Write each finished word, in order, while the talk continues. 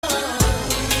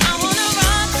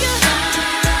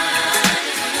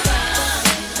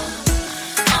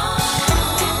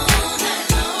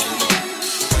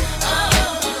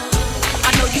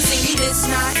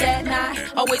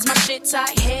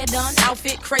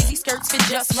crazy skirts fit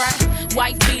just right.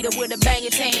 White beater with a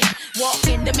banging tan.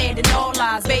 Walking, demanding all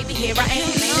lies. Baby, here I am.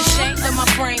 Ain't ashamed of my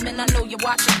frame, and I know you're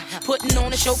watching. Putting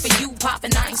on a show for you,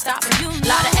 popping, I ain't stopping.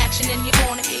 Lot of action in your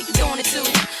corner, yeah, you doing it too.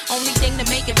 Only thing to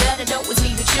make it better though is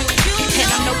me with you. And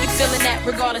I know you're feeling that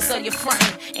regardless of your front.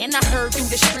 And I heard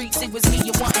through the streets it was me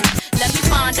you wantin'. Let me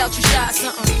find out you shy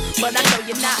something, but I know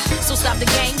you're not. So stop the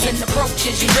games and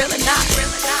approaches, you really not.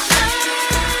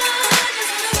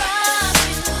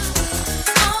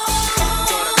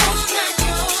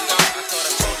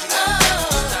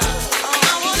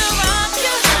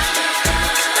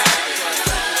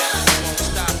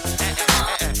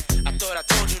 I thought I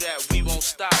told you that we won't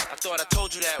stop. I thought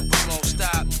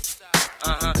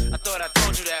I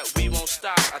told you that we won't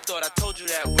stop. I thought I told you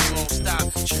that we won't stop.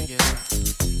 Check it out.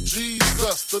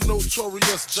 Jesus, the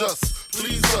notorious just.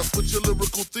 Please us with your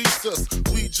lyrical thesis.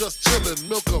 We just chillin',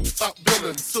 milk 'em, top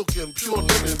billin', silkin', pure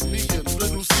linen, me and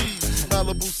little C's,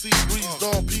 Malibu sea breeze,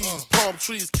 dawn peas, palm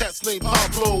trees, cats named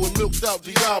Pablo and milked out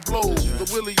Diablo. The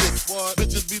williest,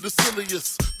 bitches be the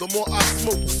silliest. The more I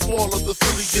smoke, the smaller the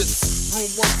Philly gets.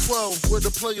 Room 112, where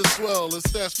the players dwell, and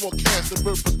stash more cash than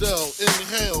Bert Fidel.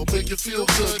 Inhale, make you feel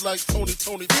good like Tony.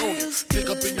 Pick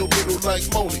up in your middle like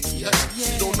Moni. Yeah.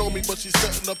 She don't know me, but she's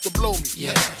setting up to blow me.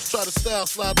 Yeah. Try to style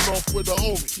sliding off with a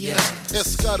homie. Yeah.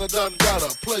 Escada Dangada,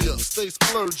 player, stay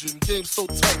splurging. Game so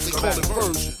tight, they call it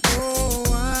version. Oh,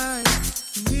 I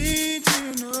need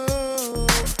to know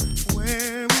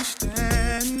where we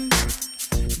stand.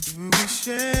 Do we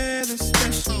share the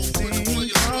special thing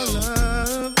called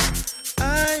love?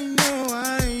 I know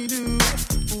I do.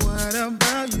 What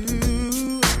about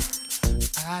you?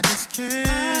 I just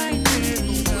can't get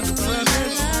enough of it.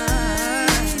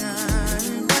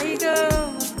 Where you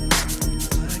go?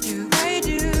 What do I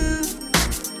do?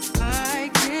 I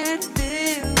can't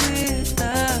live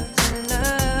without your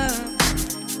love.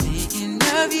 Thinking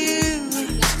of you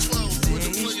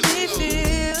makes me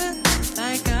feel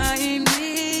like I am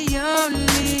the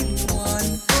only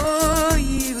one for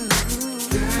you.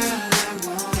 Girl, I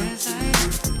want to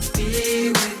be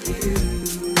with you.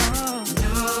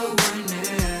 No one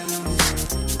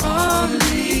else,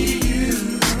 only you.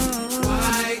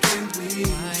 Why can't we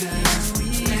just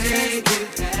make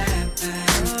it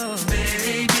happen?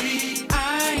 Baby, I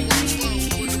need you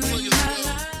in my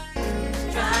life.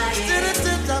 Try it.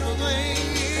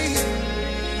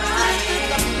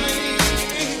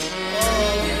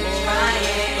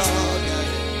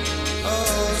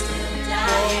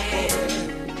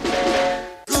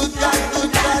 Good God,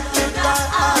 good God, good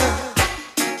God.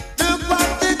 Look what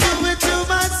they doing to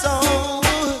my soul.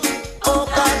 Oh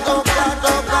God, oh God,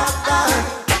 oh God, God.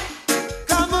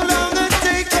 Come along and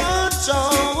take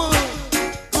control.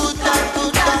 Good God,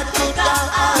 good God, good God.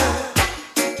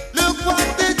 Look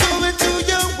what they doing to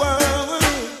your world.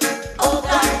 Oh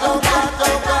God, oh God,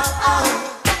 oh God.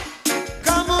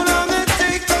 Come along and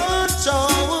take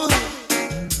control.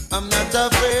 I'm not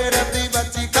afraid of the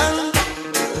Vatican.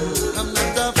 I'm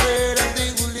not afraid of the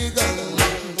hooligan.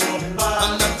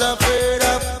 I'm not afraid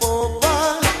of Popa.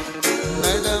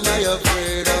 Neither am I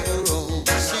afraid of Rome.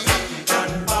 See,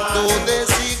 though they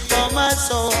seek for my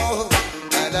soul,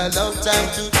 and I love time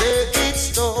to take its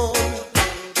toll.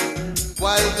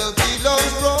 While the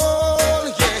billows roll,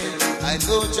 yeah, I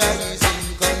know Jah is in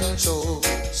control.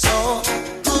 So,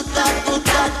 good God, good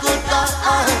God, good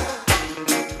God.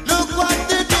 Look what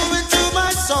they're doing to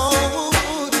my soul.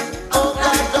 Oh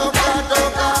God, oh God, oh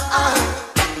God.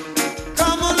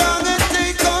 Come along and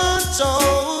take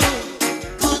control.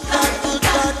 Good God, good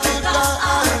God, good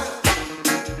God.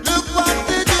 Look what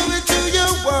they're doing to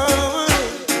your world.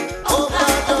 Oh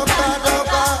God, oh God, oh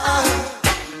God.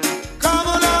 Come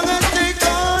along and take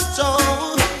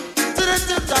control. To the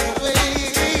top way.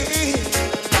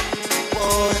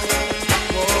 Boy,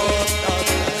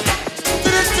 to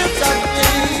the top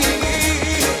way.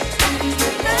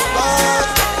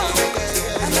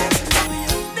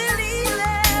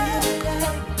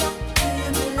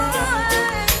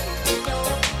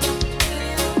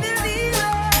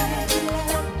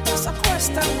 Essa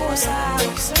questa cosa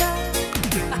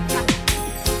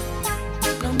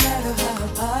no matter how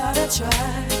hard I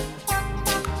try,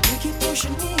 you keep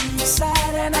pushing me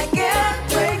aside and I can't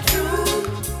break through.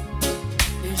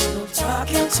 There's no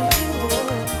talking to you.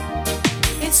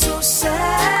 It's so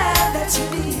sad that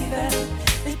you're leaving.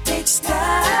 It takes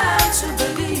time to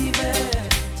believe it.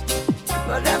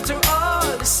 But after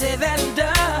all is said and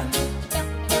done,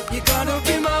 you're gonna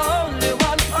be my only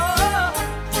one. Oh,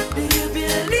 do you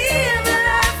believe in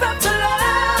life after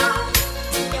love?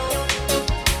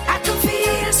 I can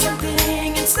feel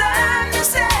something inside me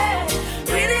say,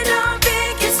 really don't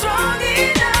think it's strong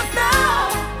enough now.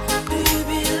 Do you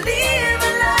believe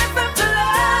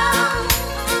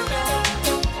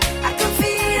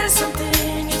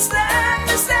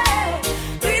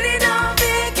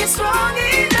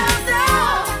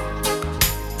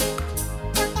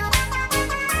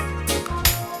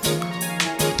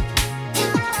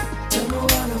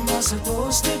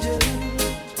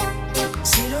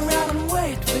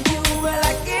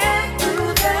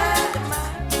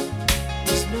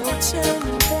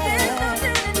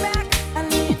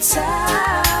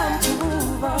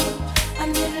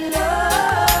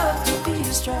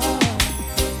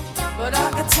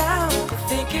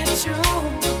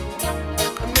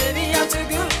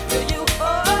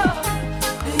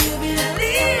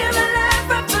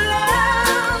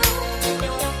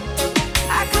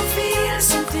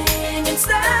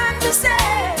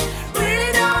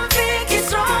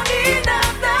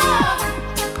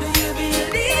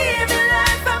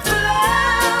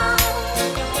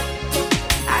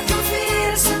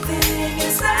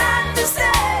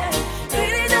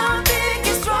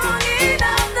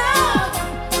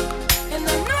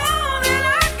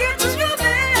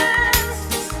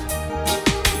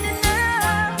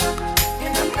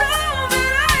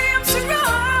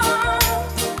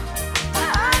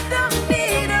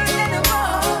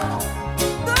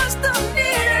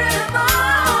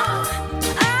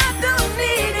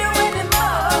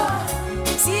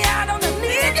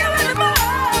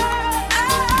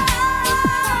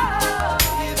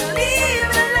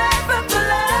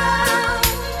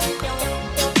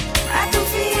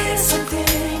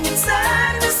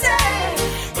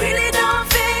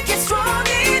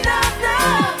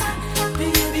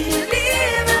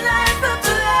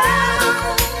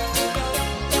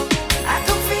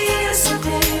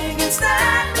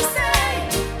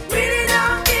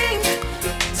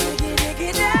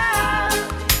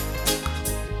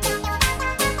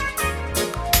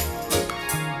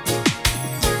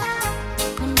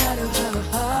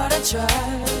try.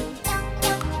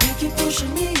 You keep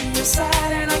pushing me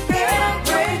aside and I can't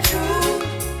break through.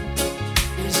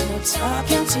 There's no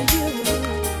talking to you.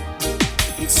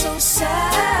 It's so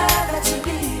sad that you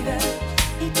leave it.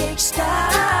 It takes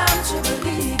time to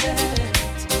believe it.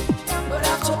 But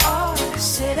after all is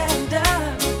said and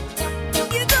done,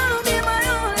 you're gonna be my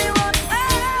only one.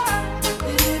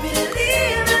 Do you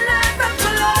believe in life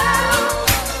after love?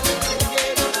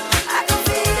 I can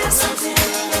feel something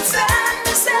inside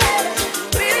me say,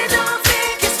 really don't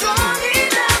think it's strong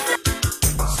enough.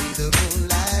 See the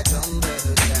moonlight on the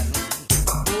ground.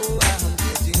 Oh, I'm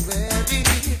getting ready.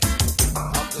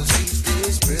 Up the seas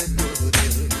they spread the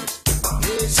news.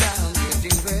 Yes, I'm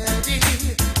getting ready.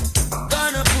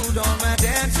 Gonna put on my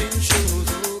dancing shoes.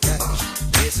 Oh gosh,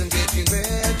 yes, I'm getting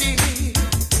ready.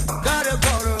 Got a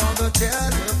caller on the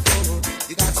telephone.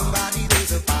 You got somebody,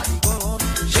 there's a party going on.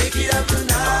 Shake it up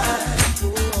tonight,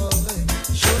 boy.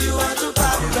 Show you how to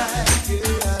party right,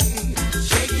 yeah.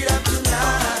 Shake it up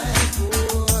tonight,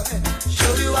 boy.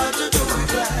 Show you how to do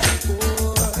it right,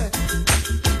 boy.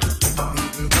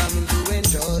 People coming to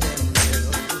enjoy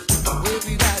themselves.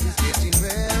 Everybody's getting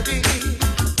ready.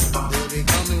 They'll be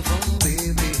coming from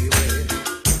everywhere.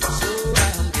 So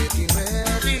I'm getting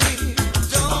ready.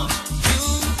 Don't you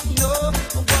know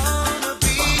I wanna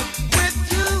be with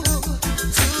you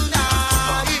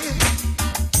tonight,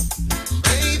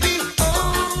 baby?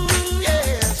 Oh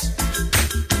yes.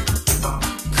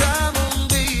 Come on,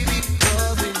 baby,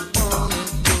 'cause we wanna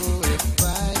do it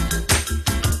right.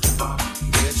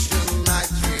 Yes,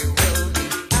 tonight we will be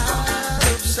out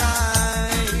of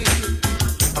sight.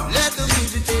 Let the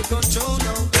music take control,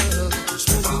 no girl.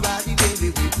 Smooth your body, baby,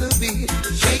 with the beat.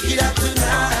 Shake it up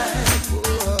tonight,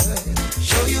 boy.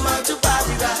 Show you how to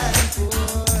party right,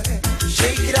 boy.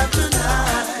 Shake it up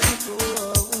tonight,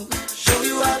 boy. Show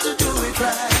you how to do it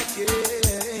right,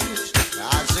 yes.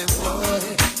 I say, boy,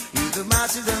 you the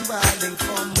masses and fighting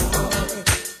for more.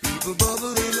 People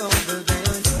bubbling on the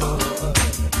dance floor,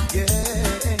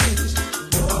 yes.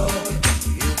 Boy,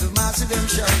 you the masses and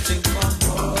shouting for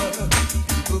more.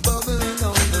 People bubbling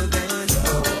on the dance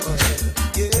floor,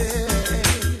 yes.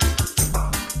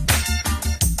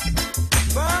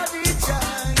 Party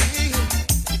time again,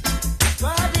 boy.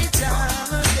 Party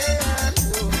time again.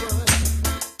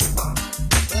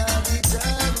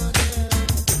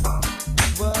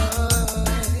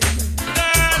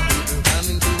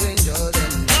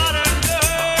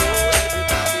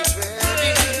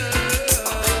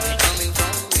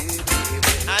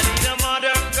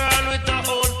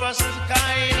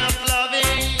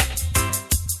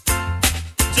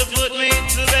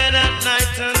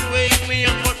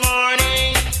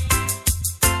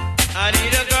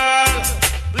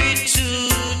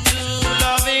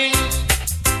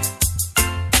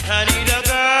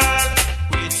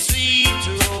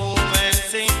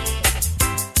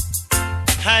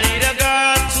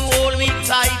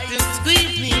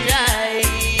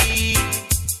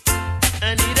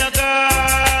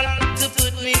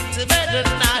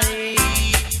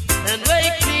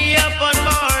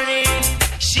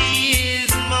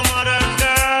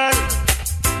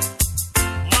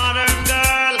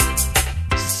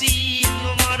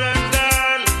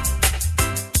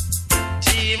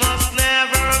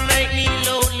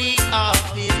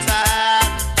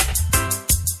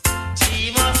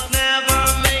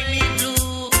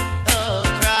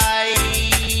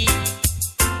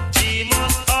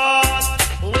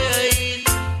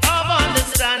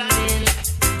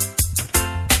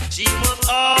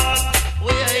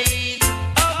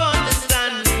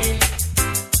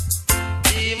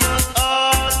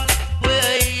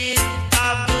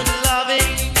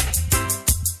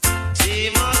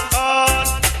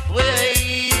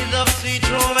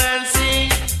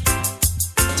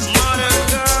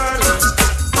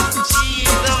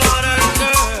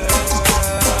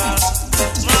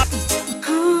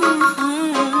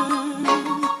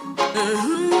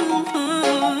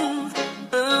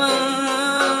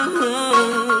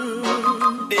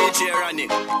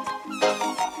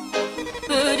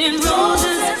 Putting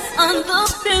roses on the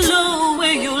pillow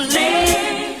where you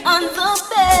lay on the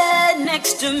bed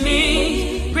next to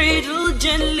me. Cradle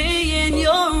gently in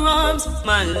your arms,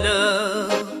 my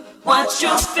love. Watch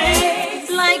your face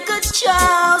like a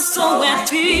child so at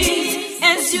peace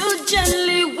as you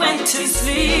gently went to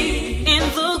sleep in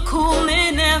the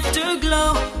cooling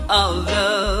afterglow of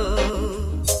love.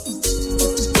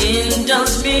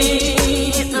 Indulge me,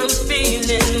 I'm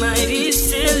feeling mighty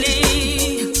silly.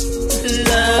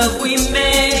 Love we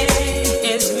made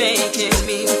is making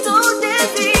me so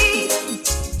dizzy.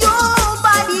 Your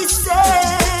body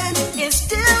said it's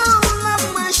still on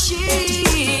my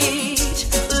sheet.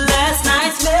 Last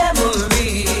night's memory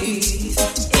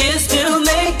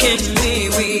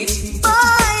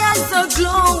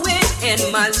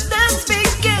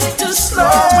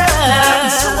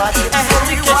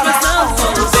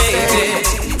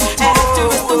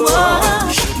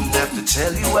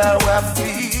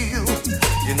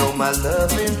My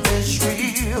loving is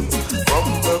real from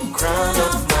the crown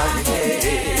of my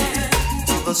head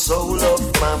to the sole of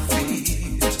my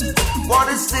feet. What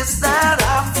is this that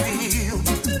I feel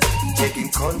taking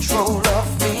control of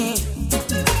me?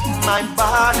 My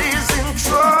body's in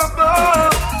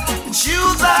trouble. It's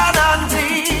you that I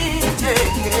need.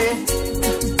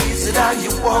 Is it how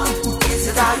you walk? Is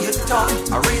it how you talk?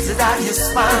 Or is it how you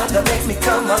smile that make me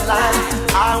come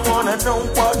alive? I wanna know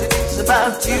what it is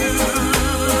about you.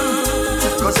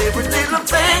 Cause every little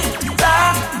thing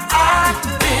that I've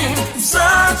been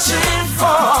searching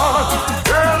for,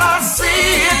 girl, I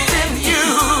see it in you.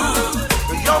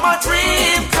 You're my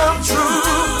dream come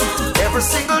true. Every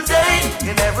single day,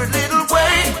 in every little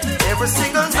way, every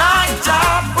single night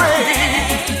I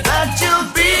pray that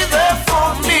you'll be there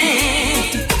for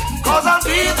me. Cause I'll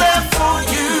be there for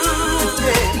you.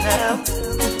 Yeah.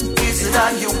 Is it how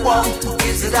you walk?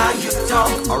 Is it how you talk?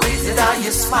 Or is it how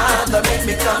you smile that make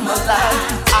me come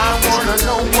alive? I wanna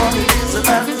know what it is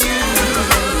about you.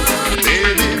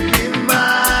 Baby, be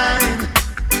mine.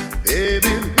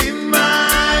 Baby, be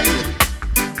mine.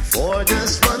 For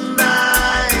just one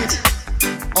night.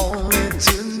 Only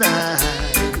tonight.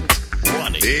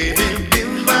 Baby, be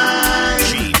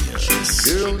mine.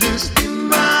 Girl, just be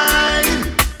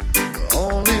mine.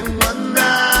 Only one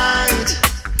night.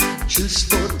 Just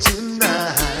for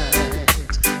tonight.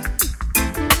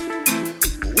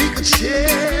 We could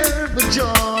share the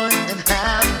joy and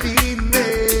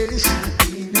happiness.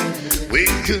 We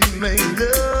could make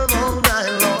love all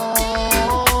night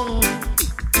long.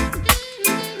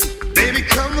 Baby,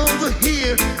 come over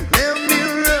here. Let me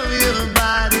rub your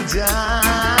body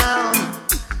down.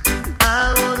 I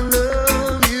wanna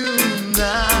love you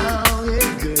now,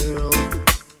 yeah, girl.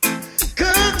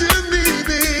 Come to me,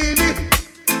 baby.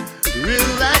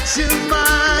 Relax your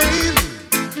mind.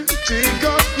 Take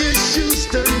off your shoes,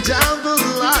 turn down the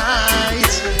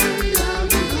lights.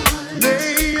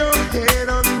 Lay your head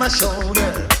on my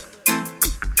shoulder,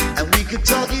 and we could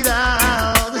talk it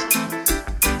out.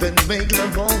 Then make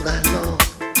love all night long.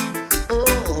 Oh,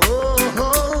 oh,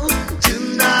 oh,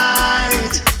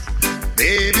 tonight,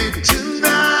 baby,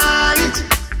 tonight.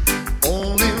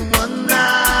 Only one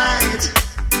night.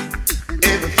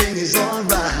 Everything is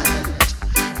alright.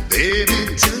 Baby,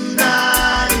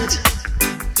 tonight.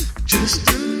 Just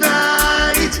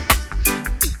tonight.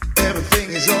 Everything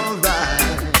is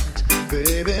alright.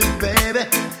 Baby, baby.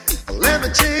 Let me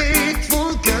take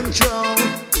full control.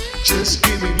 Just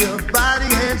give me your body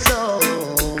and soul.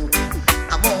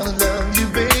 I wanna love you,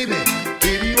 baby.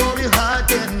 Give you all your heart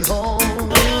can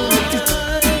hold.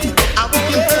 I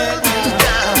wanna love you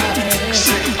down.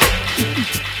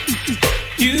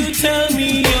 You tell me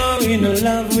you're in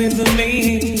love with me,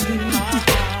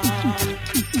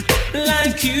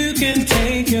 like you can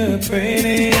take your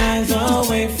pretty eyes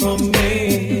away from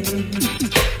me.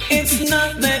 It's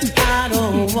not that I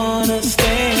don't wanna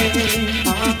stay,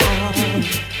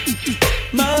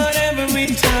 but every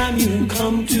time you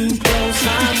come too close,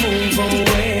 I move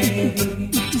away.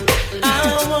 I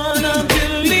wanna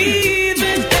believe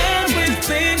in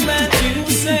everything that you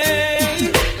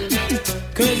say,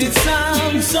 'cause it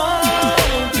sounds so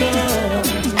good.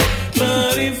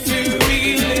 But if you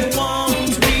really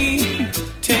want me,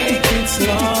 take it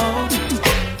slow.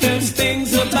 There's things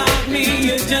about me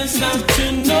you just have to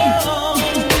know.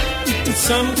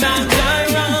 Sometimes I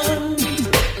run,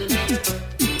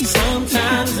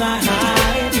 sometimes I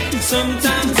hide,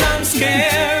 sometimes I'm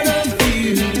scared of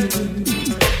you.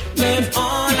 But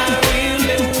all I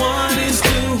really want is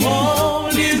to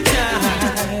hold you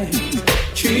tight,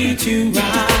 treat you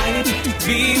right,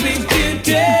 be with you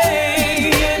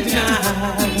day and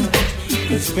night.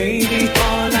 'Cause baby,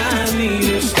 all I need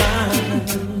is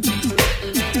time.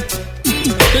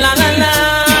 La la la.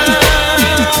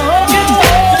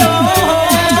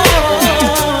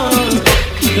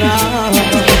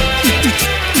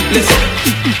 Listen,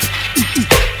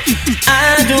 I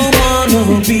don't wanna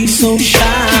be so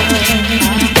shy.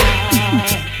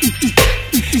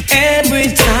 Every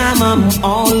time I'm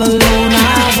all alone,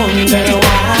 I wonder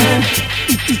why.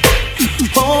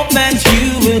 Hope that you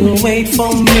will wait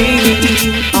for me.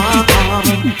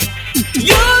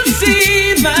 You'll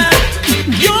see that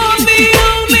you're the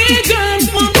only girl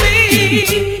for me.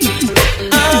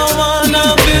 I wanna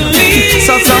believe.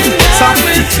 So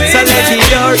let me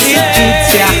hear it,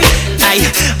 yeah.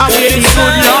 I'm really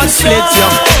good, Lord, split you.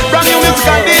 From your music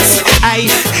on this,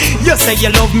 You say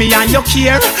you love me and you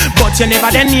care, but you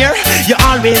never then near. You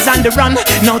always on the run.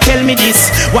 Now tell me this,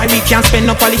 why we can't spend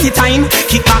no quality time?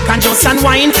 Kick back and just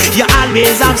unwind. You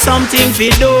always have something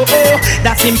to do.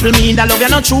 That simple mean that love you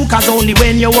not true, cause only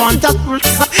when you want to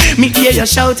me hear you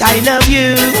shout I love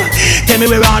you. Tell me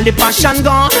where all the passion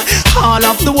gone, all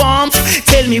of the warmth.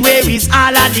 Tell me where is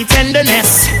all of the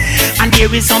tenderness. And there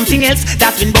is something else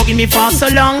that's been bugging me for so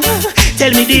long.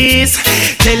 Tell me this,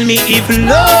 tell me if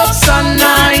love's so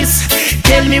nice,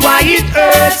 tell me why it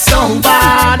hurts so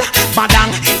bad.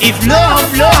 Badang, if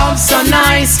love's so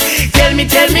nice, tell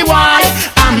me why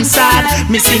I'm sad.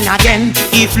 Me sing again,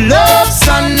 if love's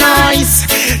so nice,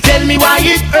 tell me why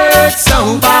it hurts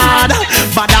so bad.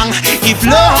 Badang, if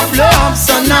love's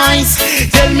so nice,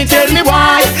 tell me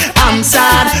why I'm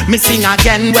sad. Me sing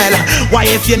again, well, why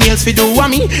if your nails fi do a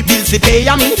me, bills fi pay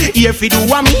a me, ear fi do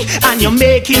a me, and you're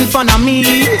making fun of me,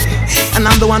 and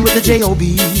I'm the one with the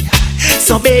J.O.B.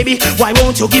 So baby, why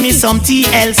won't you give me some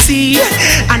TLC?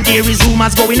 And there is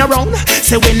rumors going around,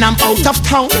 say when I'm out of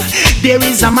town, there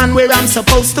is a man where I'm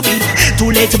supposed to be. Too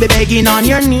late to be begging on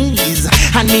your knees.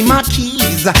 Hand me my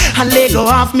keys and let go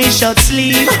off me shirt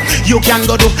sleeve. You can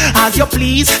go do as you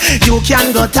please. You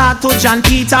can go talk to John,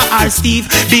 Peter or Steve.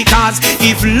 Because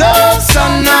if love's so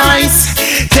nice,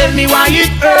 tell me why it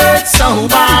hurts so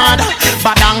bad.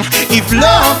 Badang, if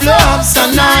love's so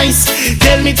nice,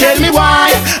 tell me why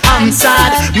I'm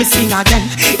sad. Me sing again,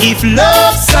 if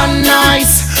love's so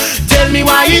nice, tell me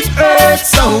why it hurts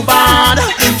so bad.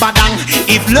 Badang,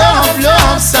 if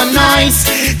love's so nice,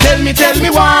 tell me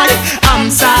why I'm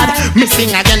sad. Me sing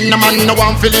again, no man no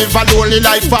want to live a lonely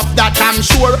life of that I'm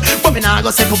sure. But me nah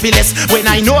go settle for less when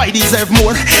I know I deserve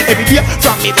more. Every day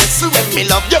from me best, when me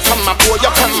love you come a pour,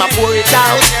 pour it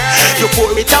out. You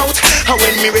pour it out, and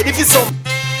when me ready for some.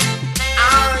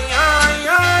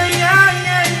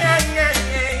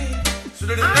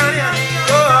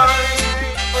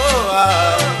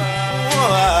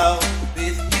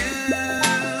 With you,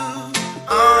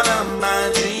 all of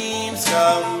my dreams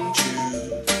come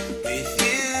true. With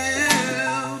you,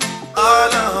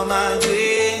 all of my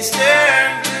days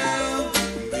turn blue.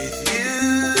 With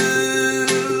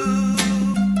you,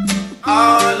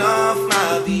 all of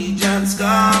my visions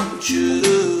come true.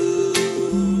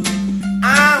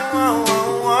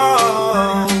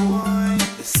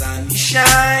 The sun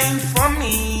shine for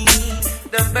me,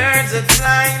 the birds that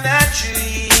fly in the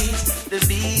trees, the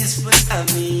bees put on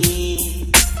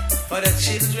me, for the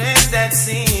children that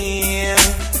sing,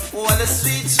 what a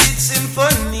sweet, sweet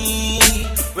symphony,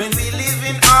 when we live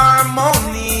in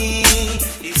harmony.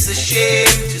 It's a shame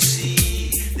to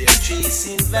see they're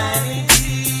chasing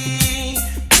vanity.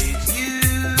 With you,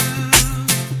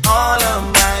 all of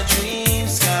my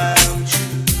dreams come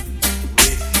true.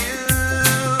 With you,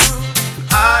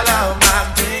 all of my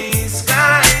gray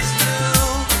skies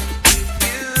blue. With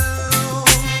you,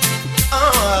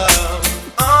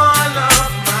 all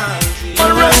of my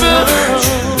dreams come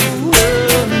true.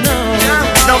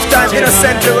 Enough time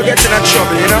innocent we will get in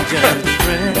trouble, you know.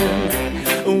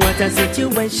 What a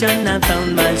situation I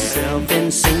found myself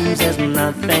in. Seems there's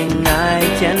nothing I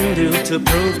can do to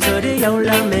prove to the old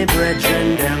of me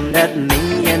brethren them that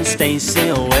me and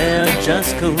Stacy we're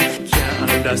just cool. Can't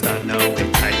understand how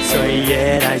it tight. So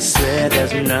yet I swear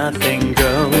there's nothing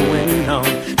going on.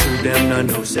 To them no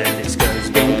no say this girl's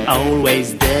been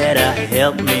always there to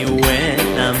help me when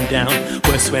I'm down.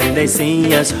 Worse when they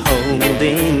see us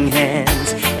holding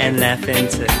hands and laughing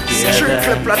together.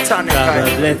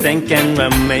 Probably thinking we're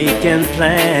making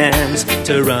plans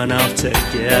to run off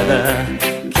together.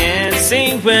 Can't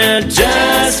see we're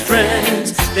just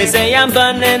friends. They say I'm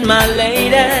burning my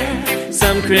lady.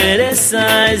 Some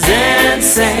criticize and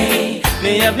say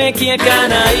me have me cake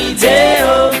and I eat it.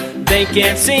 Oh, they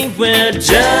can't see we're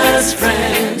just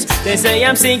friends. They say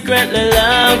I'm secretly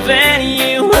loving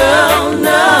you. Oh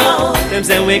no, them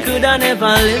say we coulda never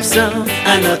live so.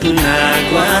 I nothing like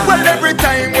one. Well, every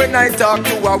time when I talk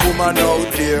to a woman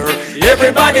out there,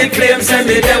 everybody claims and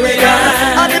me there we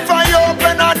are. and if I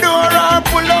open a door and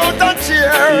pull out a chair,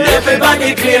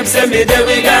 Everybody claims and me there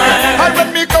we are. and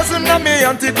when me cousin and me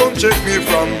auntie come check me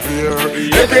from there,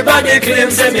 Everybody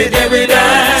claims and me there we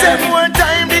are. say more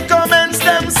time the comments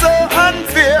them so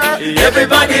unfair.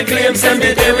 Everybody claims and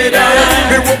me there we Me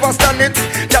are. overstand it,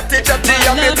 chatty a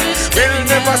bit. We'll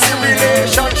never see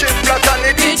relationship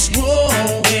platonic. It's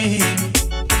growing,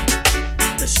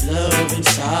 this love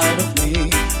inside of me.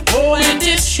 Oh, and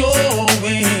it's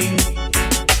showing,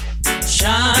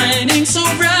 shining so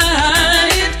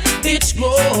bright. It's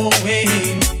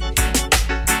growing,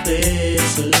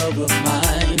 this love of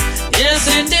mine. Yes,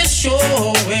 and it's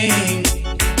showing,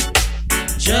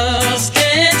 just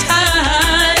can't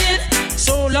hide.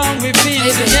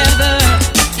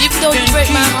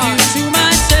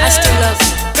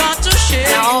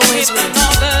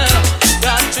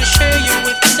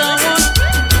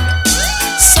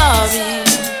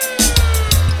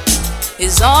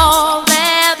 is all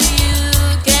that you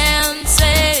can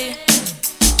say.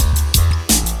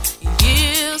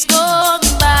 Years gone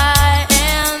by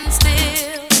and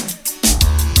still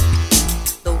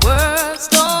the words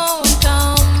don't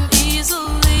come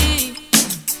easily.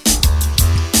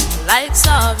 Like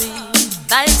sorry,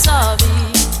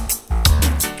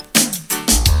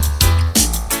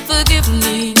 forgive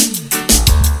me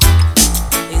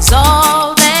is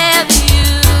all that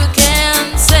you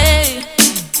can say.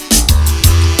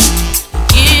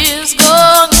 Years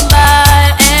gone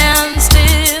by and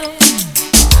still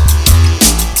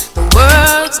the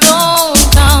words don't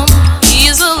come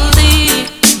easily.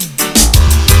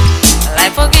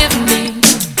 Like forgive me,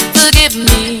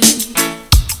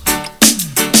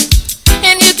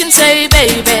 and you can say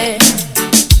baby,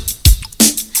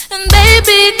 and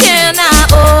baby can I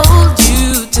hold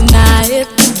you tonight?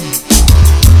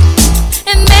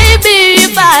 And maybe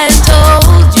if I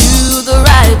told you the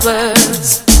right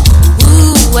words,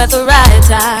 ooh, at the right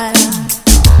time,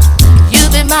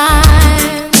 you'll be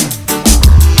mine.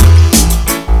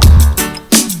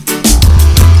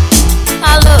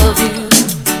 I love you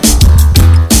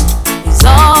is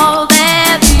all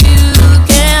that you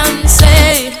can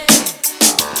say.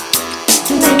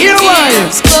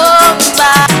 Years go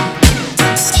by.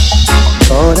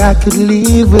 Thought I could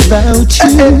live without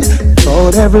you.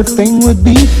 Thought everything would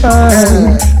be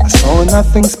fine. I saw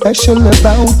nothing special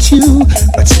about you,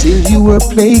 but still you were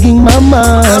plaguing my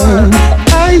mind.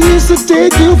 I used to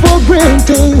take you for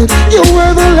granted. You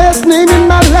were the last name in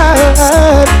my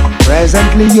life.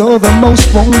 Presently you're the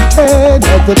most wanted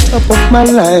at the top of my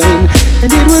line.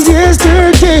 And it was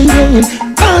yesterday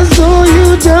I saw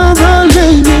you down the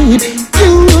lane.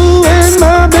 You and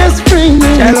my best friend. My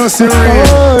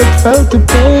heart felt the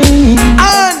pain.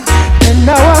 And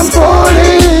now I'm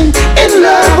falling in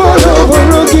love all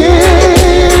over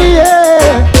again.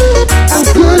 Yeah. How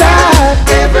could I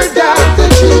ever doubt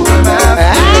that you were my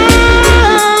friend?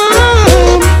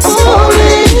 I'm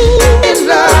falling in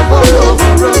love all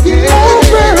over again.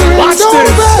 Watch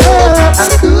this. How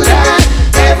could I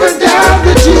ever doubt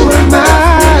that you were my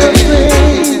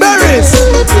friend? Berries.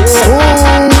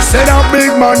 Set up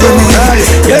big man.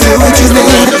 Give it to me,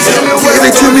 give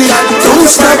it to me. Don't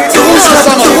stop, don't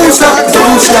stop, don't stop,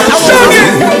 don't stop.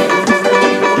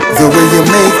 The way you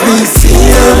make me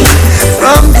feel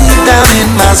from deep down in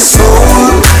my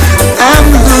soul, I'm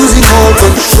losing all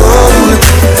control.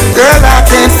 Girl, I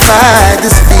can't fight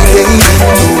this feeling.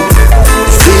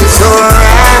 It feels so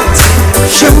right.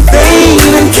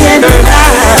 Champagne and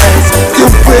candlelight. The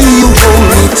way you hold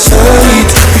me tight.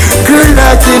 Girl,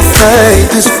 I can't fight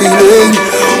this feeling.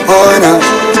 Oh no.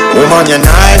 Woman, you're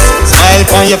nice. Smile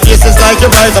on your face is like you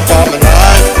rise upon my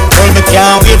life. Girl, me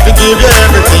can't wait to give you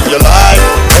everything you like.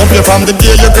 Hope you from the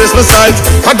day you grace my sight.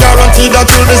 I guarantee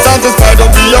that you'll be satisfied.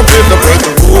 Don't be afraid to break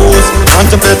the rules.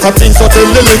 Contemplate a thing, so tell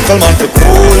the little man to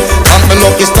cool. And my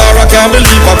lucky star, I can't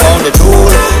believe I found the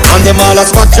tool. And them all a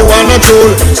spot you wanna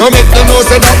tool. So make them know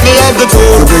say that me have the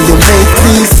tool. The way you make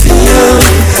me feel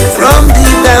from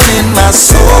deep down in my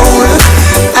soul,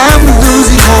 I'm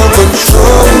losing all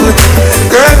control.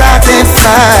 Girl, I can't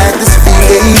fight this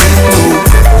feeling. No.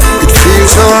 It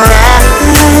feels alright.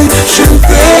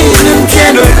 Champagne and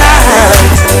candlelight.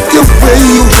 The way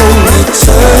you hold me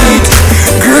tight.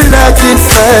 Girl, I can't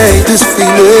fight this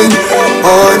feeling.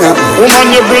 Oh no. Woman,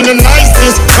 you bring the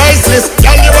niceness, priceless.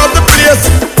 Girl, you have the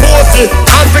place. Post it,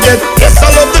 can't forget. Yes, I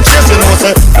love the chase, you know,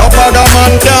 say. No bother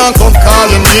man can't come call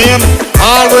your name.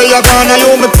 All where you gonna,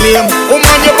 you me claim.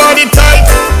 Woman, your body tight,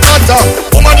 butter.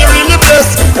 Woman, you really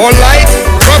blessed. Polite,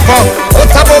 proper,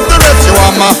 out above the rest. You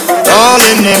are my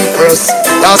darling empress.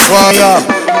 That's why,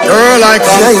 girl, I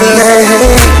confess.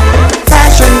 Yeah.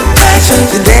 Passion, passion.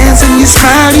 You dance and you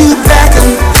smile, you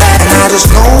beckon. And I just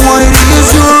know what it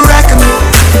is you're reckoning.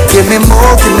 Give me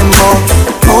more, give me more.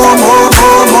 More, more,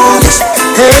 more, more. Yes.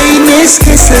 Hey, Miss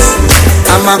Kisses,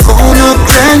 I'm gonna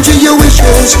grant you your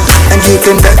wishes. And you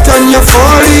can bet on your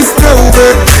 4-leaf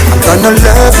clover. I'm gonna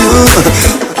love you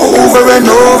over and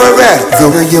over again. The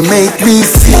way you make me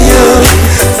feel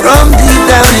from deep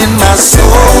down in my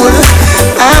soul,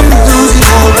 I'm losing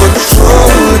all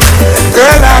control.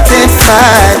 Girl, I can't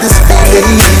fight this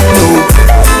feeling, no.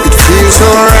 It feels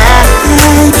alright.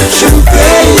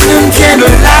 Champagne and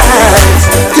candlelight.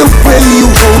 The way you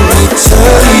hold me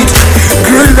tight.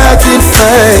 Girl, I can't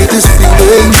fight this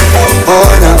feeling. Oh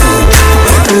no.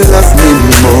 Love me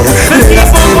more.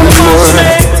 Love me more.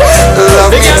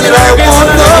 Love me till I want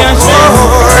no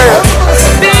more.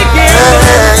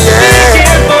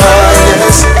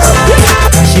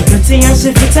 She pretty and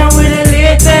she fit out with the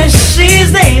latest.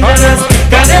 She's dangerous.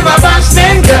 Got them a bash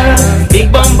them girl.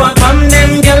 Big bum but from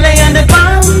them girl they and the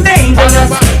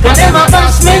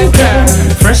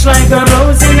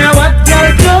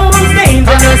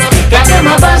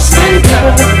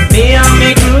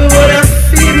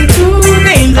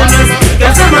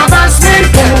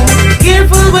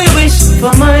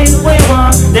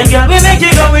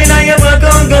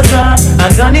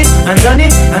and done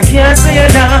it, I can't say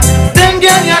it now. Them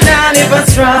girl, you're not even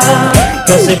strong.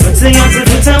 Cause she puts it on to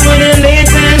put on with the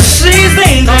latest. She's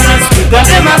dangerous, got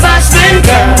them a bashman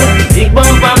girl. Big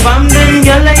bump and bam, them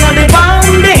girl, they are the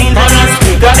bomb dangerous.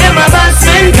 Got them a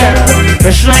bashman girl.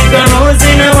 Fresh like a rose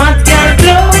in a hot girl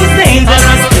clothes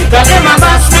dangerous. Got them a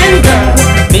bashman girl.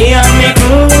 Me and me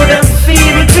crew, the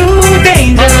fever too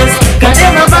dangerous. Got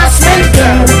them a bashman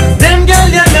girl. Them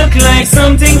girl, you look like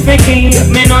something freaky.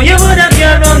 Me know you would have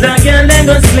your round that girl then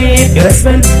go sleep. You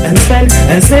spend and spend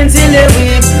and spend till you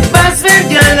weep. Bashman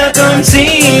girl, you come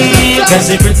cheap. Cause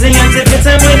she pretty and she fit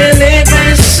with the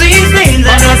latest. She's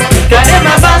dangerous. Got them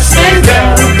a bashman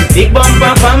girl. Big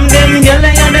bumper from them girl,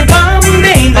 they are the bomb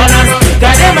dangerous.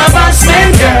 Got them a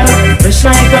bashman girl. Fresh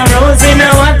like a rose in a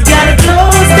hot girl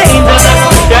clothes dangerous.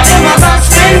 Got them a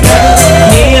bashman girl.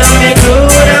 Me and me crew,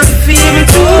 the fever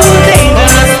too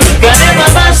dangerous. Got them a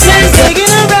bashman girl.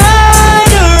 Taking a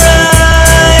ride, a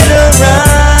ride, a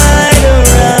ride, a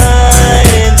ride.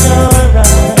 It's alright.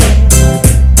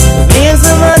 Paying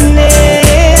some money.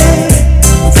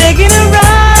 Taking a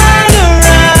ride, a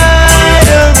ride,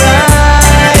 a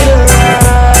ride, a ride.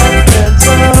 It's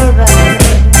alright.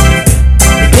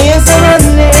 Paying some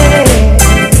money.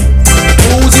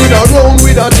 Cruising around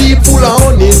with a jeep full of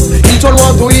honeys. Each one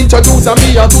want to introduce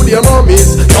me to their mummies.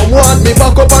 Some want me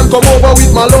back up and come over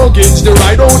with my luggage. The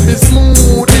ride won't be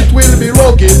smooth, it will be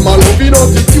rugged. My loving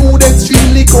attitude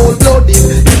extremely cold-blooded.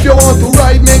 If you want to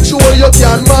ride, make sure you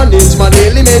can manage. My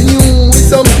daily menu is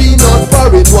some peanut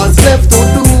porridge. What's left to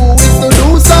do is to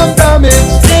do some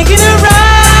damage. Taking a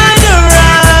ride, a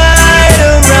ride, a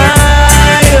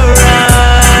ride, a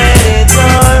ride. It's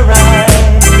alright.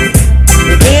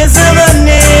 We pay some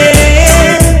money.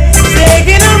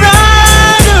 Taking a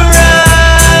ride, a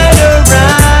ride, a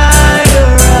ride, a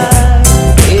ride.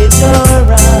 It's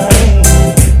alright.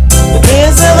 We pay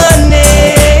some money.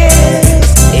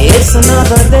 It's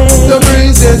another day. The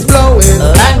breeze is blowing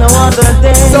like no other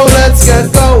day. So let's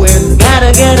get going.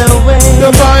 Gotta get away.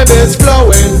 The vibe is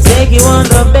flowing. Take you on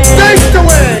the bed. Take the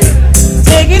way.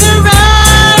 Taking a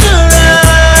ride, a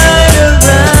ride, a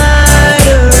ride,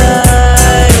 a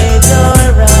ride. It's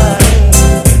alright.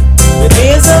 We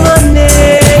pay some money.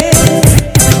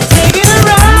 Taking a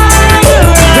ride,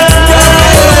 a ride,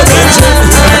 a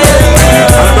ride.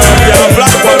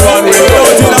 Black one way.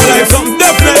 Like something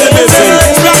definitely missing.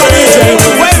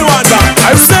 Where you want that?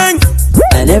 I sing.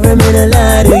 I never meant to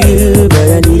lie to you, but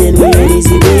I needed an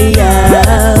easy way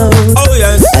out. Oh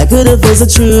yes. I could have faced the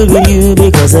truth with you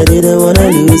because I didn't wanna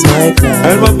lose my clout.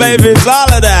 And my baby's all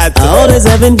of that. I always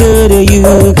have been good to you,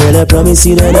 girl. I promise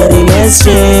you that nothing has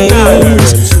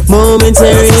changed.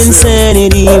 Momentary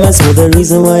insanity must be the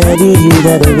reason why I did you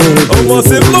that I really did.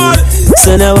 Almost a month.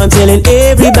 So now I'm telling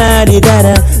everybody that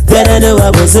I know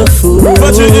I was a fool.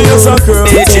 But you need a sucker.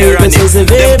 DJ Ronnie,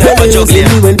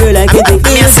 you and girl I can't take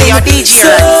anything.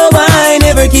 So I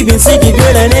never keep it secret,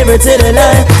 girl. I never tell a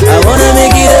lie. I wanna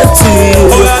make it up to you.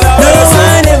 No,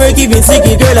 I never keep it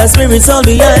secret, girl. Our spirits all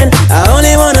behind. I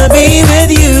only wanna be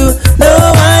with you. No,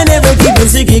 I never keep it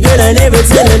secret, girl. I never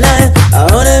tell a lie. I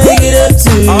wanna make it up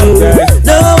to you.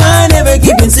 No, I never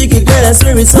keep it secret, girl. Our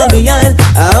spirits all behind.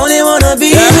 I only wanna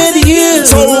be with you.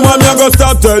 So woman, you go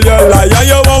stop tell your lie.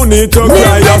 You won't need to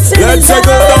cry. Let's settle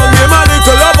down, give a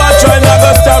little love and try.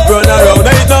 Never stop run around.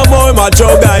 Ain't no more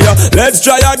macho guy. Let's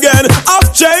try again.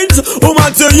 I've changed.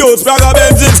 Woman to you, Spraga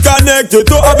Benz is connected.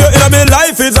 To have you in my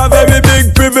life is a very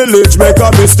big privilege. Make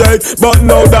a mistake, but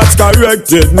now that's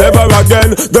corrected. Never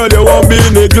again, girl, you won't be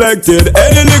neglected.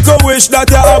 Any little wish that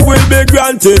you have will be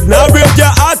granted. Now break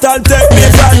your heart and take me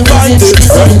advantage.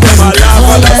 Never laugh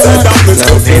when I said that was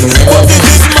stupid. But it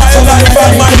is my life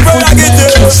and my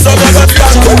prerogative. So never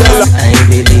stop to the I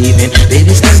believe in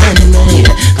baby stand by me.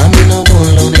 I'm in a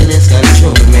world loneliness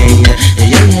control me.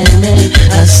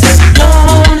 I said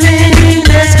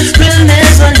loneliness will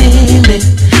never leave me.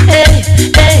 Hey,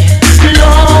 hey,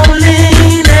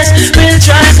 loneliness will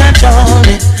try to control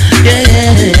me.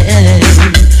 Yeah,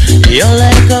 you're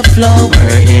like a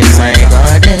flower in my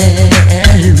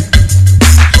garden.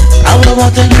 I would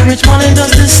water you each morning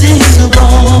just to see you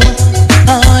grow.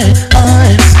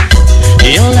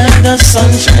 You're like the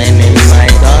sunshine in my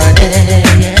garden.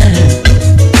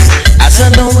 I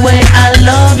said the way I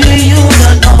love you, you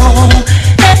don't know.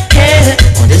 Hey,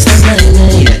 oh, this is my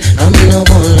way. I'm in a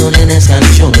world loneliness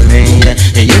control me.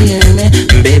 You hear me?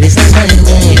 Baby, it's my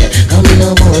way. I'm in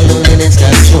a world loneliness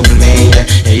control me.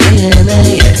 You hear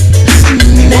me?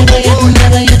 Never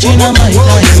yet dream of my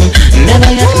time.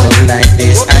 Never yet love like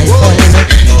this I find.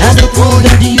 As a proof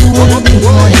that you will be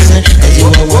mine. As you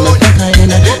are one of a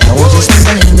kind. I want you to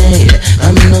stand by me.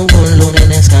 I'm in a world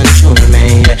loneliness control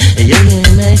me. You hear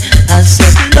me?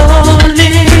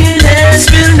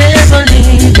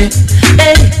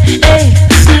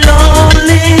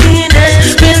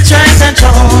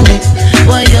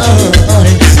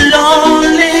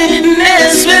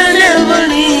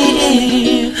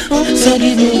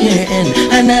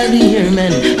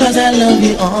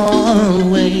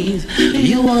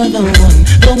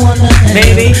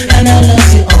 Baby, and I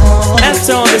love you all.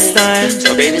 After all this time,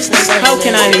 so baby, how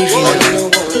can I leave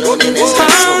you?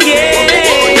 Oh yeah.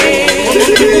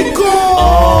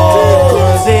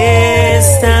 All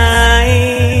this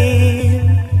time,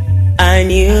 I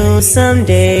knew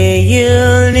someday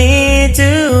you'll need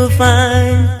to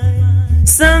find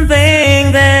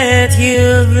something that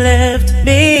you've left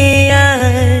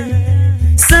behind,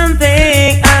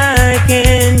 something I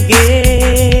can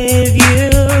give you.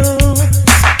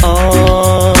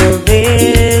 All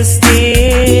this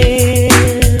dear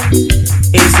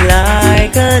is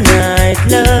like a night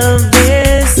love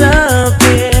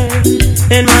disappear,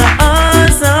 and my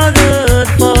heart's all good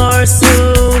for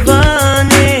souvenirs,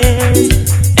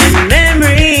 and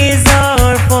memories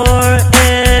are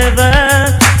forever.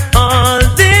 All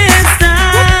this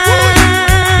time,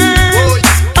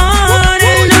 on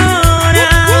and on,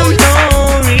 I've no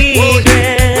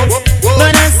regrets,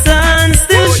 but the sun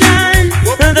still shines,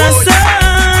 the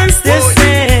sun still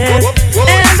sets,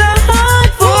 and the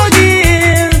heart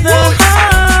forgives, the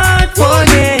heart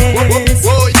forgets.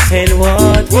 And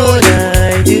what would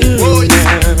I do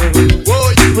now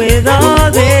with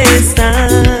all this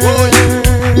time? Oh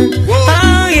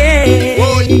yeah.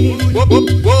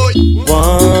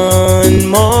 One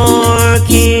more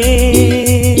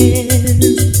kiss,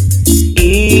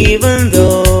 even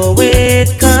though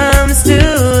it comes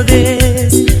to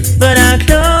this, but I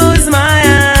close my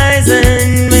eyes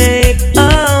and make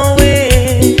a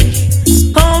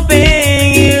wish,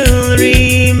 hoping you'll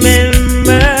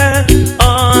remember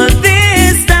all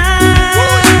this time.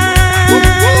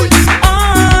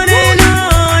 On and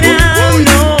on, I've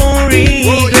no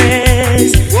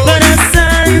regrets, but the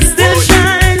sun still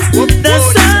shines, the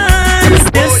sun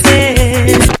still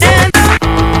stays, and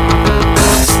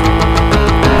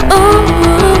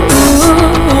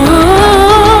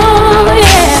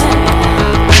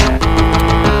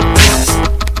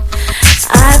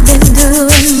I've been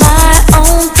doing my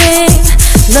own thing.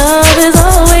 Love is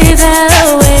always had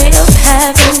a way of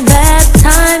having that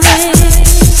timing.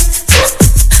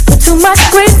 But to my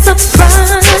great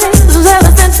surprise,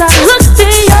 ever since I looked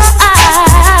in your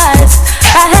eyes,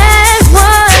 I had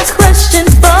one question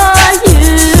for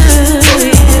you.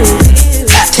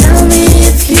 Tell me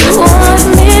if you want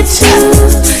me to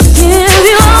give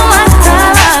you all my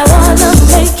time. I wanna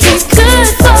make it good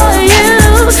for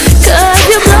you, 'cause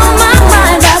you blow my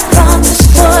mind. I promise,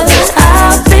 boy, that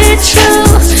I'll be true.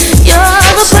 You're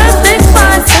the perfect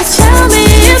one, so tell me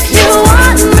if you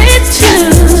want me to.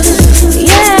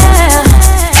 Yeah,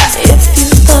 if you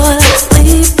thought I'd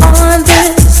sleep on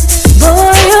this,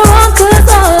 boy, you're wrong, 'cause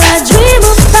all I dream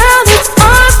about is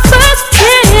our first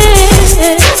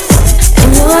kiss. And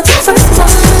you're the first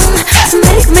one to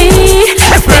make me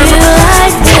feel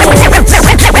like this.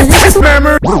 And it's an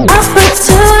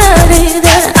opportunity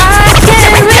that I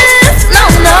can't miss. No,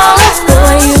 no,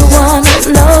 boy, you wanna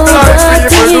know the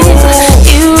deal.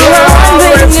 You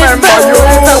always remember you,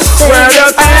 whether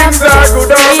things are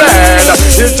good or bad.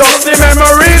 It's just the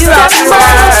memories that you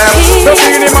have. The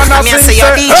feeling man of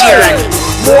sincere.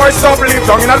 Boy, stop live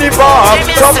down in the bar.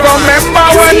 Stop remember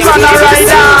when man a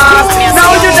rider.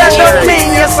 Now you dead don't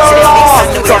mean you're so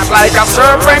lost. Just like a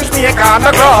serpent snake on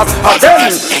the cross.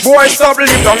 Again, boy, stop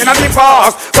live down in the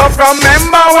bar. Stop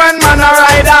remember when man a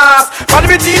rider. But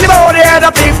we see the body head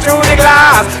up peep through the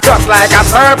glass. Just like a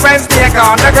serpent snake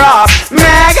on the grass.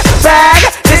 Meg, bag,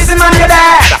 listen man, you're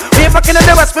dead. People in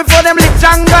the west before them live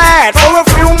jungle head. For a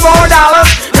few more dollars,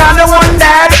 not the one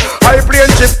dead. I play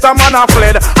and shift a man a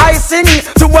fled. I sing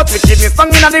too much wickedness,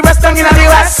 sung in the west, sung in the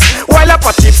west. While a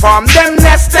party from them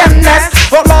nest.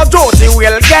 But Lord Josie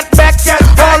will get back.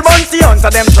 All bounty hunter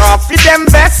them trophy them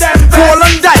best. Gold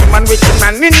and diamond wicked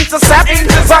man intercept.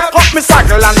 Back up me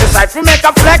circle and decide to make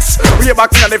a flex. Way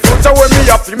back in the future when me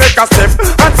up to make a step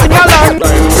and sing along.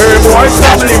 Hey boy,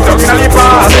 stop live down in the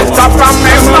past. Stop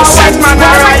remember when man a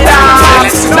rider.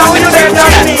 Now you dead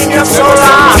don't mean you're so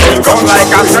lost. Come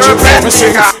like a serpent.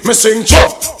 Me sing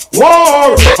chop.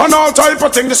 War and all type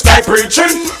of thing the sky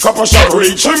preaching. Couple shot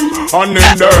reaching and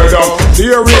in there.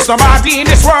 There is nobody in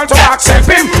this world to accept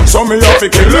him, so me have to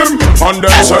kill him and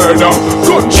then turn down.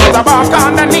 Gunshot back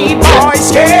underneath boys'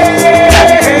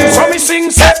 skin. So me sing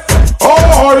set. Oh,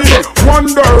 I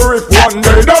wonder if one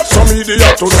day that some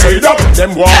idiot to say that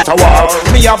them want a war.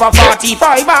 Me have a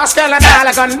 45 Pascal and all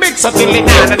a gun big, so till it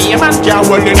down the name and can't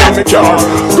hold it on me car.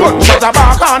 Gunshot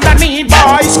back underneath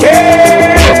boys'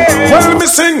 skin. Well, me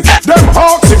sing them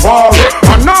hawks evolve,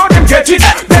 and now them get it,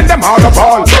 then them hard of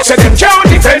all. Say them can't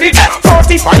defend it.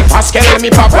 45 Pascal me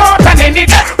pop out and end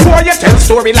it. Boy, you tell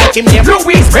story like him name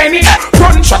Louis Penny.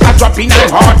 Gunshot a drop in him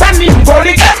heart and him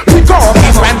bullet. We go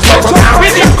him and trouble now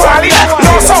with him quality.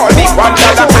 No sorry, what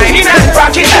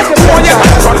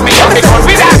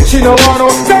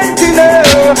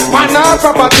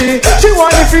property. She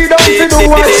want the freedom to do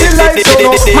what she likes. So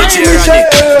no, mind Michelle,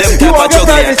 you have your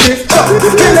privacy.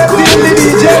 She left in the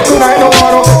DJ tonight, no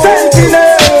one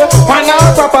sentinel on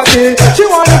her property. She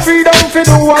want the freedom to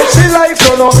do what she likes.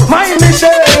 So no, mind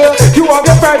Michelle, you have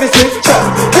your privacy.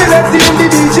 She left in the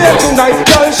DJ tonight,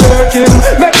 girl shirk him,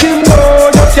 make him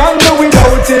know you can't do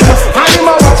without him. And him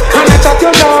a watch and I chat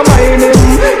you now mind him.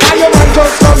 And your man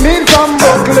just come in from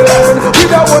Brooklyn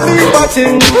with a one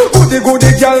thing.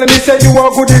 Goody girl, me say you are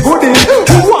goody. Who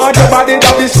want your body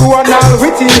that is true and all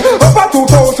witty? Up at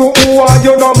 2000, who are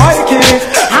you no Mikey?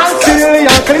 And still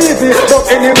you cleavy. But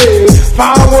anyway,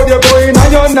 forward you going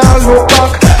and you now look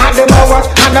back. And them a watch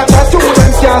and a tattoo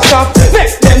them can't stop.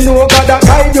 Make them know God that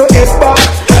guide your head back.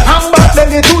 And back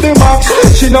then to the max.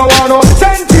 She no want no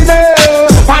sentinel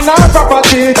on her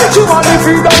property. She want the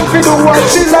freedom to do what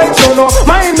she likes. So no,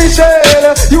 mind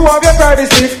Michelle, you have your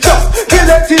privacy. Kill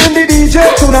it in the DJ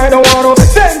tonight, don't want no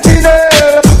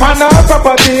sentinel on her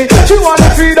property. She want the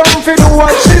freedom to do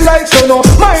what she likes. So no,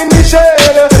 mind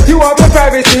Michelle, you have your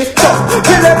privacy.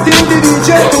 Kill it in the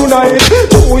DJ tonight.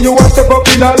 Do you want to step up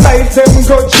in a life, them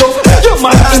good show. You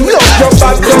man in love, your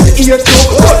bad don't eat you.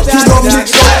 But you don't mix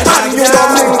up, and you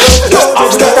don't mix up. You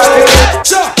have to get it.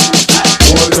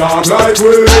 Old dog like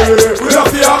we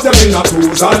have to have them in a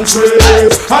 2s and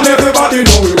 3s. And everybody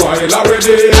know we wild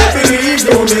already. Believe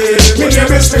you me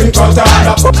name is String Cutter.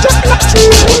 Old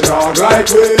dog like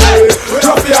we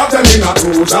have to have them in a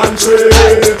 2s and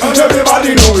 3s. And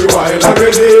everybody know we wild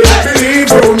already. Believe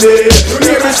you me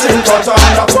name is String Cutter.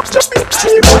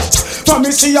 For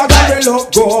me see a girl we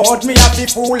look good, me have to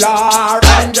fool her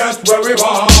and get where we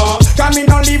want. Can me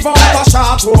no live on the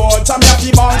short road, so me have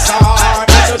to bounce her.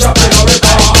 So drop in a river.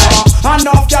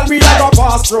 Enough girl we a go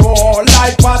pass through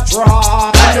like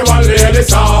patrol. And you want lady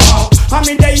song. I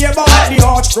mean they about the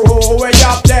hot crew, we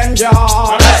have them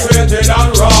girl. And that's sweeted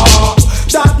and raw.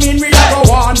 That mean we a go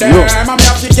on them, and me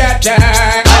have to get them.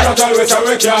 I don't always say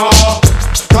we can.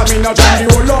 Cause me not trying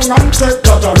to hold long and take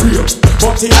that a real.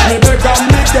 But if me beg and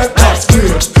me get that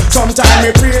clear. Sometimes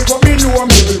me praise but me know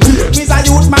me will wait. Me's a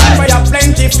youth man but have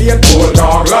plenty faith. Old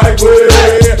dog like we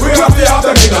have to have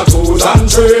them in a 2s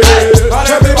and 3s. And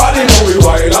everybody know we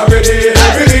wild already.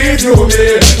 Believe you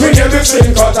me name is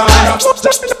String Cutter.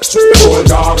 Old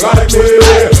dog like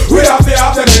we have to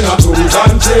have them in a 2s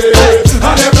and 3s.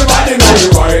 And everybody know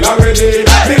we wild already.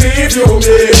 Believe you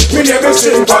me name is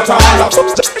String Cutter.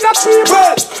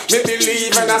 Me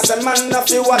believe in a say man if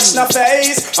you watch no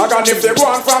face. I got if they go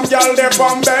on from girl they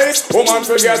from base. Woman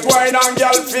forget wine and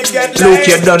girl forget lace.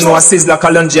 Lukie don't know a sizzler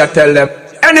Kalonji tell them.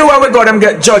 Anywhere we go them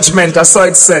get judgment, so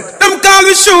it's set. Them call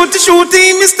me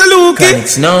shooty, Mr. Lukie.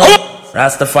 Thanks, no.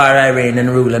 Rastafari reign and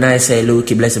rule, and I say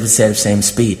Lukie bless himself same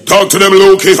speed. Talk to them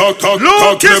Lukie. Talk to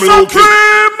them Lukie.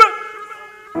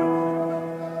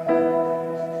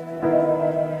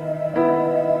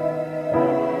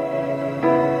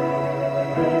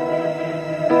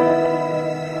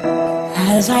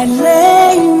 As I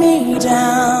lay me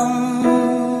down,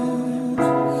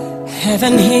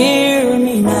 heaven hear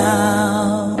me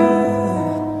now.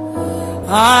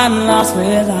 I'm lost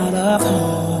without a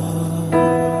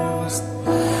cause.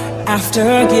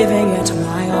 After giving it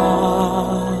my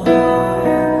all,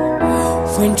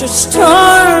 winter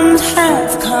storms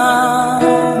have come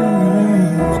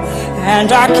and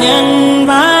darkened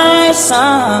my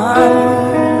sun.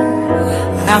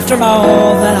 After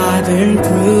all that I've been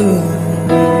through,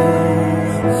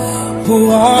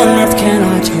 who on earth can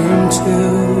I turn to?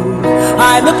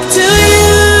 I look to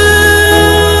you,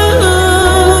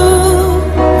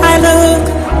 I look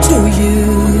to you.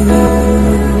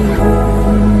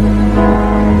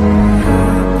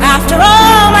 After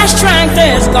all my strength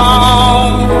is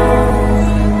gone,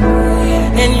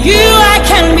 in you I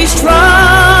can be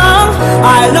strong.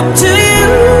 I look to you.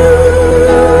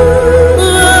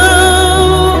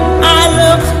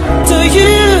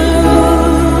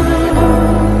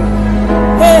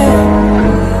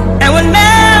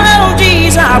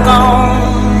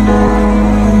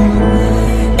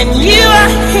 And you I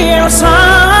hear a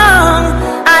song,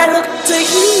 I look to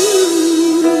you.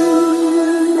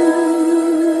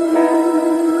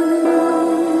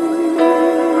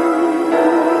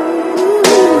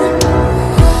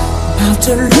 About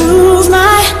to lose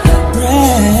my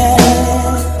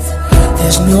breath,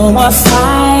 there's no more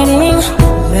fighting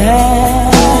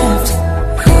left,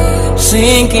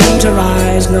 sinking to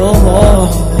rise no more,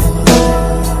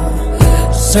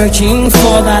 searching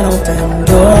for that open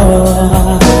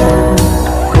door.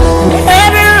 And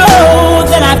every road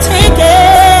that I've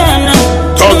taken,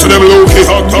 talk to them Lukie.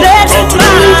 Talk to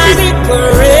them Lukie.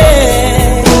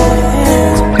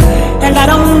 And I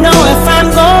don't know if I'm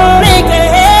gonna make it.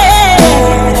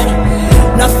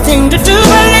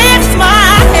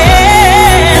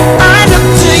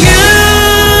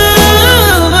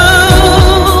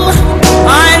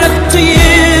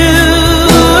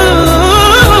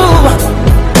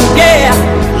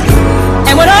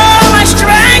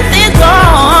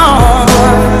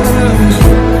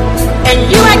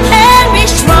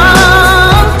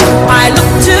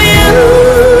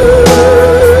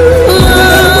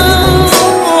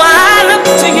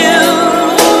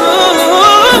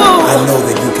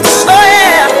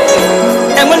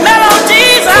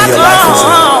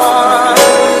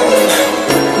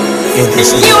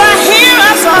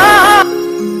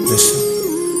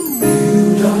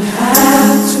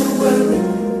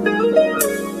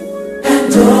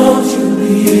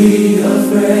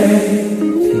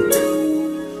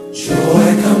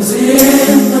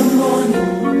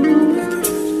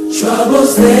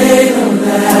 Troubles they don't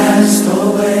last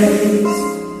always.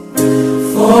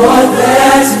 For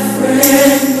there's a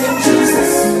friend in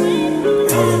Jesus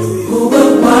who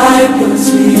will wipe your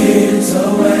tears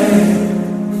away.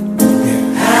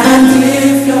 And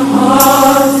if your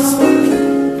heart is broken,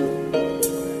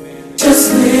 just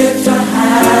lift your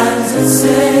hands and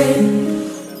say,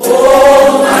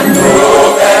 oh, I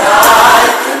know that I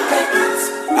can make it.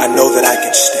 I know that I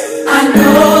can stand. I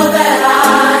know that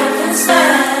I can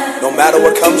stand. No matter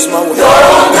what comes my way. No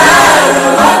matter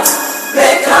what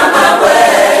may come my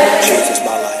way. Jesus,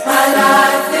 my life. My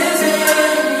life is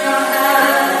in your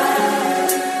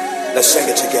hands. Let's sing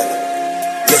it together.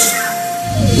 Listen.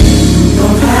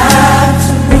 Don't have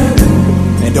to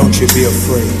move. And don't you be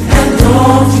afraid. And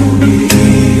don't you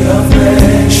be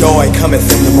afraid. Joy cometh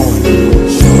in the morning.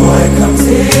 Joy comes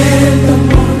in the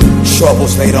morning.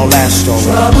 Troubles, they don't last always.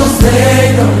 Troubles,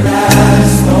 they don't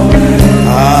last always.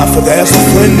 For there's a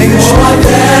friend named Jesus. For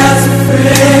there's a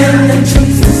friend in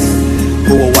Jesus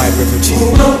who will wipe every tear. Who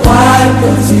will wipe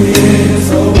your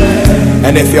tears away.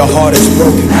 And if your heart is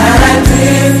broken, and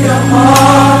if your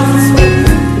heart is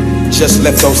broken, just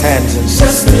lift those hands and sing.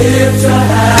 Just lift your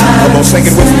hands. Come on, sing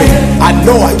it with me. I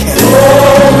know I can. Oh,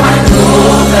 I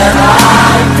know that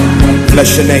I can.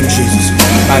 Bless your name, Jesus.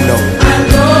 I know. I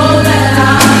know that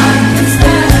I can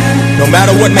stand. No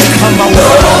matter what may come my way.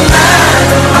 No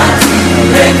matter what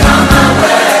may come my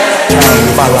way.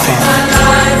 My life. My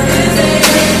life is in.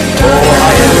 Oh,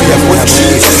 hallelujah. With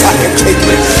Jesus, I can take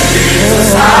it.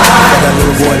 Jesus, that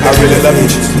little boy, I really love you,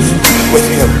 Jesus. With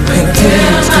him. I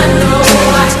know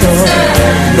I can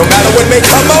stand. No matter what may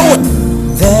come my way.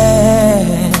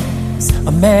 There's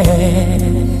a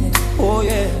man, oh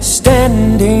yeah,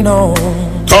 standing on.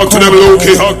 Talk to them,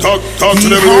 Lukie. Talk to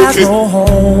them, Lukie. He has no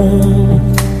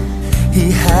home.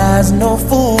 He has no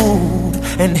food,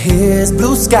 and his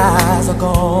blue skies are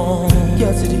gone.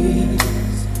 Yes, it is.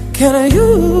 Can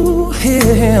you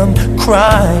hear him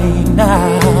crying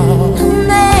now?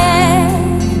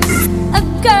 There's a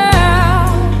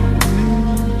girl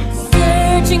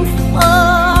searching for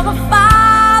a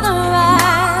father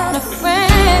and a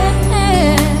friend,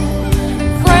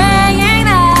 praying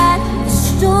that the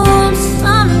storm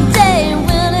someday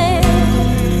will end.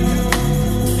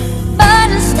 But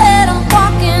instead of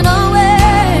walking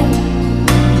away,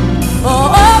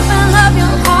 open up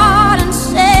your heart and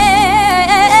say,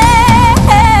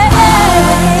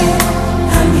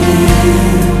 I'm here.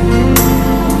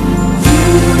 You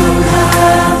don't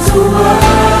have to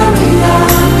worry,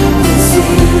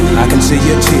 I can see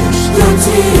your tears. Your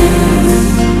tears.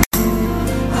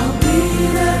 I'll be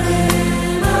there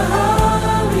in a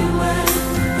hurry when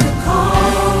you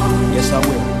call. Yes, I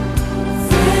will.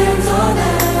 Friends are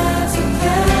there to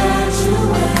catch you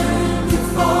when you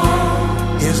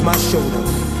fall. Here's my shoulder.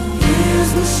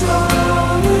 Here's the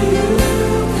shoulder you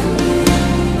can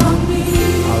lean on me.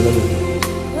 Hallelujah.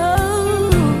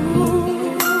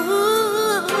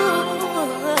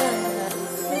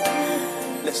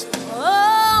 Listen.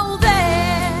 Oh,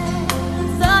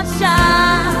 there's a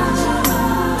child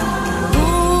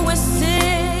who is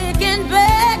sick and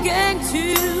begging to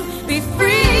be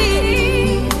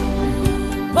free,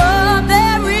 but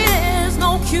there is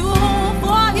no cure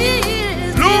for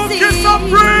his disease.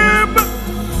 Supreme.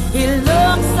 He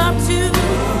looks up to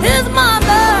his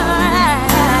mother.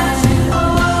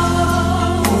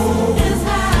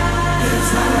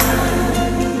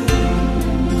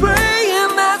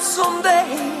 Praying that someday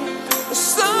the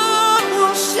sun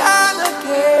will shine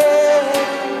again.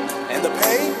 And the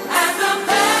pain? And the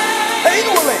pain. Pain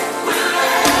will end.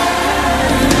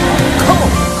 Come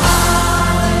on.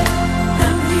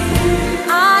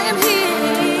 I am here.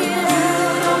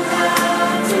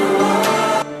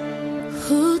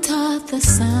 Who taught the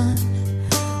sun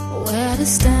where to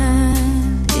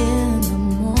stand in the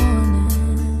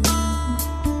morning?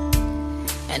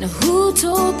 And who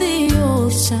told the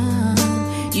ocean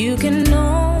you can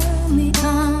only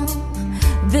come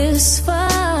this far?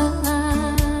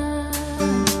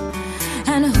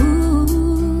 And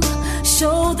who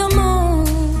showed the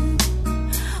moon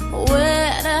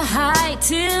where to hide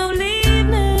till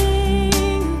evening?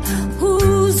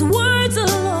 Whose words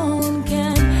alone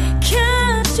can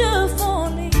catch a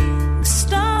falling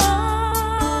star?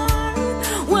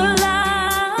 Well,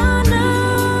 I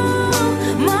know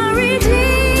my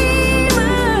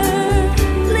Redeemer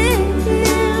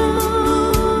lives.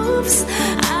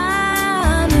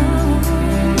 I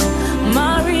know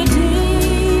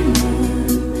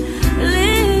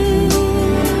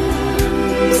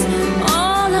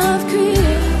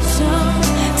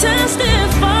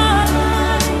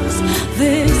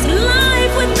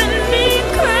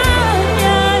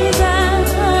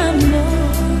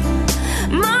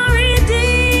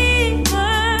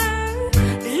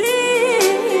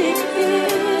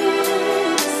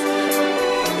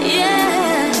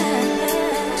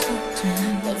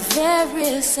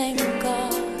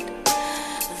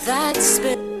that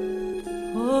spit.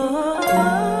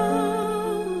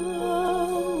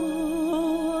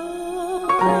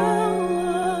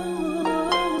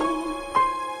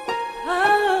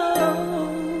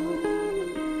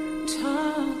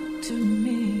 Talk to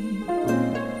me.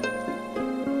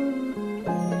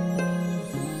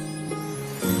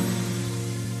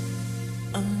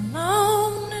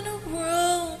 Alone in a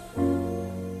room,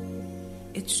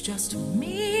 it's just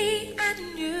me and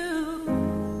you.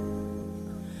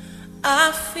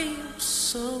 I feel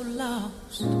so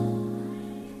lost,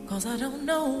 'cause I don't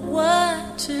know what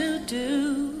to do.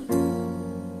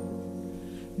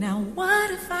 Now what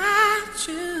if I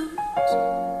choose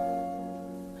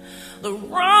the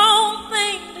wrong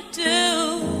thing to do?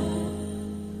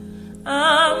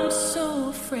 I'm so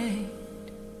afraid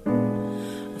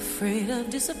of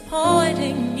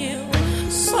disappointing you.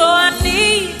 So I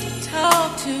need to talk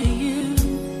to you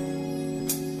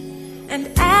and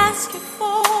ask you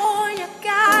for your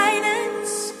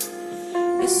guidance,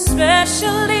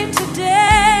 especially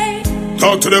today.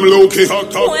 Talk to them, Lukie. Talk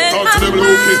to them,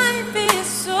 Lukie.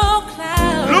 So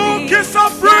cloudy, Lukie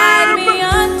Supreme. Me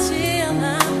until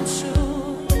I'm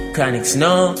sure. Chronic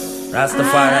Snow,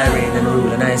 Rastafari reign and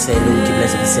rule, and I say Lukie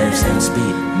bless himself, same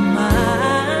speed.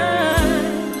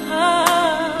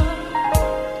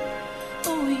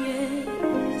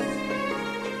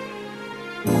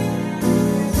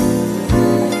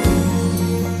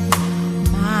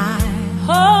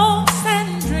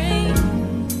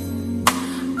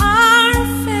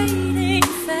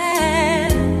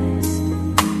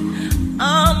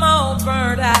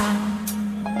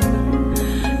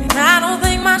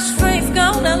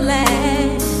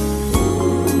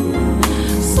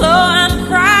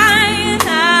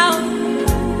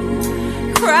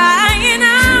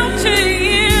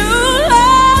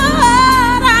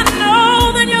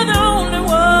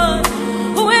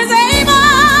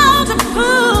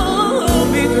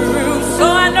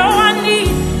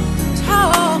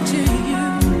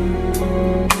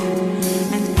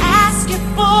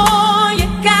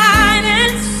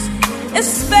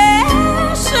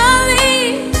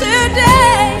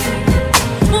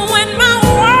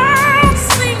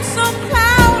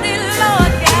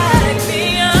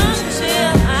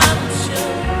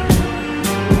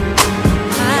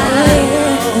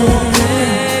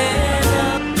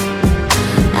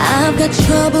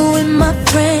 Trouble with my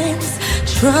friends,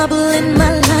 trouble in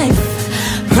my life,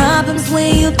 problems when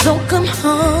you don't come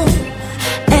home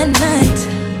at night.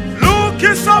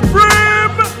 Lukie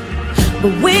Supreme!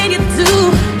 But when you do,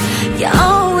 you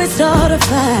always start a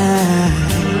fight.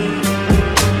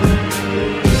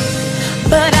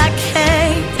 But I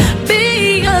can't be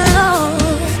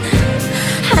alone,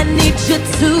 I need you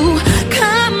to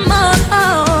come on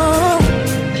home.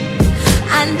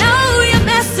 I know you're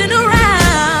messing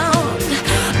around,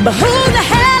 but who the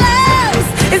hell else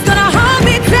is gonna hold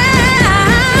me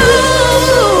down?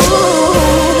 Ooh,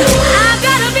 I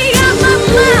gotta be on my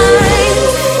mind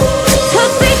to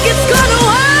think it's gonna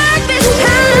work this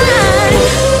time.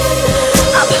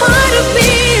 A part of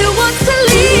me wants to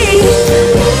leave,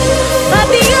 but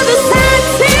the other side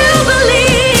still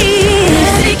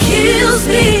believes. And it kills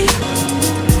me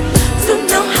to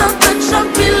know how much I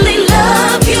really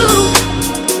love you.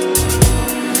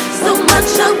 So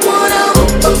much I wanna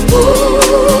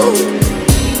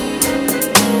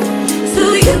to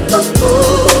you.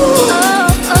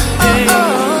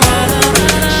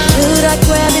 Should I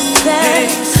grab his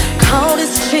ass, call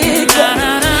his chick,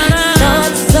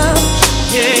 start some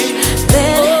shit,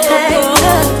 then hang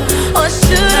up, or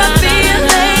should I be a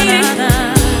lady?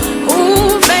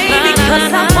 Ooh, baby,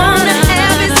 'cause I wanna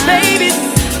have his babies.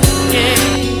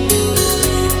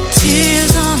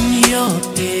 Tears on your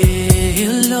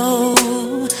pillow,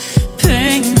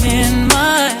 pain in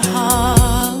my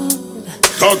heart.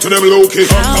 Talk to them, Lukie.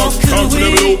 Talk to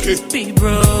them, Lukie. Be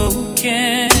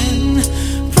broken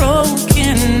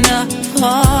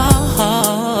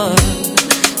apart.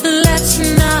 Let's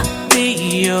not be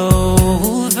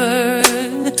over.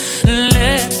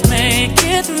 Let's make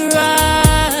it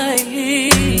right.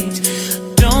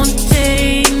 Don't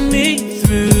take me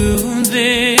through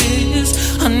this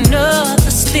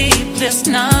another sleepless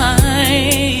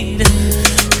night.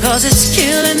 'Cause it's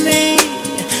killing me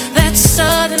that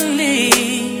suddenly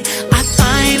I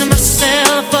find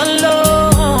myself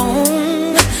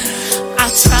alone. I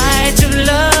try to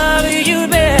love you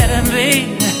better,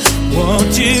 baby.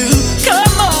 Won't you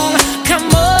come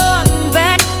on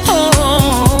back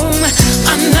home?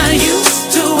 I'm not used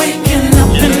to waking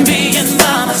up and being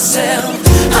by myself.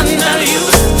 I'm not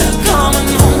used to coming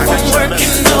home from work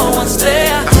and no one's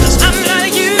there. I'm not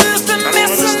used to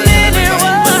missing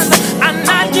anyone. I'm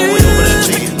not used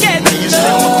to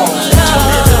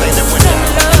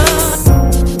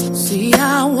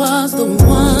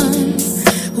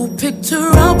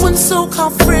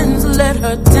let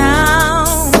her down.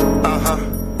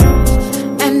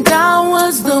 And I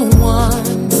was the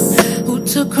one who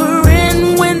took her in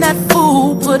when that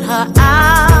fool put her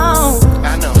out.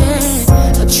 I know.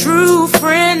 Yeah, a true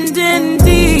friend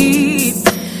indeed.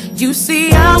 You see,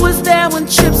 I was there when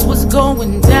chips was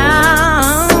going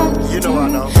down. You know I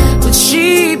know. But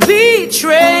she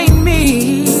betrayed me.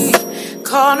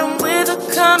 Caught him with her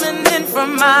coming in from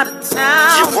out of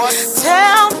town.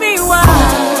 Tell me why.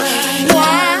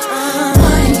 Why?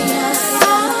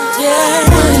 Yeah.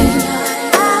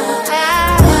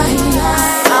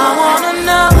 I wanna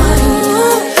know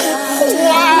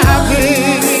why,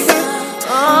 baby.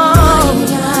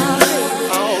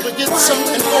 To get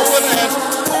something over there.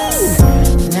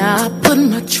 Now I put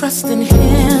my trust in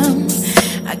him.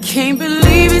 I can't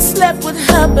believe he slept with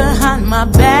her behind my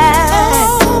back.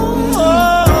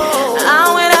 I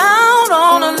went out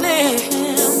on a limb.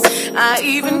 I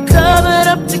even covered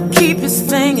up to keep his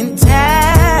thing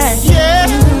intact. Yeah.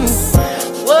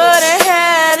 What I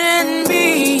had in me,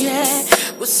 yeah,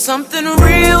 was something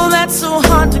real that's so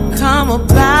hard to come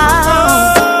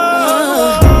about.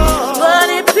 But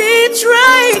it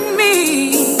betrayed me.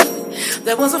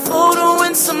 There was a photo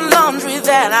in some laundry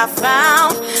that I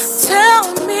found. Tell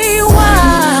me why.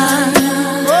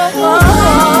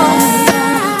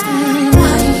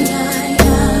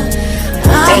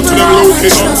 Talk to them, Lukie.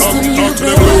 Talk to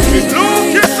them, Lukie.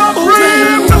 Lukie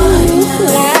Supreme.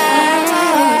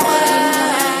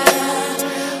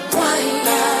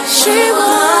 She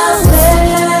was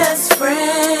best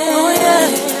friend. Oh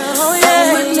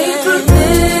yeah. With me through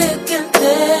thick and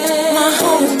thin. My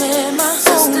homie, my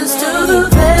sisters to the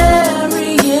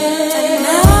very end.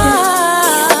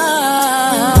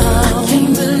 I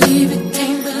can't believe it,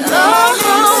 can't believe it. Oh,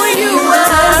 you were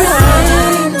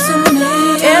everything to me.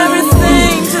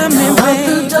 Everything to me, baby.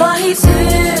 The door, he's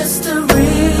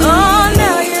history. Oh,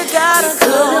 now you gotta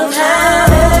go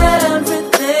have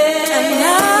everything.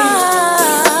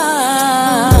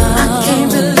 I can't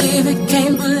believe it,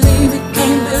 can't believe it,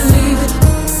 can't believe it.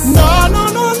 No, no,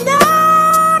 no, no.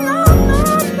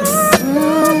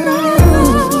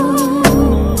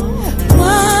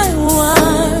 Why?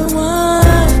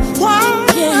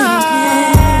 Yeah.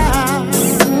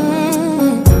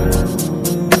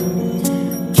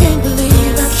 Can't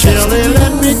believe I Kelly,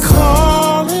 let me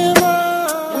call him up.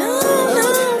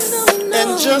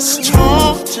 And just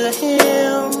talk to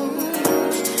him.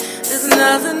 There's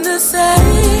nothing to say,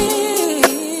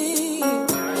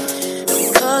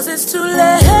 because it's too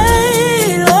late.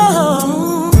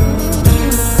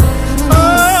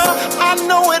 I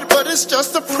know it, but it's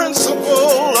just the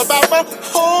principle about the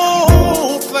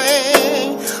whole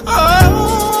thing.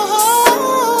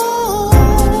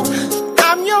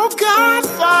 I'm your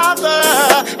godfather,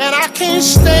 and I can't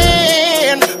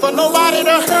stand for nobody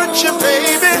to hurt you,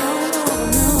 baby.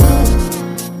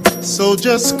 So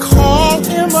just call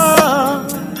him up.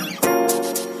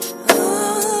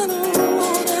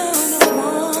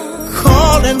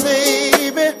 Call him,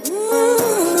 baby.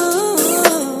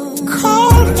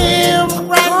 Call him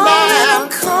right now. I'm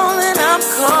calling.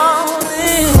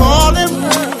 Call him.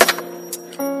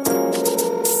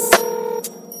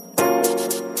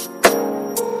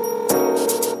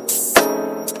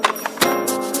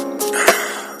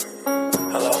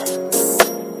 Hello?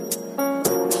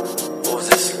 What was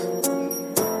this?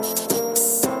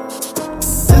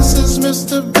 This is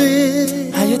Mr.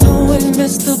 Big. How you doing,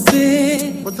 Mr.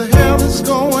 Big? What the hell is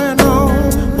going on?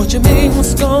 What you mean,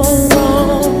 what's going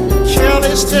wrong?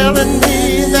 Kelly's telling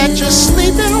me that you're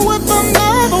sleeping with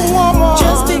another woman.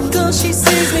 Just because she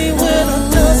sees me with her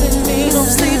doesn't mean I'm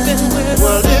sleeping with her.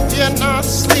 Well, if you're not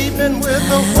sleeping with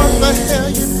her, what the hell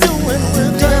you doing with her?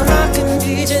 Then I can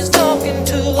be just talking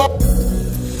to her.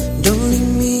 Don't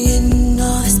leave me in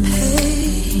all this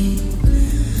pain.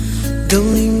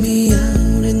 Don't leave me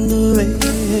out in the rain.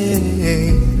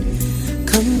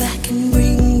 Come back and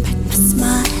bring back my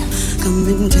smile. Come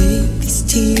and take these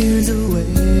tears away.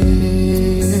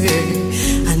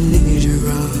 I need your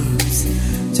arms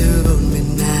to hold me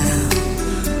now.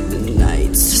 The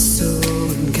nights are so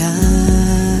unkind.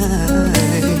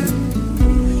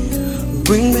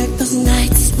 Bring back those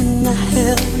nights when I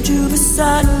held you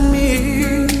beside me.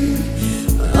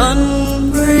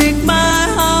 Unbreak my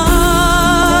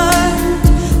heart.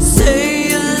 Say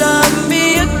you love me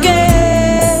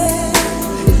again.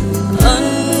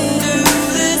 Undo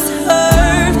this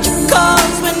hurt you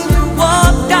caused when you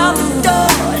walked out the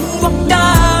door and walked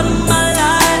out of my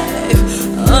life.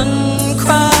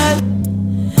 Uncried.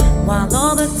 While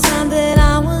all the time that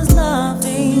I was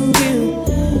loving you,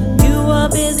 you were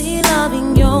busy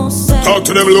loving yourself. Talk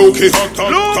to them, Lukie. Talk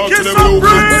to them, Lukie. I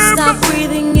would stop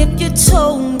breathing if you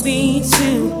told me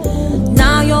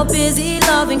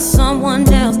loving someone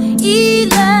else.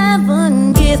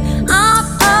 11 years out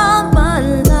of my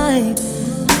life.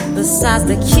 Besides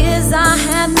the kids, I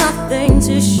had nothing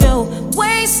to show.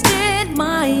 Wasted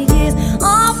my years,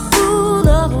 all full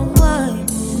of wine.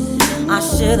 I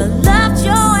should have left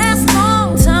your ass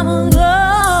long time ago.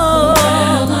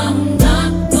 Well, I'm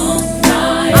not gonna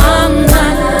cry. I'm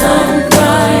not gonna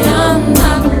cry. I'm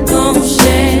not gonna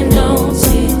shed no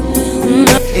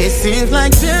tears. It seems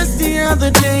like just the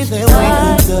other day that we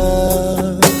hooked up.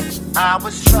 I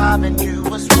was driving, you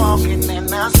was walking,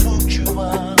 and I swooped you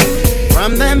up.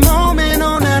 From that moment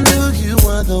on, I knew you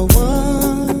were the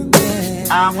one.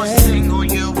 Yeah. I was single,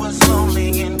 you was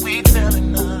lonely, and we fell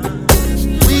in love.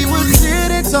 We would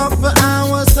sit and talk for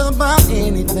hours about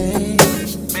anything.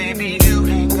 Baby, you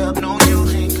hang up, no, you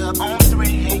hang up, on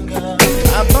 3 hang up.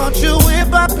 I bought you a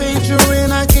whip, I paid you,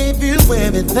 and I gave you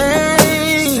everything.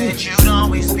 Said you'd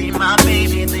always be my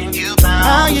baby, then you bowed.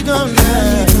 How you gonna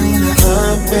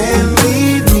up and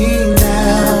leave me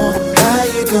now? How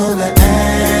you gonna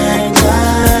act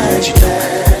like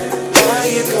that? How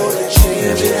you gonna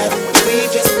change it up? We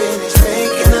just finished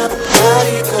making up. How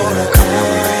you gonna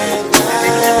act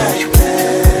like that?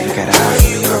 How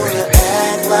you gonna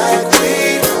act like we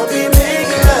don't be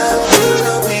making love? We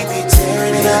know we be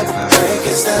tearing it up,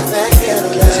 breaking stuff that get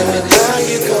love. How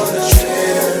you gonna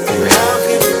trip? How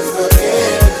can you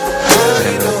forget? How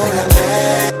you gonna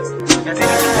act?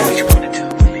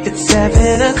 It's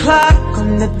 7 o'clock on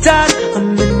the dot.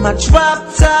 I'm in my drop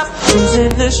top,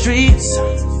 cruising the streets. Oh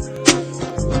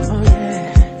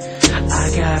yeah, I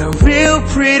got a real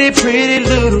pretty, pretty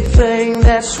little thing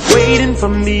that's waiting for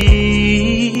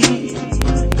me.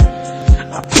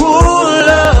 I pull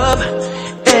up,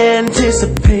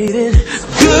 anticipating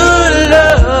good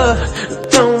love.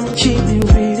 Don't keep me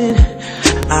waiting.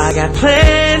 I got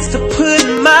plans to put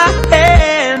my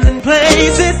hand in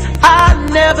places I've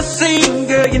never seen,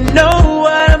 girl, you know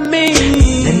what I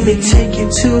mean. Let me take you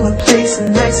to a place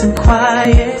nice and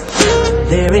quiet.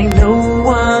 There ain't no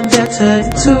one there to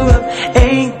interrupt,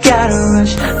 ain't gotta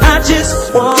rush. I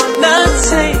just wanna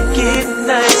take it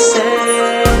nice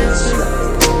and slow.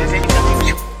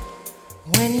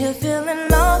 When you're feeling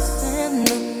lost in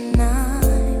the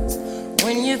night,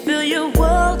 when you feel your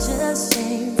world just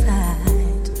ain't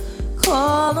right,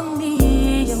 call on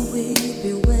me and we'll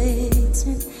be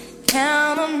waiting.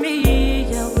 Count on me,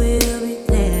 I will be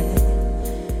there.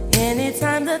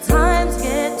 Anytime the times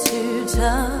get too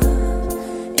tough,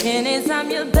 anytime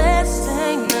your best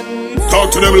ain't enough.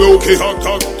 Talk to them, Lukie.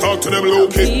 Talk to them,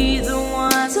 Lukie. I'll be the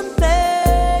one to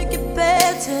make it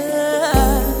better.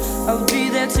 I'll be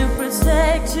there to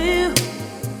protect you,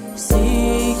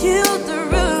 see you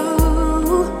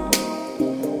through.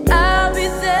 I'll be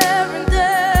there and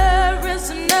there is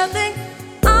nothing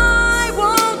I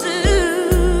won't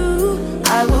do.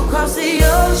 I will cross the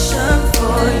ocean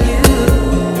for you.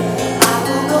 I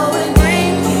will go and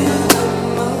bring you the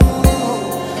moon.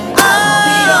 I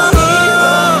will be your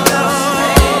hero, your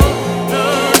strength,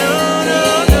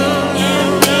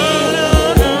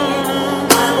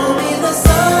 I will be the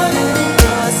sun in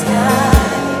your sky.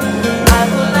 I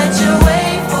will light your way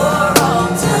for all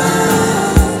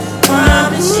time.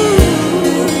 Promise you,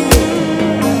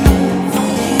 for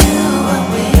you I'll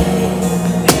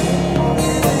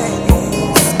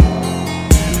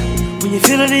When you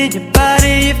feel it in your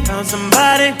body, you found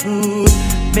somebody who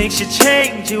makes you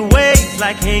change your ways,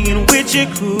 like hanging with your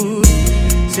crew.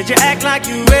 Said you act like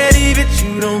you're ready, but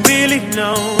you don't really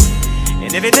know.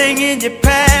 And everything in your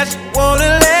past, you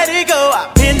wanna let it go.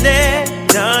 I've been there,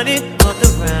 done it on the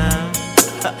ground.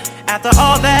 After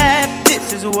all that,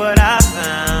 this is what I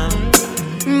found.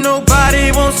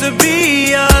 Nobody wants to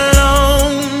be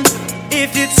alone.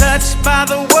 If you're touched by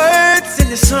the words in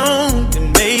the song,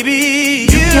 then maybe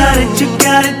you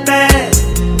got it bad.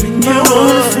 When you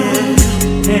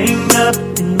hang up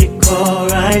and you call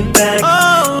right back.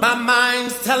 Oh, my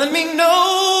mind's telling me no,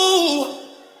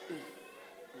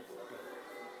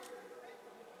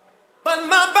 but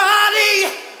my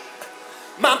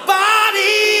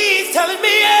body's telling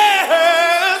me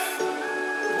yes.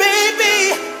 Baby,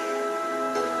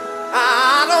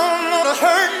 I don't wanna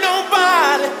hurt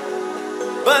nobody,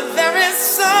 but there is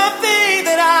something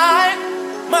that I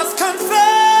must confess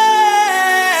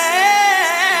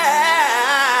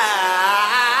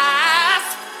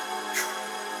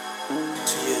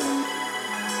to you.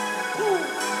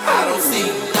 I don't see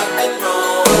nothing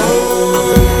wrong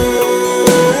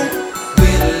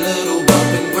with a little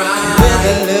bump and grind. With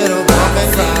a little bump and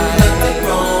grind. Nothing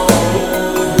wrong,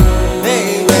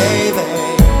 baby.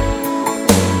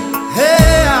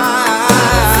 Hey, I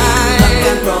don't see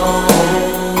nothing wrong.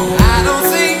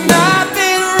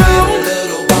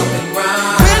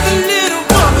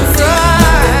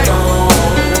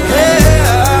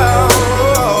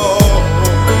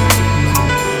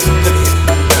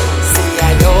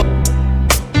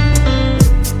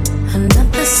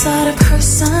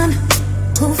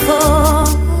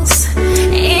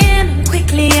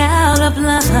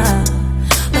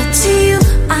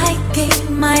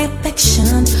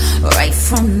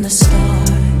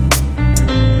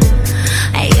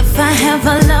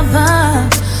 lover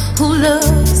who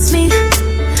loves me.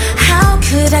 How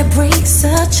could I break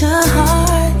such a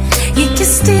heart? You can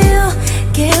still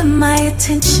get my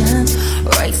attention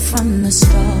right from the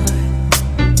start.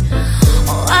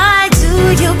 Why do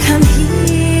you come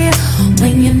here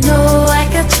when you know I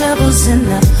got troubles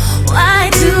enough? Why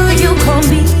do you call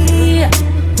me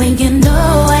when you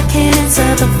know I can't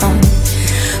answer the phone?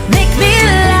 Make me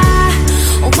lie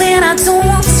when I don't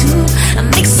want to. I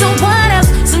make someone else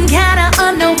some kind of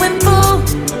unknowing fool.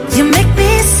 You make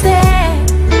me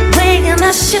sad when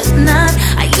I should not.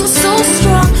 Are you so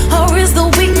strong or is the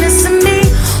weakness in me?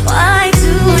 Why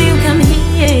do you come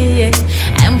here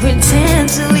and pretend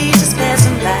to be just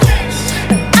passing by?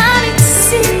 I need to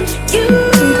see you,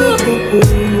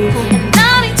 and I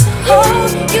need to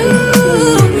hold you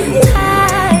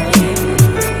tight.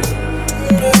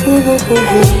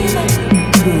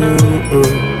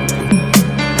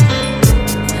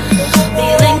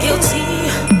 Feeling guilty,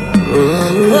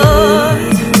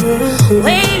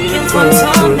 waiting for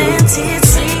tormented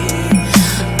sleep.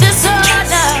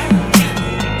 Disorder.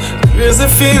 There's a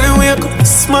feeling wake up,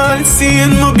 smile,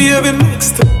 seeing my baby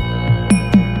next to.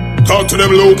 Talk to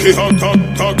them, Lukie.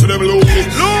 Talk to them, Lukie.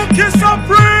 Lukie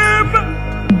Supreme.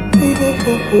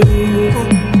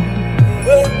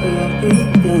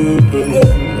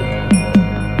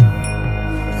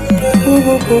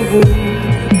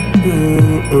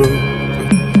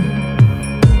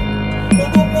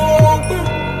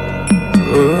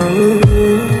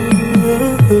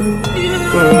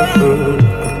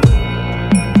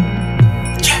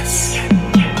 Yes.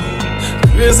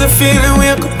 There's a feeling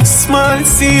wake up, smile,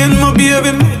 seeing my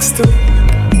baby next to.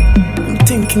 I'm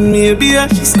thinking maybe I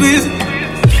should squeeze it.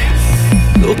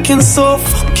 Looking so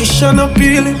fuckish and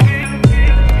appealing.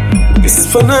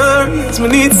 This for now reason me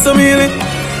need some healing.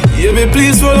 Baby,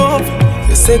 please roll up.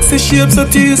 The sexy shapes are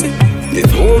teasing. The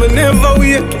woman never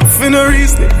wake up for no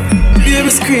reason. Baby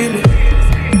screaming.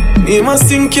 Me must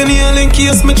sink in here in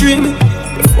case me dreaming.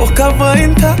 The fuck have I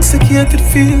intoxicated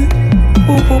feeling.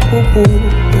 Oh, oh, oh, oh.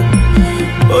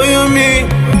 Oh, you mean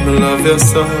I love your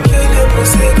song. Can you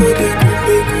pussy good, you could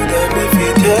be good and me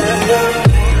fit yeah.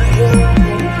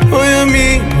 Oh, you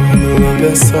mean I love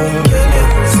your song. Can you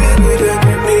pussy good, you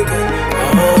could be good.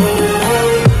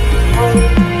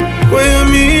 What you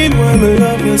mean when I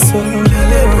love you so? Can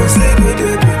you pussy good,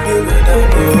 you could be good and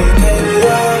me fit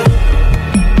yeah.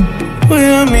 What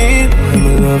you mean when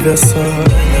I love you so?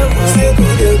 Can you pussy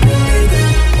good, you could be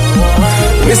good.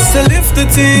 Mr. Lift the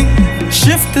thing,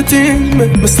 shift the thing,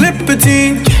 make me slip a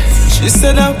thing. She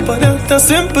said up without a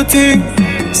sympathy.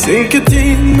 Sink a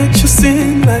thing, make you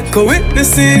sing like a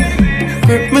witnessing.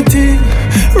 Rip my thing,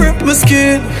 rip my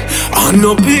skin. I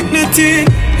no dignity.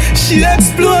 She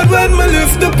explode when me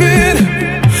lift the pin.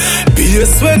 Be a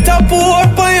sweater pour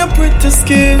by your pretty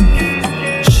skin.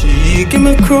 She give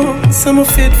me crumbs, I'm a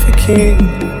fit for king.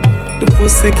 The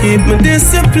pussy keep me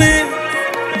discipline.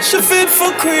 She fit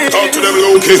for queen. Talk to them,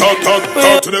 Lukie.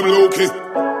 Talk to them, Lukie.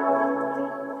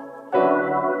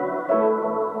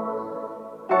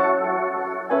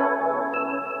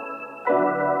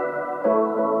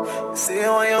 Say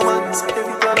why your man is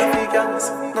every plan of vegans.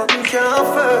 Nothing can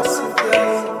first you,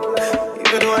 girl.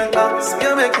 Even though I dance, me I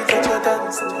make you touch your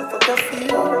dance. And you fuck your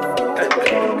feel.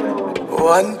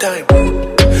 One time,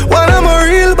 when I'm a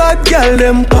real bad girl,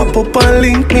 them pop up and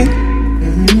link me.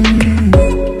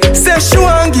 Say she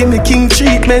want give me king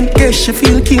treatment, guess she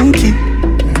feel kinky.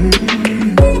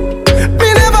 Me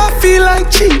never feel like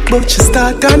cheap, but she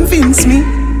start convince me.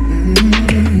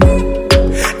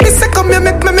 Me say come here,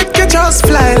 make you just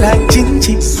fly like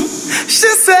Gingy. She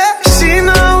say she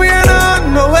know we ain't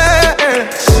on nowhere.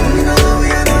 She know we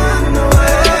ain't on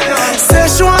nowhere. Say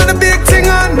she want a big thing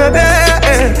under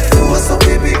there. What's up, a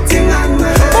big thing under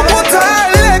there? But put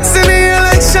her legs in the air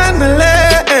like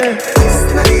chandelier. It's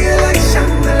not the air like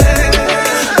chandelier.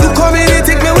 Look how me they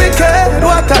take me wicked.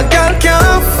 What a girl can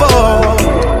afford.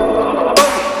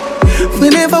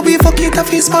 Whenever we fuck it, I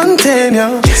feel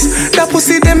spontaneous. That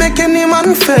pussy they make any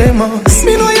man famous.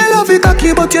 Me know you love it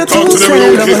cocky, but you're too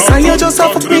zealous. And you just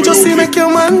have fuck me just to make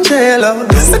your man jealous.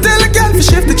 I tell a girl to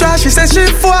shift the trash, she says she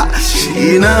fuck.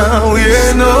 She now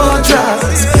wear no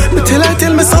dress. But till I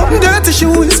tell me something dirty, she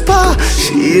whisper.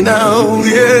 She now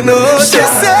wear no dress. She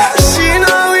said she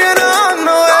now wear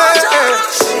no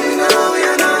dress. She now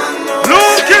wear no dress.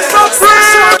 Lukie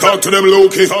Supreme. Talk to them,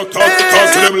 Lukie. Talk to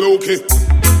them, Lukie.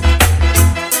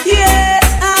 Yeah,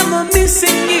 I'm a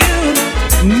missing you.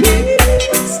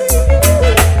 Missing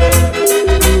you.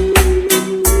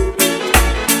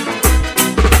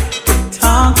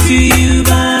 Talk to you,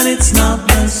 but it's not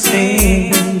the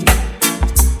same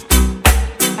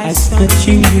as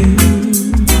touching you.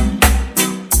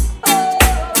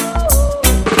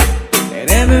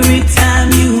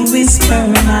 her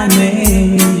my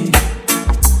name.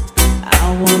 I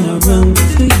wanna run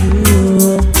to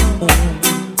you.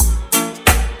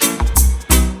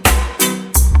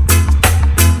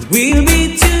 We'll be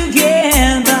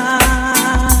together,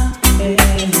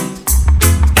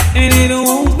 and it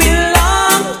won't be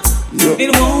long. It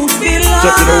won't be long.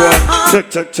 Check it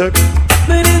out. Check.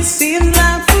 But it seems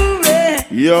like forever.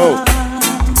 Yo.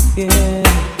 Yeah.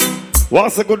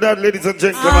 What's a good night, ladies and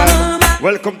gentlemen?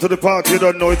 Welcome to the party. You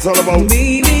don't know it's all about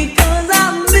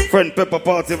Friend Pepper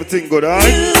party. Everything good,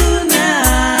 alright?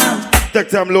 Take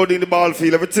time loading the ball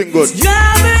field. Everything good.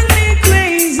 Driving me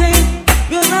crazy.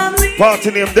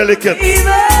 Party name Delicate.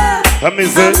 I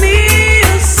miss it.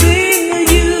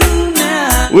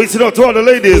 We should out to all the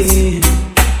ladies.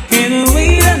 Can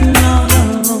wait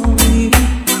another week,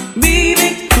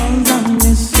 baby, 'cause I'm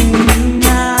missing you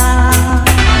now.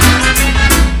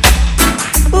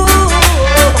 Oh,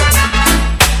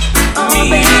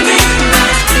 baby,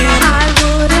 I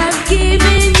would have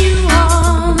given you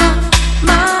all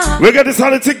my. We got this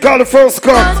honey thing called the first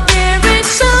cup. But there is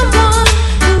someone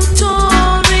who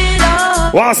tore it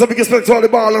up. What's the biggest respect to all the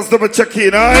ballers? Double check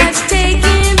in, alright? It's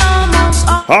taken almost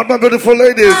all All my beautiful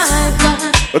ladies.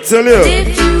 I tell you.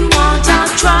 If you want, I'll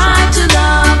try to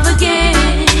love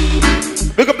again.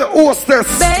 Pick up the hostess.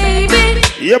 Baby,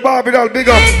 yeah, Barbie doll, big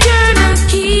up. turn the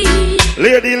key.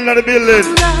 Lady in the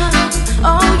building.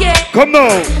 Oh yeah. Come now.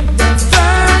 The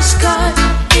first cut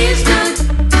is good.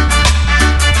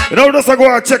 You know, just I go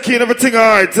and check in, everything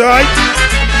alright, alright?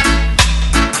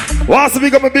 What's the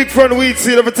big up my big friend Weed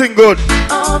Seed, everything good?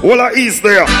 All our East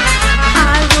there. I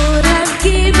would have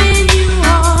given you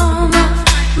all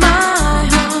my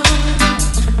heart,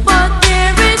 but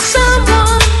there is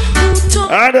someone who took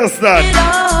I understand. it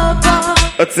apart.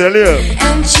 I tell you.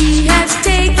 And she has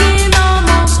taken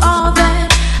almost all that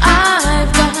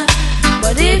I've got.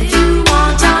 But if you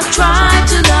want, I'll try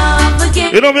to love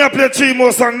again. You know me, I play 3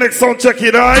 more songs next sound check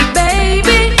it, alright?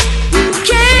 Baby, you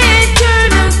can't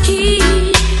turn a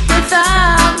key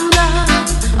without love.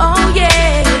 Oh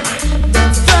yeah, the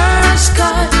first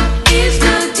cut is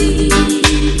the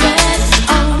deepest.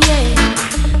 Oh yeah,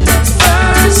 the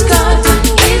first cut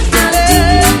is the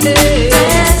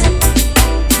deepest.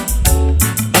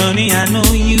 Honey, I know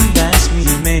you've asked me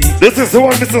many. This is the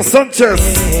one, Mr. Sanchez.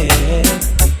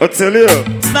 I tell you.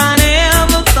 If I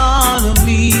never thought of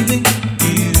leaving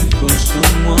you for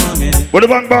someone else. What the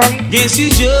bang bang? Guess you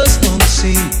just don't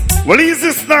see. Well,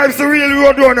 easy snipes, the real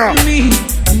road runner. Me,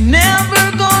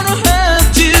 never gonna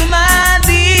hurt you, my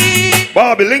dear.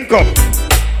 Barbie, link up.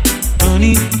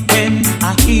 Honey, when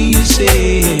I hear you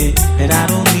say that I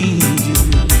don't need you,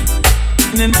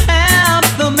 then half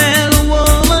the man or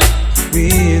woman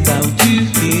without you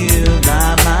here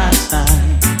by my side.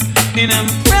 And I'm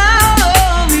proud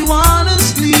of you,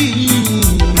 honestly.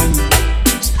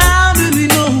 How do we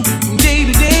know from day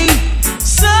to day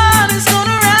sun is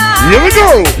gonna rise? Here we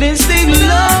go. Let's take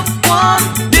love one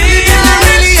day at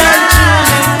a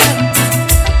time.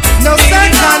 No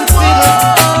second fiddle.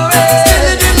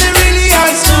 Still really I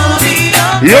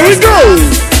Here we go.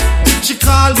 She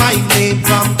called my name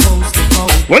from coast to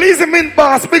coast. Well, he's a mint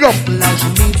boss, big up. Now she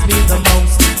needs me the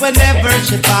most. Whenever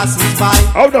she passes by,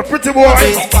 oh, the pretty boy.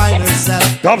 always find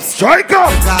herself top striker.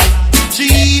 She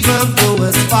even go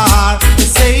as far to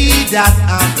say that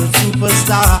I'm the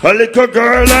superstar. A little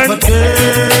girl and but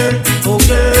girl, oh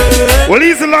girl. Well,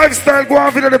 he's a lifestyle go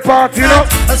on for the party, you know.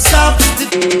 A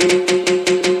substitute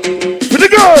for the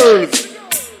girls.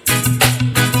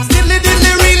 Still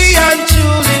really and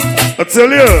truly. I tell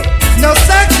you. No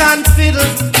second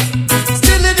fiddle.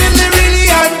 Still really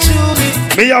and truly.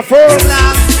 Me a first.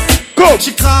 Go.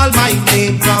 She called my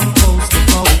name from coast to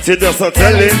coast. She just a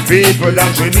telling people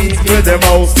that she needs me the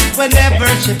most. Whenever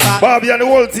she passes, Bobby and the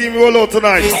whole team roll out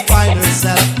tonight. She find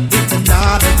herself with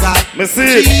another guy. Me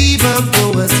see. She even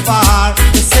go as far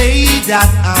to say that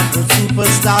I'm the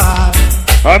superstar.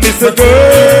 I miss a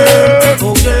girl.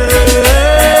 Oh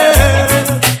girl.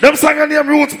 Them song and them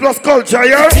roots plus culture,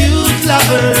 yeah? Cute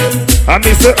lover. I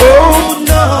miss a oh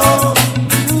no.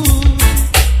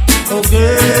 Oh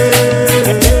girl.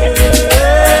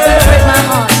 Break my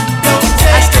heart.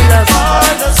 I still love you.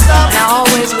 And I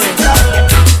always will.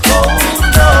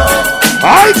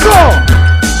 I go.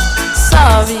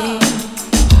 Sorry.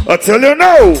 I tell you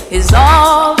now. Is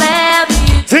all that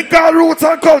you think our roots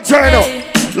and culture, you know.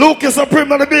 Lukie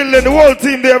Supreme on the building, the whole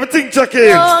team there, everything check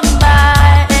in.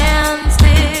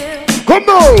 Come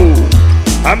now.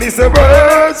 I miss a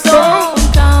bird song.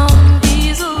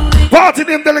 Party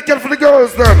them delicate for the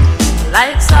girls, them.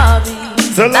 Like sorry.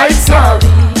 So like sorry.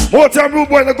 More time rude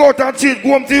boy, go out and cheat, go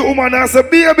home to your woman and say,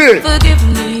 baby. Forgive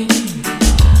me.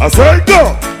 I say,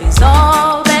 go. It's all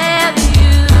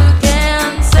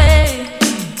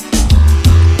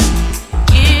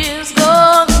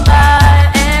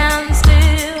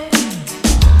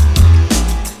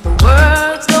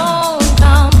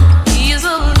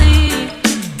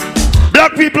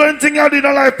Black people and thing you did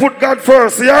in life put God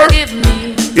first, yeah?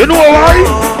 You know why?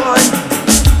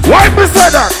 Why me say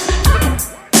that?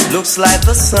 Looks like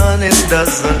the sun, it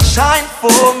doesn't shine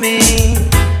for me.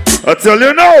 I tell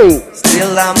you now.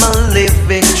 Still I'm a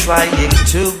living, trying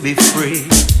to be free.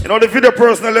 You know the video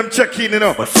personal, them check in, you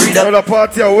know. But freedom. The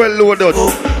party are well loaded.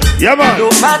 Yeah, man.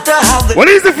 No matter how the... What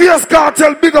is the fierce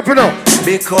cartel big up, you know?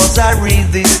 Because I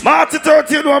read this. Marty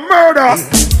 13 were murder.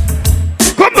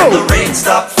 Come on. The rain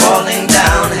stopped falling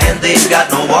down and they've got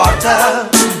no water.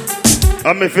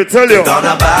 I'm if you tell you.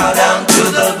 Gonna bow down to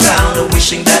the ground,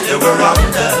 wishing that they were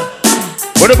under.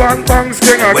 When the bang bangs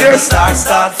king again. When the stars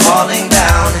start falling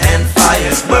down and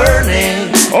fires burning.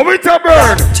 Oh, it a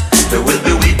burn. There will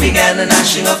be weeping and a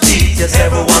gnashing of teeth. Yes,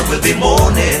 everyone will be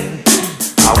mourning.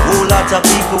 A whole lot of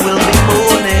people will be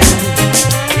mourning.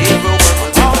 Everyone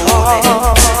will be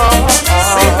mourning.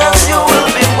 Sinners, you will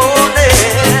be mourning.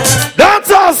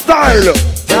 That's our style.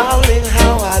 Darling,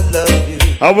 how I love you.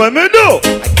 And when me do?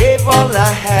 I gave all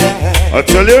I had. I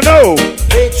tell you now.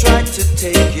 They tried to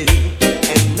take you.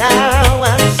 Now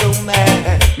I'm so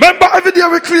mad. Remember every day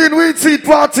we clean weed seed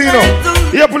party, you know.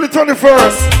 April the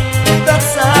 21st.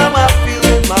 That's how I feel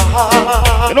in my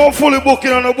heart. You know, fully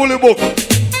booking on a bully book.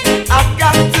 I've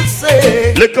got to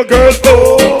say, little girl,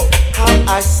 oh,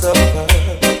 how I suffer.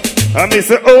 And me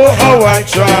say, oh, how I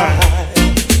try.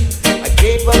 I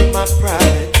gave up my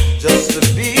pride just to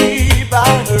be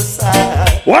by her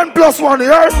side. 1 + 1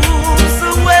 here.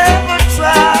 Whosoever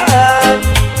tried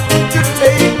to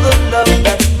take the love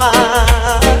that's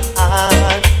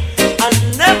mine. I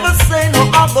never say no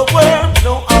other word,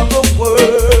 no other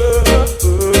word.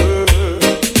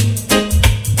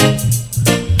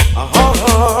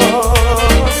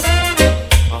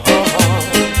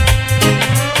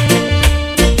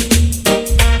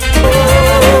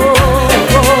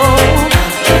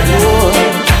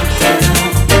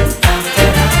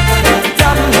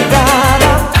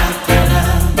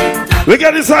 We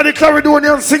get inside the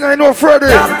Clarendonian singer, I know Freddy.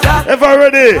 Ever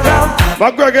ready?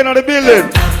 McGregor in the building.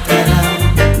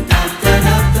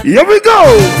 Here we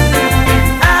go.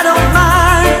 I don't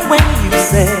mind when you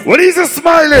say, what is it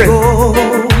smiling?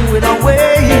 Going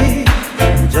away,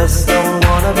 just don't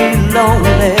wanna be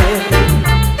lonely.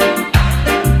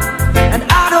 And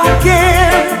I don't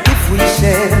care if we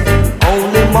share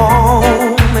only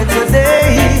moments a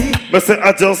day. But say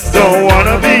I just don't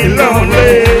wanna be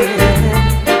lonely.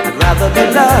 Rather be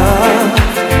loved,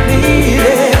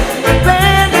 needed,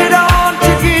 depended on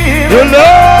to give. The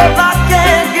love I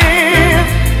can't give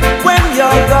when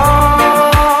you're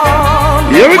gone.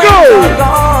 Here we when go. You're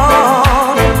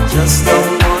gone, just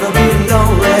don't wanna be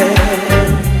lonely.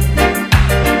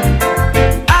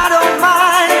 I don't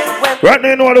mind when right now,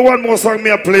 you know the one more song me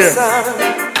a play.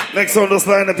 Next one, just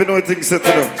line up, you know what things set to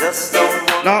them. Just don't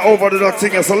wanna. Now over to that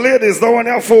thing. So ladies, don't want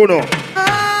your phone now.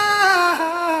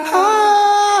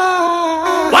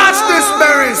 Watch this,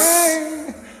 berries.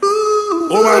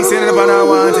 Woman saying if I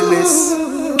wanted this.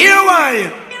 Here why?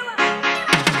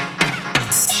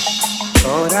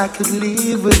 Thought I could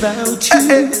live without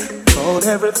you. Thought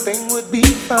everything would be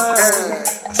fine.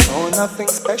 I saw nothing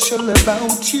special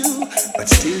about you, but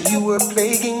still you were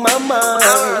plaguing my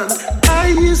mind. I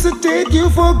used to take you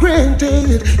for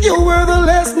granted. You were the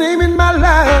last name in my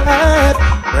life.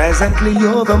 Presently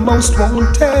you're the most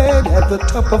wanted, at the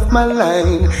top of my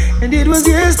line. And it was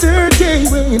yesterday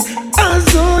when I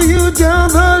saw you down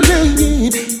the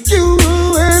lane. You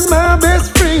and my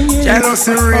best friend.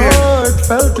 Jealousy my heart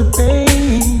felt the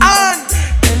pain.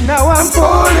 And now I'm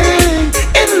falling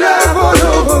in love all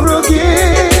over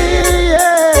again.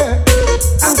 Yeah.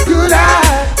 How could I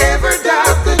ever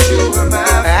doubt that you were mine?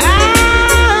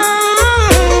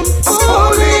 I'm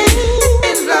falling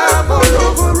in love all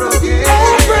over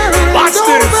again. Watch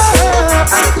this.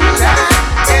 How could I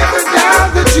ever doubt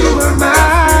that you were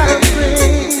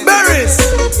mine? Berries.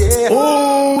 Yeah.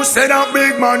 Oh, say that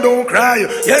big man don't cry.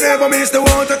 You never miss the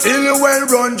water till you well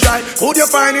run dry. Could you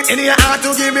find it in your heart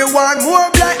to give me one more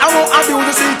blight? I won't abuse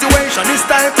the situation. This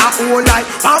time I won't lie.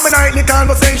 On my nightly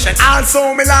conversation,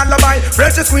 also me lullaby.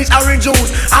 Fresh squeeze orange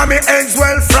juice, and me eggs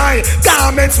well fried.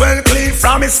 Garments well clean,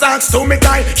 from me socks to me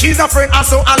tie. She's a friend,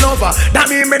 also a lover. That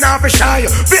mean me not be shy.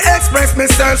 Be express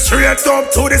myself straight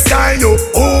up to the sky. You,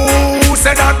 oh,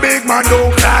 say that big man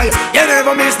don't cry. You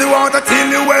never miss the water till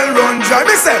you well run dry.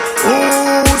 Me say,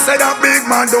 oh, say that big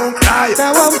man don't cry.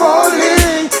 Now I'm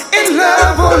falling in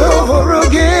love all over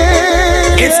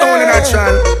again. It's only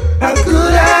natural. How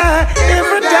could I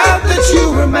ever doubt that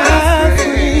you were my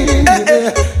friend?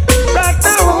 Right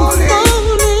now I'm falling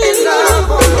in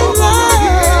love all over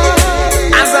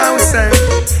again. As I was saying,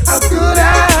 how could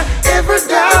I ever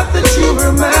doubt that you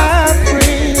were my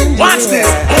friend? Watch business.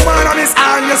 Woman, I miss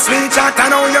all your sweet chat. I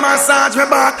know you massage me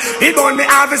back. It burn me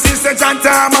obviously say John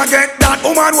time I get that.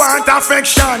 Woman want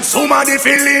affection. Somebody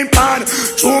feeling pan.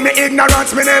 Through me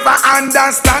ignorance, me never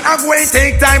understand. I'm going to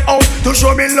take time out to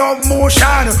show me love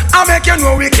motion. I make you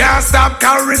know we can't stop,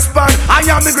 can't respond. I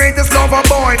am the greatest lover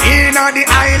boy in the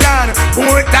island.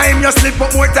 More time you slip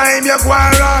up, more time you go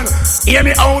wrong. Hear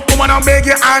me out, woman, I beg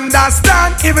you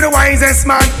understand. Even the wisest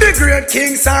man, the great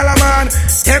King Solomon,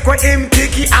 take what him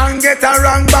picky and get a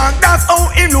wrong back. That's how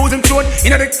him lose him throne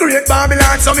in the great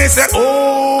Babylon. So me say,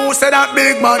 oh, say that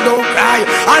big man don't cry.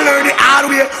 I learn the hard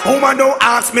way, woman don't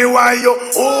ask me why you.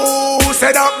 Oh,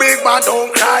 say that big man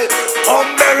don't cry.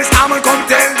 Berries, I'm gonna come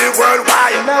tell the world why.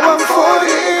 Now I'm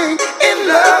falling in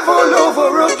love all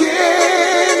over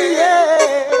again, yeah.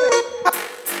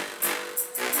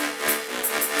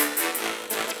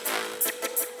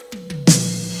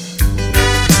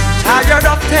 Tired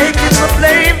of taking the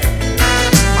blame,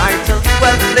 might as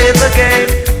well play the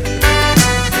game.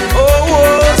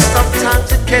 Oh,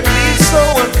 sometimes it can be so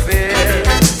unfair.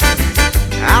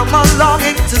 I'm a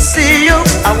longing to see you.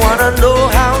 I wanna know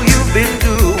how you've been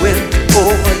doing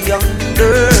over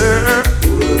yonder.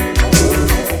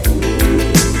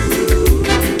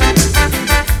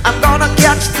 I'm gonna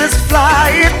catch this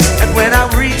flight, and when I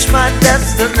reach my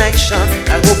destination,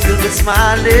 I hope you'll be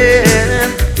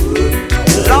smiling,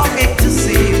 longing to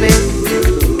see me.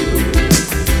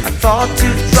 I thought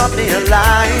you'd drop me a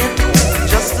line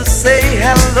just to say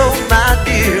hello, my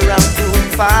dear, I'm doing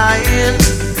fine.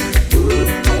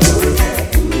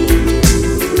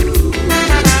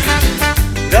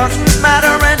 Doesn't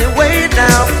matter anyway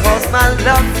now, cause my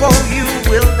love for you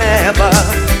will never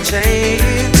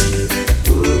change.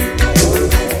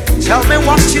 Tell me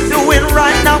what you're doing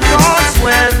right now, cause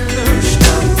when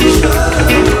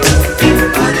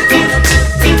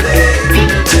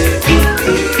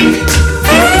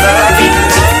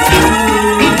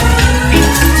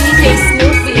DJ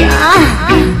Snoopy,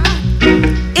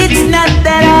 it's not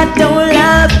that I don't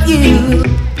love you.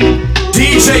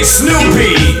 DJ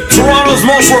Snoopy, Toronto's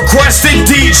most requested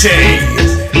DJ.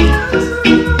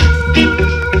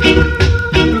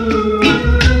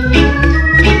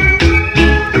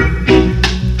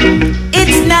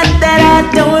 It's not that I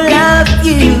don't love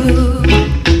you.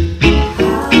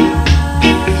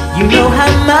 You know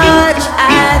how much I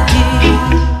do.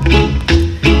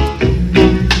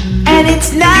 And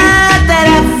it's not that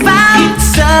I found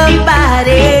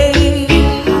somebody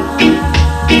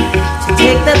to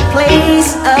take the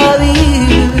place of you.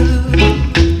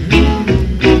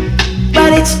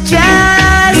 But it's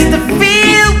just the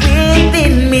feel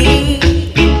within me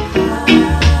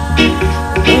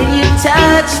when you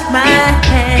touch my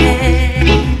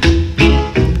hand,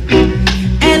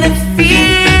 and a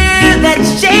fear that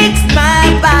shakes my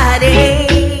body,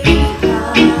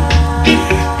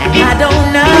 and I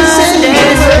don't understand.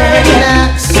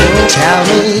 So tell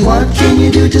me, what can you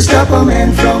do to stop a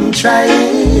man from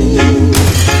trying?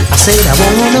 I said I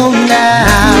wanna know now.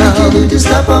 What can you do to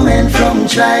stop a man from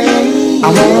trying? I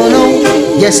wanna know,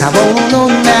 yes I wanna know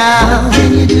now. What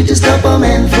can you do to stop a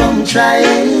man from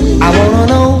trying? I wanna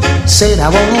know, said I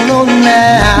wanna know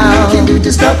now. What can you do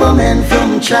to stop a man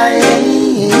from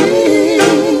trying?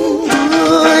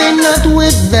 Oh, not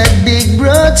with that big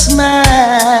broad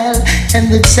smile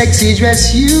and that sexy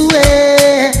dress you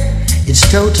wear. It's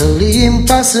totally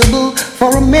impossible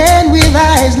for a man with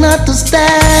eyes not to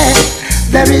stare.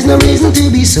 There is no reason to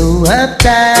be so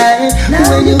uptight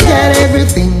when you got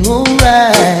everything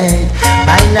alright.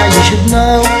 By now you should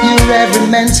know you're every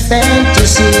man's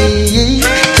fantasy.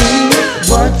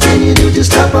 What can you do to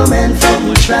stop a man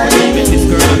from trying?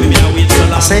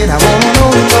 I said I wanna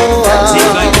know.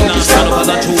 Seems like you not stand up as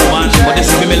a true man, but this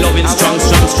will be me loving strong.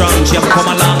 She have come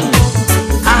along.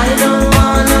 I don't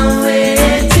wanna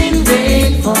wait in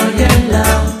vain for your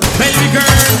love, baby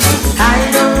girl. I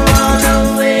don't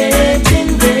wanna wait in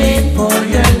vain for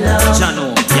your love. Chano,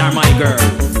 you're my girl.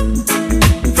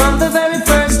 From the very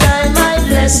first time I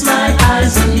bless my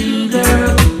eyes on you,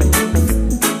 girl,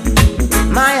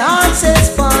 my heart says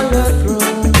follow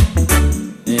through.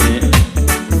 Yeah.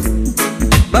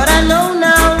 But I know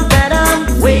now that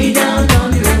I'm way down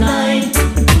on your line.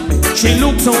 She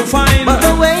looks so fine, but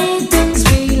the wait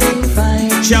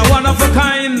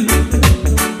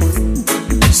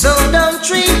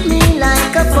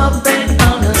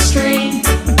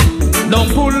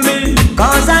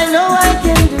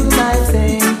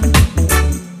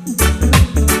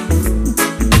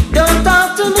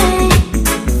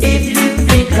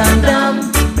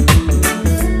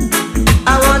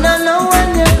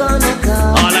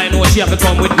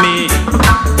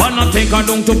Take her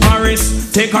down to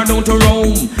Paris, take her down to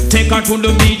Rome, take her to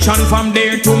the beach and from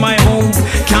there to my home.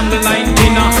 Candlelight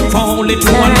dinner for only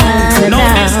two alone. No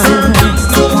disturbance,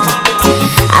 no.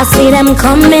 I see them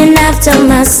coming after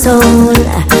my soul,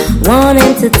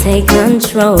 wanting to take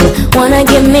control. Wanna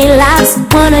give me laughs,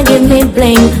 wanna give me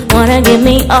bling, wanna give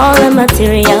me all the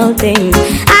material things.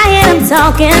 I hear them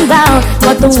talking about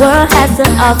what the world has to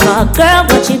offer. Girl,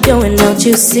 what you doing, don't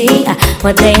you see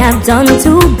what they have done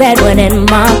to Bedouin and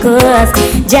Marcus,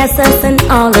 Jesus and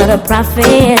all of the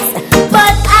prophets?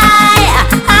 But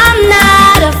I'm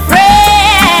not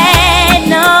afraid,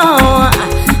 no,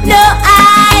 no,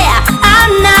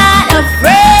 I'm not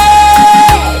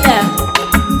afraid.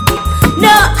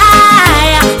 No,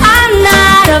 I'm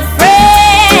not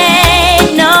afraid.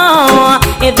 No,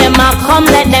 if them a come,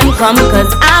 let them come,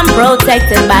 'cause I'm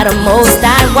protected by the Most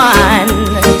High One.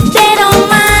 They don't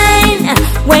mind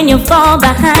when you fall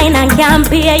behind and can't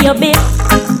pay your bill.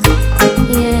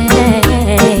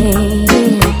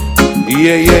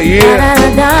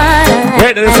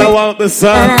 Right, this I want the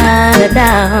song.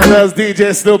 That's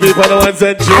DJ Snoopy for the ones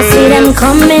and I see them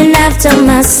coming after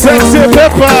my soul, Sexy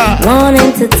Pepper,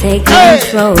 wanting to take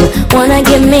control. Wanna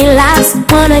give me laughs,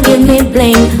 wanna give me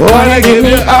bling, wanna give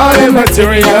me all the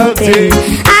material things.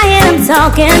 I hear them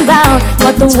talking about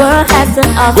what the world has to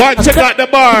offer. Go and check out the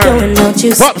bar.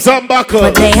 Pop some buckle.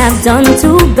 What they have done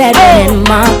to Bedouin and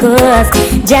Marcus,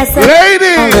 just all of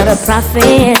the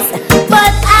prophets.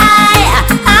 But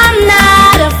I'm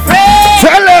not afraid.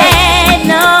 Tell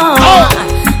no,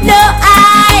 no,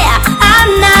 I'm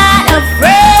not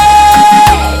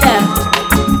afraid.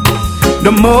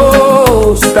 The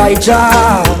Most High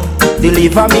Jah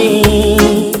deliver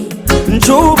me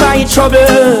through my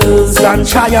troubles and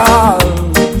trials.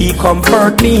 He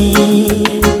comfort me.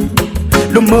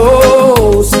 The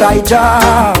Most High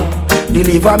Jah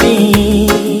deliver me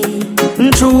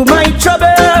through my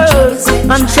troubles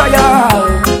and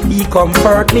trials. He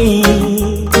comfort me.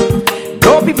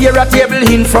 Don't prepare a table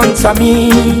in front of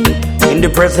me in the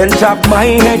presence of my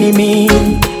enemy.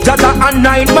 Just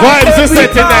anoint my every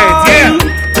tonight, yeah.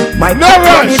 My no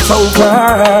rush. It's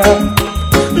over.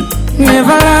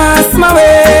 Never lost my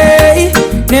way.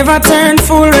 Never turn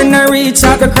fool when I reach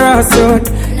at the crossroad.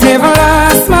 Never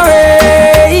lost my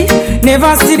way.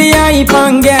 Never see the hype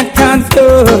and get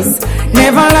confused.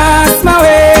 Never lost my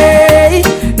way.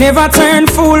 Never turn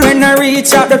fool when I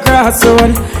reach at the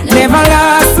crossroad. Never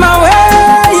lost my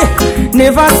way.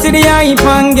 Never see the hype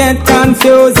and get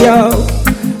confused, yo.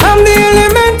 I'm the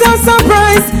element of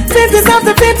surprise. Cities of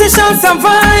the pity shall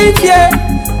survive, yeah.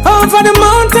 Over the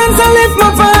mountains I lift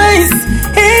my voice.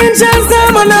 Angels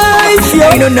harmonize,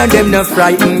 yeah. Ain't none of them no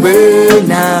frightened bird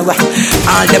now.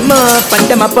 All them up and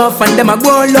them a puff and them a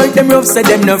go like them rough, so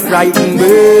them no frightened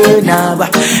bird now.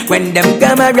 When them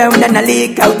come around and I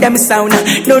leak out them sound,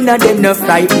 none of them no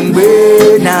frightened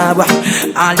bird now.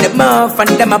 All them up and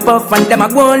them a puff and them a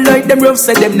go like them rough,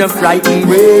 so them no frightened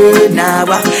bird now.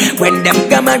 When them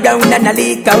come around and I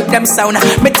leak out them sound,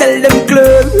 me tell them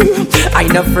clear, I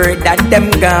no afraid that them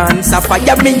gone. So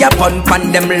fire me upon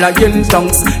them lion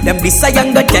tongues. Them this I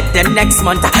am gonna get them next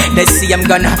month. They see I'm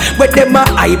gonna, but them a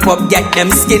hype up, get them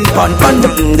skin pun.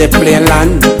 The plain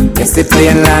land, yes the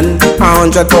plain land.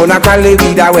 100 pound of cali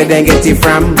weed, where they get it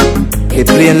from? The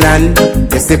plain land,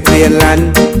 yes the plain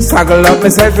land. Struggle up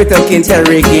myself with a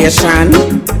interrogation.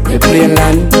 The plain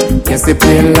land, yes the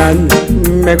plain land.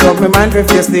 Make up my mind to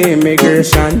face the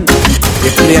immigration. The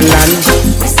plain land,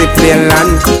 it's the plain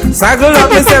land. Struggle up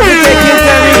myself with the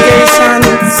interrogation.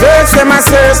 Search them,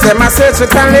 I search the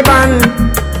Taliban.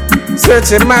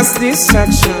 Searching mass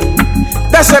distraction.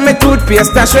 Dash me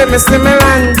toothpaste, dash me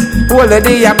stimulant. Hold the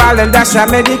day a ball and dash a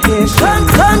medication.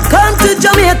 Come to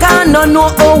Jamaica and don't know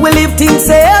how we live things.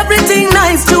 Say everything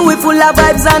nice too, we full of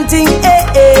vibes and thing.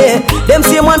 Them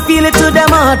same one feel it to them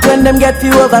heart when them get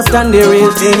few overstand the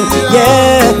real thing.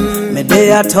 Yeah, me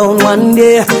day at town one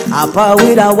day, up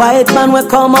with a white man we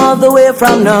come all the way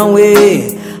from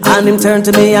Norway. And him turn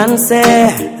to me and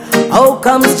say, how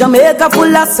comes Jamaica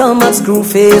full of so much screw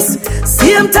face?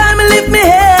 Same time I lift me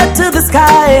head to the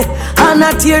sky, and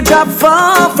a teardrop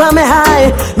fall from me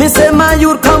high. Me say my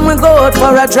youth come we go out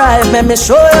for a drive. Let me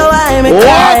show you why me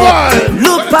cry.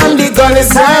 Look on the gully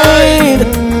side.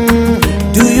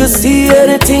 Do you see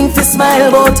anything to smile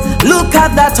about? Look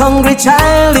at that hungry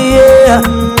child, yeah.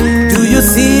 Do you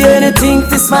see anything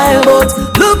to smile about?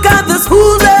 Look at the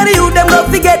schools that you them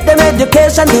not forget them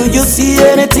education. Do you see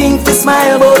anything to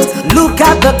smile about? Look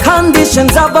at the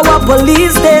conditions of our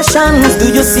police stations. Do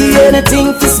you see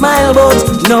anything to smile about?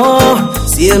 No.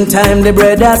 Same time the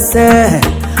brother say,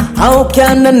 How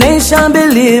can the nation be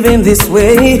living this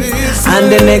way?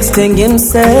 And the next thing him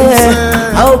say,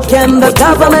 how can the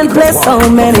government play so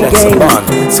many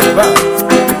games?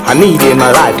 I need you in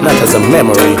my life, not as a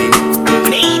memory.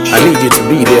 I need you to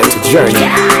be there to journey.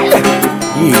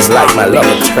 He's like my love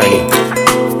attorney.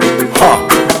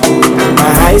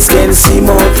 My eyes can see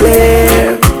more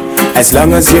clear as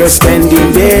long as you're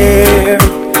standing there.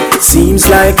 Seems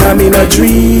like I'm in a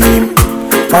dream,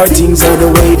 or things are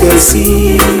the way they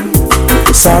seem.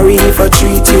 Sorry if I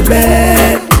treat you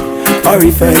bad, or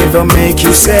if I ever make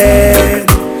you sad.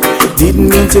 Didn't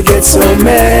mean to get so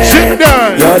mad.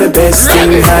 You're the best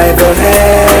thing I ever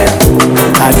had.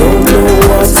 I don't know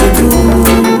what to do.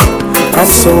 I'm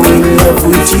so in love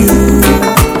with you.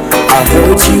 I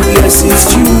hurt you, yes it's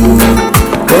true,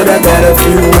 but I got a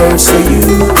few words for you.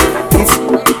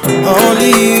 Only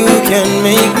you can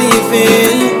make me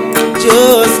feel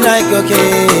just like a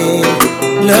king.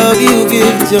 Love you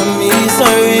give to me so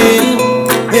real,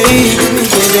 makes me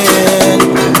give in.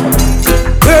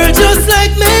 Girl, just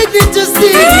like magnet, just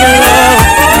see your love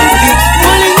keeps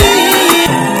pulling me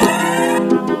in.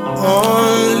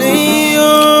 Only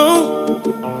you,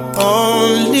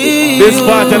 only you. This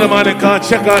part of the money can't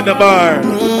check out the bar.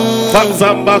 Backs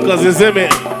and backers, you see me?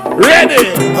 Ready?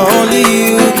 Only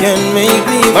you can make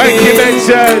me feel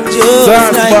just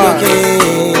like a king.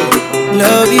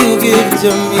 Love you give to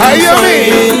me how you so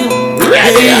mean?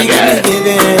 Ready again.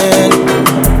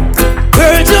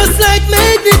 Girl, just like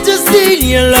magnet, just steal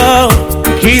your love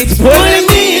keeps pulling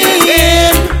me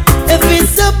in. If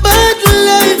it's a bad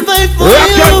life, I for rock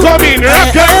you.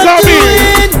 Rock and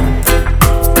coming.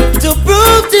 To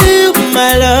prove to you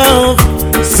my love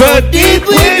so deep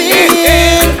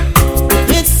within.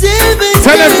 It's 7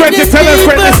 tell us,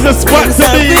 friend, this is the spot to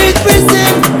be.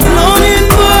 Longing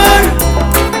for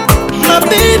my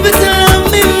baby to love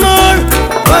me more.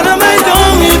 What am I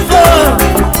longing for?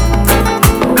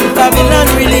 Babylon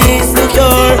release the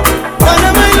cure. What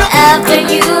am I after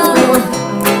you?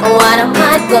 What am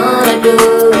I gonna do?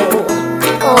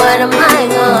 What am I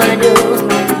gonna do?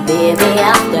 Baby,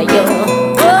 after you.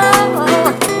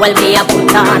 Oh, well, me I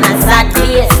put on a sad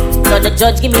face. So the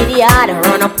judge give me the order,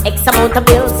 run up X amount of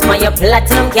bills for your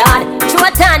platinum card. Through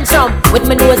a tantrum, with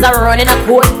my nose a running a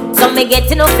court. So me get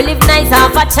to know to live nice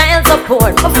off a child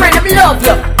support. A friend of love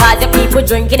you, cause your people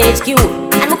drinking HQ.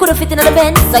 And we could've fit in the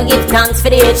Benz, so give thanks for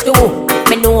the H2.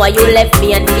 Me know why you left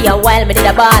me and for a while me did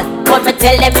a ball. But me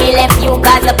tell them me left you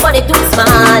cause the body too small.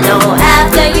 Now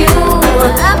after you,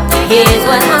 here's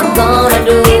what I'm gonna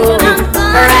do.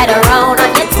 Right around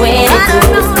on your 22,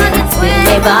 we'll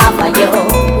live off of you.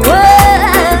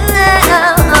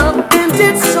 And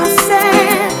it's so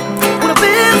sad when a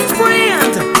best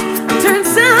friend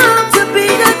turns out to be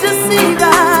a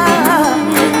deceiver.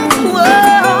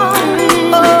 Whoa,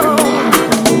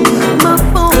 my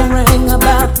phone rang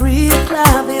about 3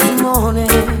 o'clock this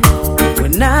morning.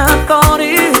 When I thought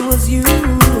it was you,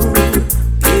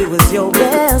 it was your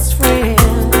best friend.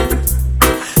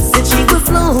 Said she was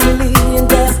lonely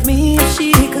and asked me if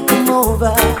she could come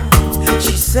over.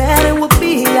 She said it would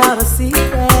be out of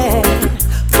secret,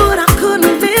 but I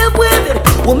couldn't live with it.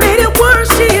 What made it worse,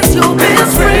 she is your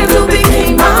best friend who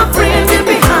became my friend. And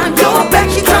behind your back,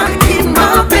 she tried to get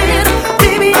my bed.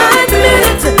 Baby, I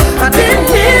admit it, I didn't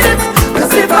hit it.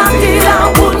 Cause if I did, I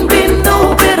wouldn't be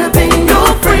no better than your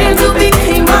friend who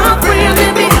became my friend.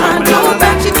 And behind your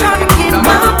back, she tried to get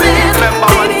my bed.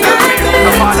 Baby, I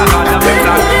admit it, I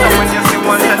didn't hit it.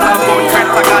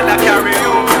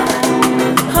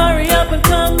 Hurry up and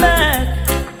come back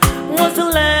was the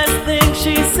last thing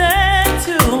she said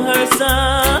to her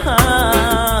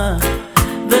son.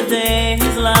 The day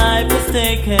his life was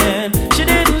taken, she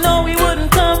didn't know he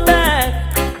wouldn't come back.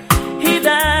 He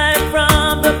died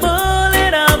from the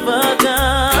bullet of a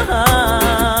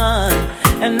gun,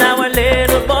 and now our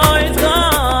little boy's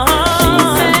gone. She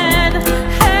said,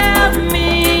 help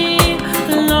me,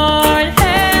 Lord,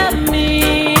 help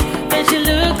me. Then she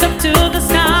looked up to the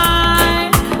sky,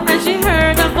 and she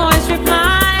heard a voice reply.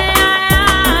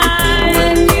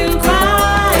 When you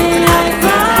cry, I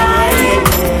cry.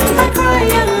 I cry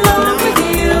along with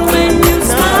you. When you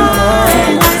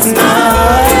smile, I smile.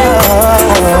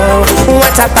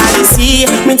 What a policy,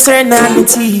 me turn on the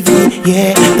TV,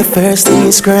 yeah. The first thing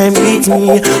is crime with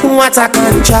me. What a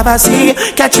controversy,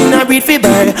 catching a breed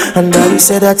fever, and now we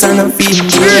say that I'm not feeling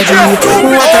baby.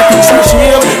 What a piece of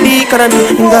shame, the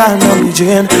economy gone on the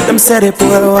drain. Them say the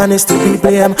poor one is to be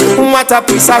blamed. What a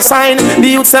piece of sign, the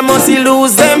youths they must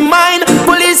lose their mind.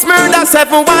 Police murder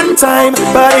 7 one time,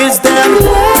 but is there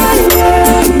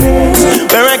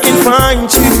where I can find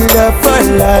true love for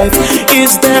life?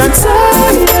 Is there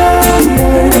time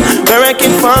where I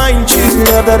can find true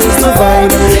love that is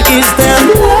divine? Is there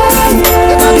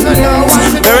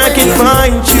where I can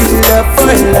find true love for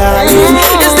life?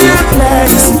 Is there a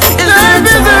place? Is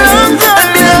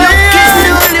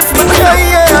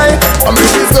I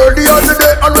met this girl the other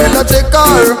day, and when I check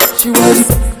her, she was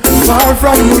far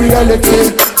from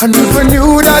reality. I never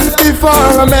knew that before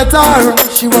I met her.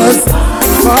 She was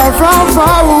far from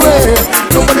far away.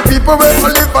 So many people will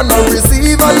live and I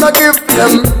receive and I give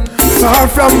them. Far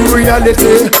from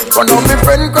reality. One of my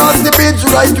friends crossed the bridge,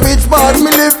 right which part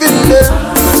me living there.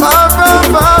 Far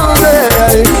from far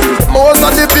away. Most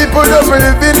of the people them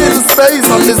living in space,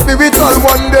 and the spiritual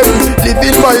one them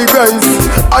living by grace.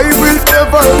 I will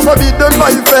never forbid them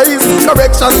my face.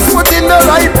 Corrections put in the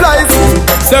right place.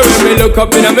 So when we look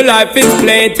up in my life, it's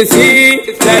plain to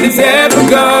see that it's ever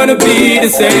gonna be the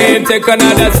same. Take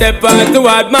another step on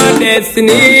toward my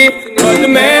destiny, but the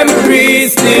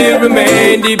memories still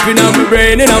remain deep in my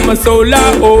brain and on my soul.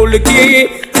 I hold the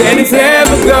key. Then it's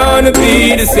never gonna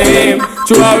be the same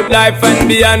throughout life and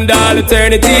beyond all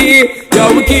eternity.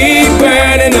 Yo, we keep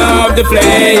burning up the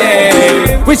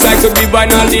flame. Wish I could be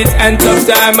born all this end of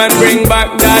time and bring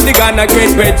back that the Ghana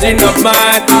great virgin of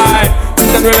mine.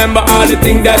 And remember all the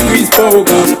things that we spoke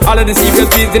of, all of the secret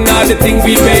peace and all the things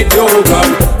we made joke of.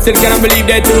 Still cannot believe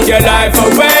they took your life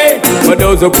away, but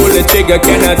those who pull the trigger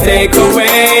cannot take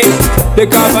away the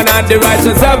covenant, the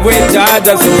righteous of which I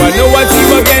just so I know what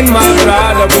you again, my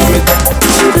brother.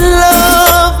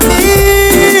 Love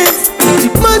is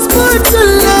much more to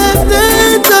life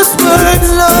than just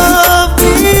words. Love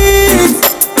is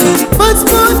much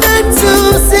more than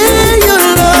to say you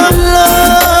love.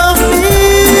 Love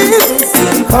is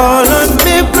call on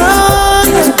me,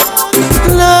 brother.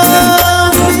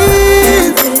 Love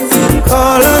is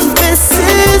call on me,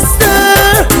 sister.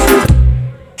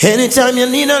 Anytime you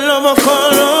need a lover,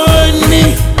 call on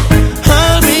me.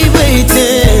 I'll be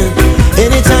waiting.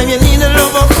 Anytime you need a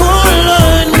lover, call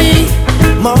on me.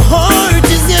 My heart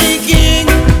is aching.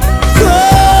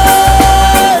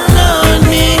 Call on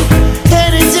me.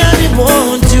 Anytime you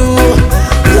want to.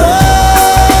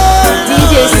 Call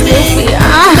DJ Snoopy. Baby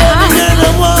girl,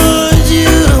 I want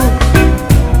you.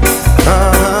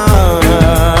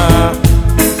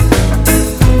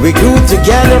 We grew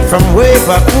together from way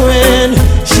back when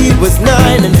she was 9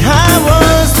 and I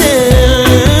was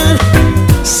 10.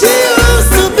 She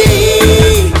used to be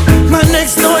my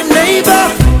next door neighbor.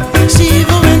 She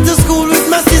even went to school with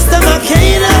my sister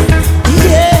Makena.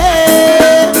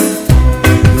 Yeah.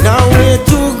 Now we're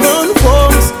two grown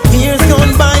folks. Years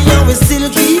gone by and we still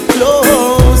keep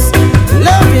close.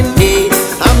 Loving me,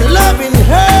 I'm loving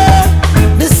her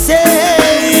the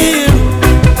same.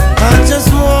 I just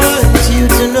want you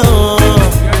to know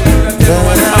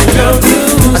that I love you.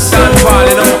 I stand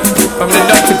falling up from the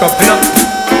dirty cup, you know.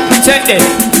 Check this.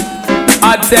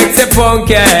 I sexy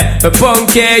punky,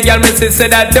 girl, me say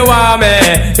that you want me,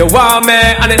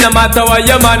 and it no matter what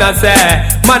your man I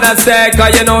say,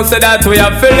 cause you know say that we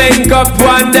are filling up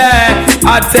one day.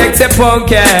 I sexy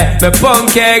punky,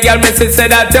 girl, me say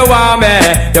that you want me,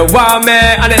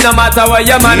 and it no matter what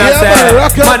your man I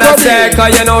say,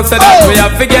 cause you know say that we are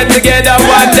get together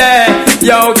one day.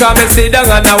 Yo, come and sit down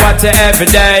and I watch it every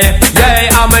day.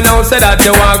 Yeah, I'ma know say that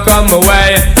you want come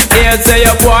away. Here say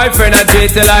your boyfriend I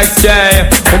treat you like Jay.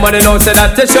 Woman, you know say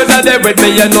that you should have there with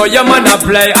me. You know your man a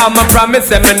play. I'ma promise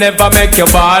him me never make you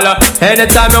ball.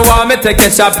 Anytime you want me, take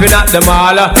you shopping at the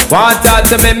mall. Want talk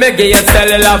to me give you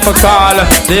cellular for call.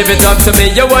 Leave it up to me,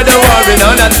 you wouldn't worry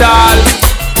none at all.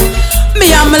 Me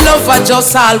and my lover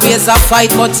just always a fight,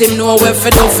 but him know where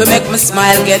for do for make me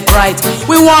smile get bright.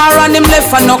 We war on him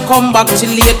left and no come back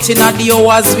till late in the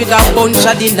hours with a bunch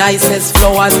of the nicest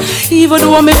flowers. Even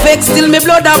though me vex, still me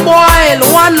blood a boil.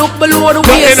 One look below the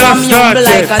waist, I'm young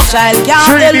like a child.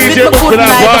 Can't help it, me good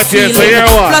like a feeling.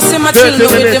 Plus him a chill me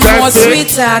with the most sweet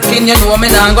talking. You know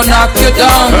me not gonna knock you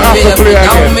down, baby.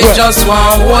 Now me just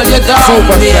want hold you down,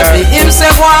 baby. Him say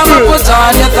go on, me put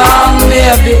on your tongue,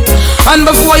 baby. And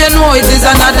before you know it is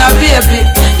another baby.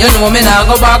 You know me now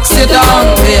go box you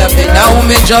down, baby. Now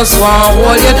me just want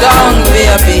hold you down,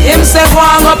 baby. Him say go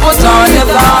on go put on your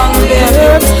tongue,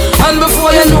 baby. And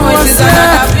before you know it is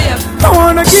another baby. I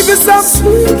wanna give you some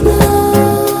sweet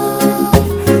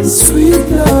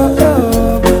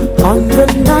love on the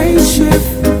night shift.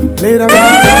 Later on the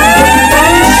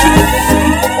night shift.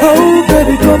 Oh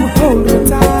baby, come hold me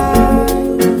tight.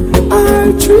 I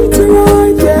treat you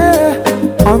right, yeah.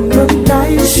 On the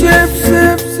night shift,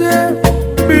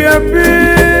 baby.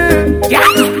 Yeah.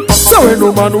 So when no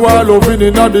man want loving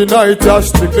in the night, yeah.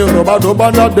 Strictly rubber dub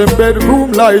under them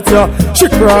bedroom light, yeah. She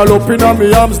crawl up in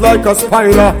me arms like a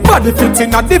spider. Body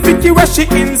fitting at the Vicky where she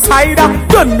inside her.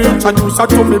 Then me introduce her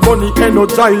to me bunny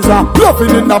energizer.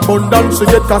 Loving in abundance she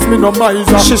get cause me no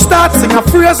miser. She starts sing a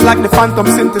phrase like the phantom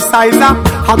synthesizer.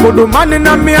 I go to man in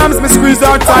me arms, me squeeze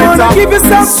her tighter. Give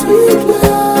yourself sweet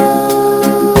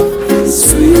love,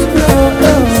 sweet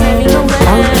love.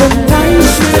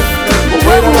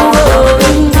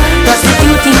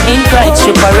 Prostituting ain't right,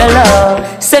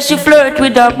 Chuparella. Says she flirt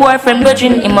with her boyfriend,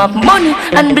 grudging him up money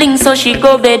and bling, so she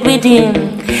go bed with him.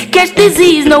 Catch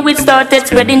disease, now it started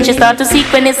spreading. She start to seek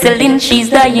penicillin, she's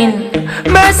dying.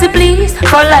 Mercy please,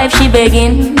 for life she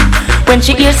begging. When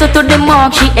she hears her to the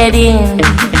mark, she heading.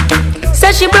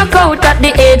 Says she broke out at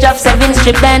the age of 7,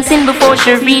 strip dancing before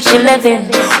she reached 11.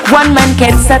 One man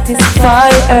can't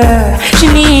satisfy her, she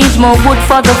needs more wood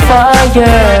for the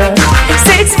fire.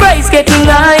 Sex price getting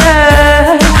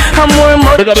higher, and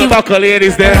more she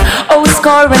ladies there. oh,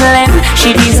 score and land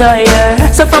she desire.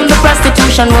 So from the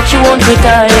prostitution work she won't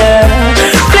retire.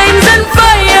 Flames and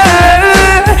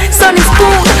fire, sun is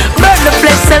cool, burn the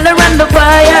flesh, sell her and the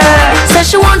fire. Says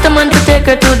she want a man to take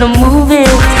her to the movies,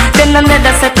 then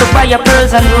another set to buy her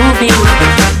pearls and rubies.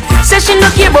 Says she no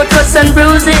care about cuts and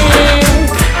bruises,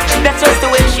 that's just the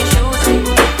way she chooses.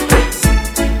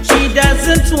 She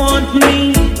doesn't want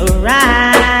me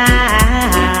around,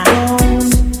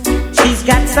 she's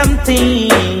got something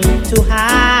to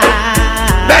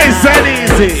hide. Nice and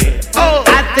easy. Oh,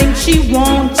 I think she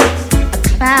wants a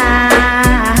clown,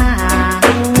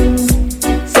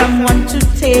 someone to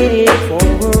take for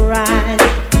a ride.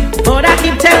 But I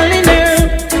keep telling her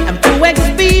I'm too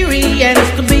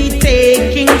experienced to be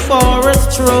taking for a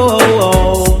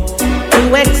stroll.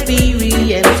 Too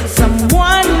experienced,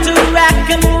 someone to rock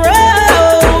and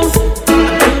roll.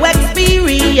 I'm too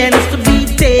experienced to be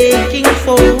taking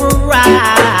for a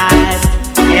ride,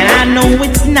 and I know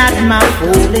it's not my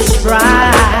foolish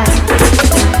pride.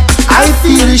 I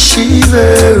feel a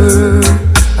shiver,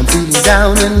 I'm feeling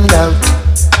down and out.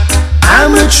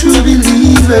 I'm a true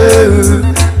believer,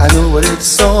 I know what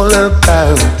it's all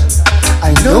about.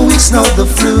 I know it's not the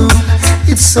flu,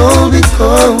 it's all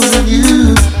because of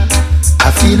you. I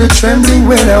feel a trembling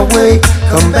when I wake,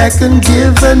 come back and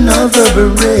give another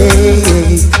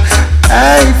break.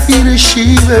 I feel a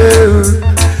shiver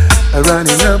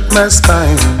running up my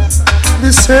spine.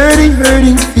 This hurting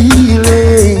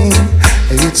feeling,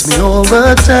 it hits me all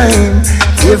the time.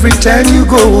 Every time you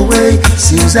go away,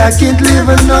 seems I can't live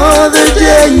another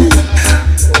day.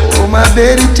 Oh, my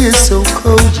bed, it is so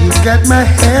cold. You got my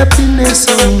happiness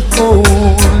on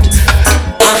hold.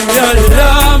 I'm your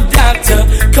love doctor.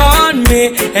 Call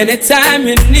me anytime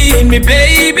you need me,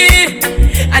 baby.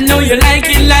 I know you like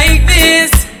it like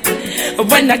this.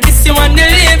 When I kiss you on the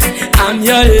lips, I'm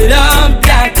your love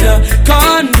doctor.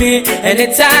 Call me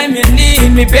anytime you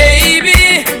need me,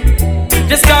 baby.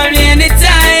 Just call me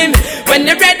anytime when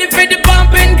you're ready for the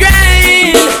bump and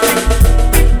grind.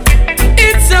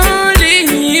 It's only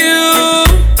you.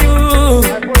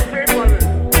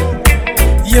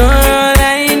 You're all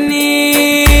I need.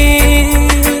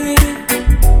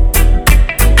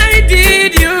 I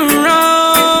did you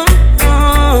wrong,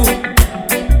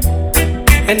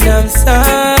 and I'm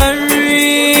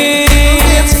sorry.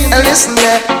 And listen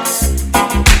that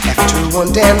after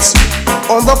one dance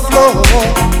on the floor,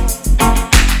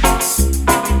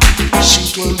 she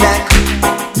came back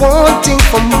wanting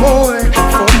for more.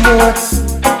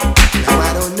 Now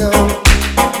I don't know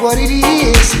what it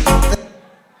is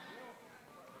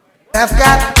that I've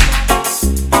got,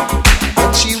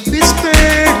 but she whispered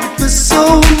it was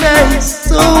so nice,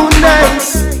 so nice.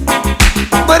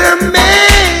 But her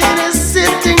man is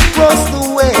sitting across the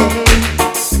way,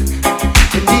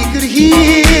 and he could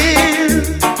hear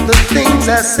the things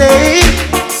I say.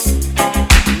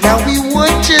 Now he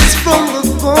watches from the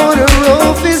corner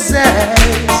of his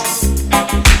eyes.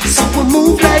 So a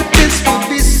move like this would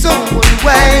be so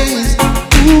unwise.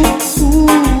 Ooh,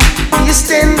 he's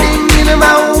standing in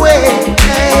my way.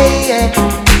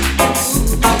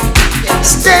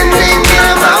 Standing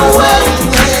in my way.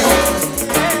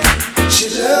 She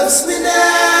loves me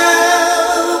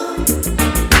now.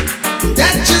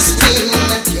 That just means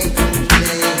I can't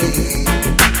complain.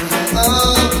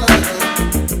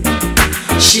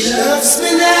 She loves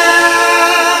me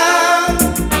now,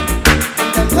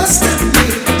 and I must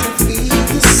admit to feel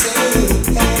the same.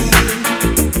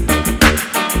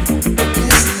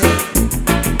 Listen,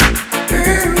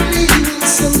 early on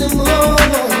Sunday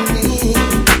morning,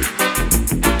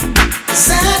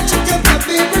 I took up my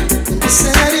paper and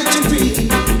decided to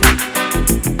read.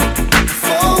 The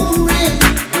phone rang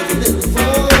with a little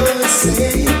voice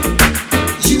saying,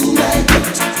 "You might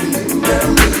not remember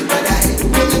me, but I had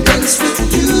one against with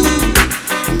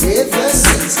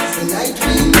night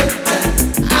we met,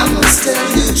 I must tell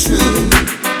you true.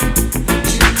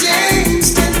 You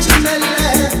danced into my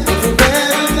life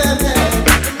everywhere I'm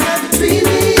at. Between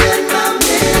me and my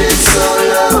man, it's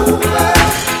all over.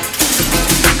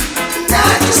 And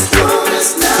I just want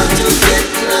us now to get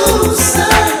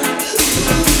closer.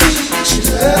 She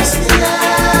loves me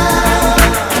now,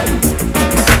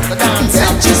 but I'm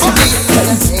just me.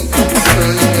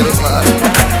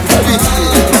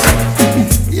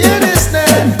 You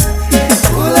understand?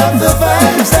 Pull up the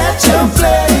vibes that you're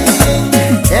playing.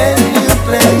 Can you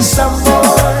play some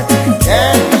more?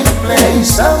 Can you play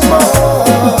some more?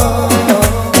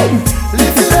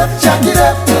 Lift it up, jack it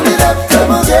up, pull it up,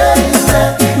 come again.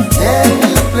 Can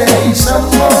you play some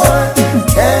more?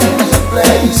 Can you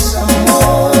play some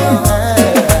more?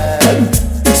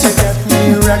 She got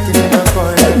me rocking in a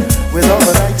corner with all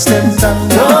the lights them down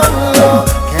low.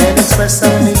 Can't express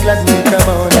how me glad me come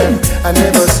on. I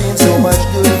never seen so much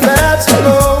good vibes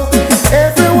flow.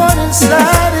 Everyone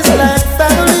inside is like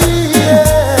family,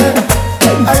 yeah.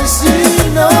 I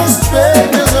see no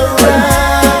strangers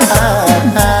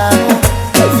around.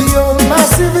 The old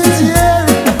massive is here,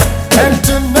 and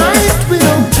tonight we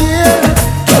don't care.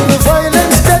 Till the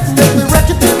violence dead, till the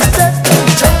record is dead.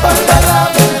 Jump on the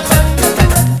love.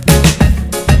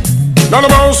 None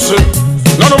of mercy,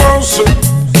 none of mercy,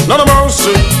 none of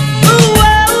mercy.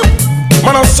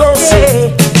 Man, I'm so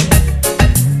sick.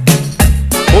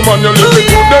 Woman, you're living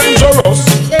too dangerous,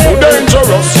 too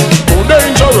dangerous, too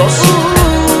dangerous.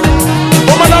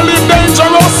 Woman, I live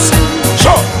dangerous.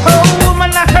 Sure. Oh,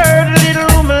 woman, I heard a little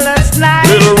rumor last night.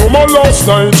 Little rumor last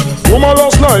night, rumor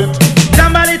last night.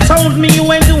 Somebody told me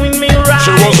you ain't doing me right.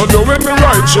 She wasn't doing me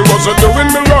right, she wasn't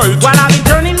doing me right. While I be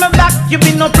turning my back, you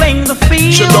be no playing the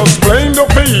field. She just playing the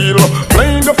field,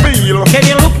 playing the field. Can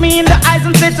you look me in the eyes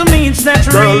and say to me it's not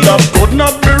real? Girl, that could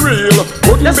not be real,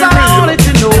 couldn't That's be all I real. wanted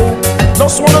to know.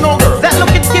 Just wanna know, girl. That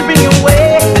look it's giving you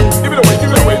away. Give it away,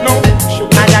 no.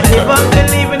 And I never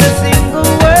believe in a single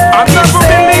word. I never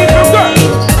believe in that.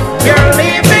 You're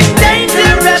living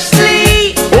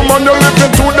dangerously. Woman, you're living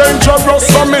too dangerous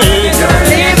for me. You're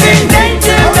living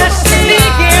dangerously.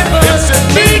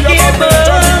 Be careful.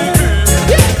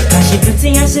 She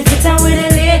pretty and she fit and with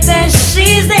the latest.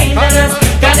 She's dangerous.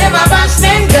 Got them a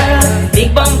bashman girl.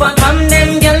 Big bumper come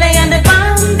them girl they and the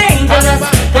come dangerous.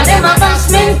 Got them a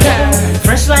bashman girl.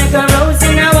 Fresh like a rose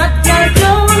in a what girl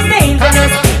clothes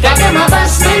dangerous. Got them a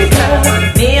bashman girl.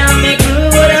 Me and me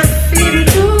crew would have feel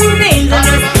too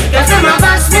dangerous. Got them a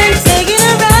bashman taking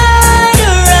a ride,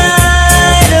 a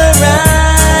ride, a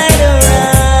ride, a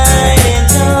ride.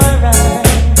 It's alright.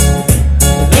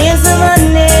 Here's the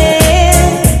money.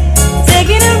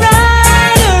 Taking a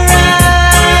ride, a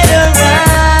ride, a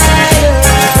ride, a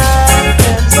ride.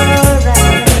 It's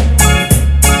alright.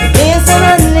 Here's the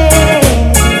money.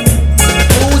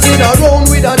 Cruising around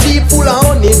with a jeep full of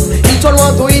honeys. Each one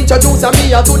want to introduce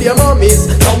me to their mummies.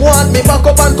 Some want me back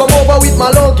up and come over with my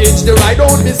luggage. The ride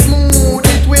won't be smooth,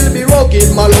 it will be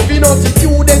rugged. My loving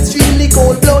attitude extremely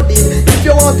cold-blooded. If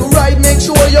you want to ride, make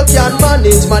sure you can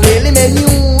manage. My daily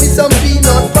menu is some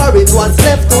peanut porridge. What's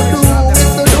left to do is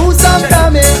to do some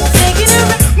damage.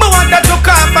 Me want to took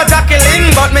off a Jacqueline,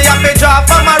 but me have to draw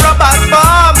for my rubbers,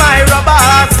 for my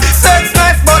rubbers. Sex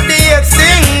nice, but the hate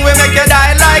sting. We make you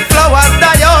die like flowers,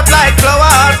 die out like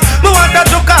flowers. Me want to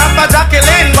took off a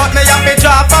Jacqueline, but me have to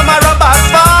draw for my rubbers,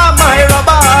 for my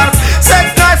rubbers.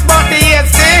 Sex nice, but the hate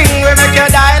sting. We make you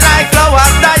die like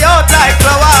flowers, die out like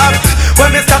flowers.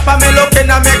 When me stop and me looking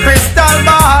at me crystal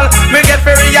ball, me get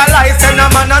to realize that no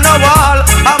man on a wall.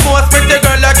 A most pretty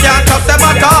girl you can't touch them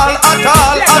at all, at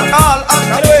all, at all,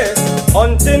 at all. Anyway,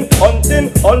 hunting,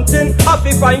 hunting, hunting. Have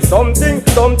to find something,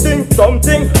 something,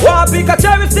 something. Want pick a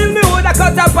cherry, still me woulda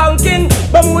cut a pumpkin.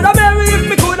 But me woulda marry if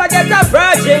me coulda get a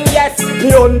virgin. Yes, me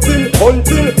hunting,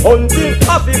 hunting, hunting.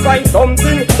 Have to find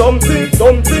something, something,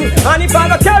 something. And if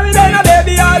I go carry then a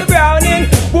baby all browning.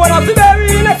 Wanna have to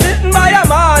bury in a sitting by a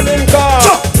morning car.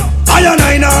 I and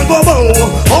I now go bow.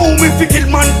 How me fi kill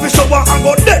man fi shower and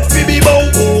go dead fi be bow.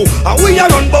 And we a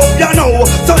run bow ya know.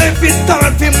 So if it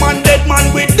start fi man dead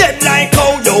man we dead like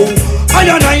how yo. I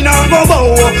and I now go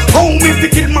bow. How me fi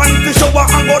kill man fi shower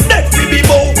and go dead fi be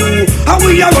bow. And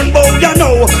we a run bow ya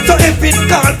know. So if it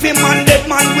start fi man dead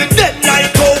man we dead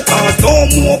like how. Cause no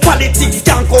more politics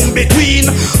can come between.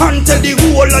 Until the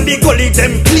whole of the gully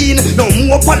them clean. No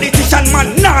more politician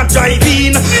man not drive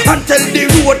in. Until the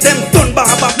road them done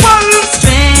barber.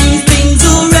 Strange things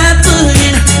will happen.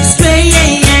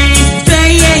 Strange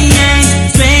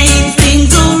things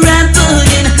will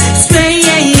happen.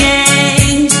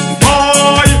 Strange.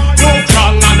 Boy, no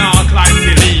strong and act like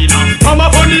Selena. Come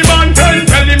up on the man, tell him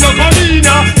no come in.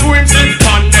 To him since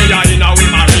Monday,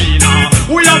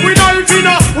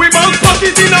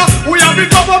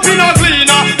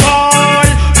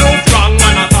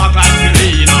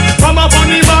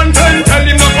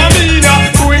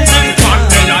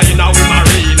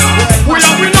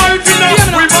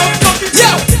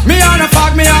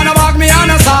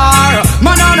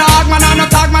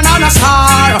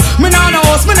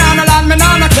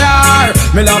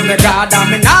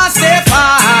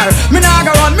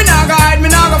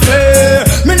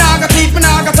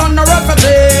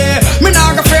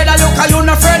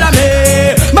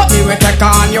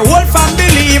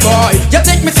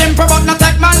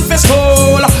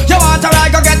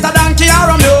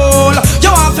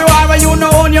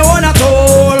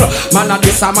 Man a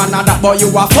this a man a that, boy you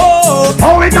a fool.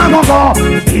 How it a go?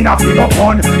 In a figure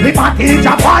fun. If a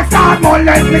teacher boy start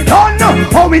molest me son,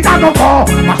 how it a go?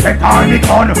 I set on me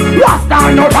gun. Rasta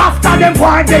no rasta, them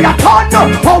boy they a ton.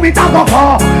 How it a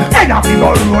go? In a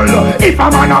figure roll. If a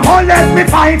man a molest me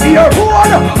 5-year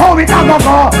old, how it a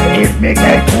go? If me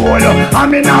get cool, I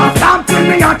me not stop till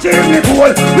me achieve me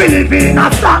goal. We live in a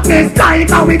slackness like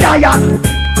how we die.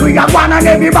 We got one and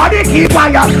everybody keep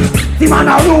quiet. The man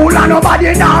a rule and nobody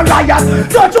now riot.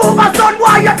 Judge over son,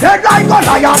 why you dead like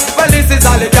Goliath? Well, this is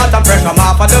all the cat and fresh from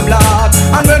half of the block.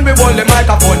 And when we hold the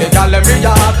microphone, the gal them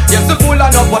react. Yes, the full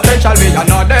and no potential, we are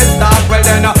not dead stop. Well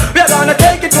then, we are gonna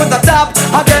take it to the top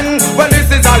again. Well, this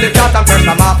is all the cat and fresh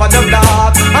from half of the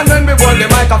block. And when we hold the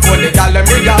microphone, the gal them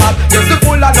react. Yes, the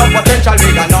full and no potential,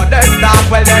 we are not dead stop.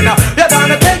 Well then, we are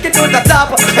gonna take it to the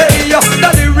top. Hey, the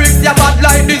lyrics, they bad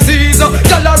like disease.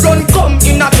 Gal a run come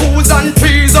in a 2s and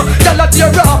 3s. Gal a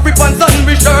tear off rip and sun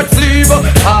with shirt sleeve.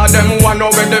 Them one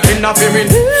over the pin of him in.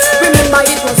 Remember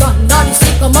it was under the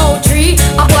sycamore tree.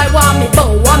 A boy want me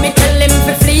bow, want me tell him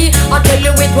to flee. I tell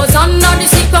you it was under the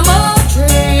sycamore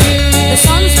tree. The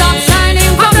sun stopped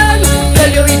shining for them.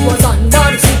 Tell you it was under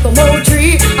the sycamore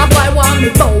tree. A boy want me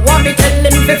bow, want me tell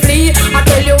him to flee. I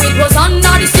tell you it was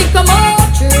under the sycamore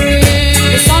tree.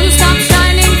 The sun stopped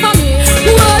shining for me.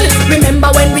 Well,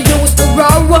 remember when we used to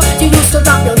grow? You used to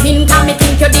drop your hint and me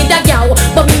think you did a yow.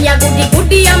 But me a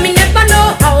goody and me never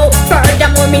know how.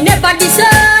 Furthermore, me never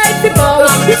decide to bow.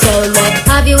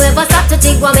 Have you ever stopped to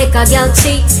think what make a girl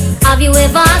cheat? Have you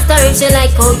ever asked her if she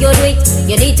like how you do it?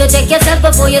 You need to check yourself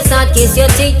before you start kiss your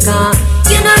teeth.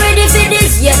 You're not ready for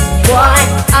this yet, boy.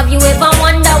 Have you ever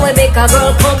wondered where make a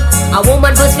girl come? A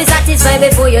woman must be satisfied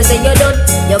before you say you're done.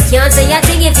 You can't say a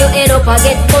thing if you end up a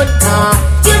get fun.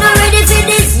 You're not ready for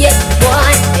this yet,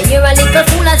 boy. And you're a little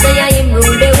fool and say I him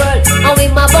rule the world. And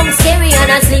with my bum scary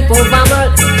and I sleep over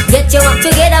world. Get your act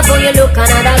together before you look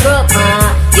another girl.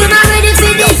 You're not ready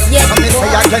for this yet,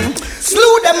 boy.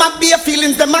 Slew them up bare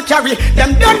feelings them a carry.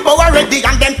 Them done bow already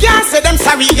and them can't say them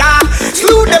sorry, yeah.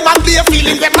 Slew them up bare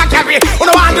feelings them a carry. Who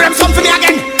no want them something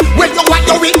again? When you want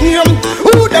you with him.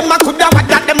 Who them a coulda what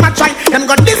that them a try. Them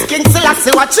got this king still I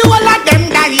say what you all of them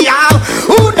die, yeah.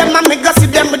 Who them a make us see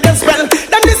them with them spell.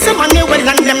 Them this money well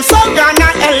and them so gonna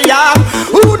hell, yeah.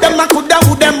 Who them a coulda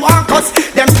who them want us.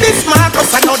 Them this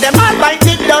Marcus I know them all bite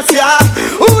it dust, yeah.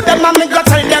 Who them a make us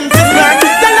tell them this man.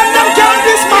 Tell them can't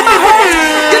this mama hurt.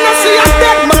 You know see a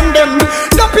dead man them.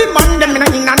 Dopey man them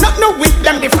in a not no with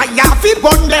them. The fire fi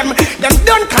burn them. Them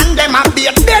don't condemn a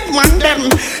be a dead man them.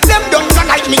 Them don't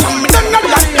like me and me don't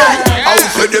like them. How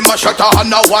say them a shut up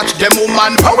and a watch them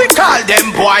woman. How we call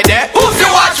them boy there? Who's the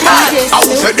watchman? How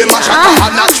say them a shut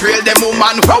up and a trail them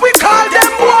woman. How we call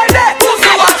them boy there? Who's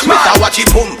the watchman? Mr. Watch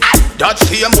it boom. That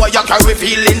same boy you carry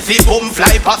feelings, he boom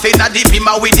fly past in a deep him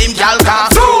with him gal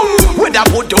car. Zoom! With a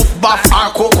put up buff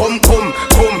or come.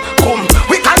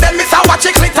 We call them Mr. Watch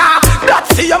it glitter. That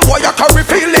same boy you carry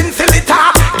feelings, he litter.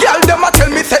 Girl them a tell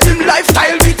me say him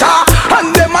lifestyle bitter.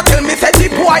 And them a tell me say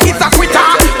the boy is a quitter.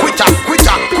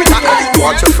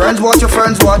 Watch your friends, watch your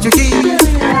friends, watch your keys.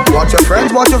 Watch your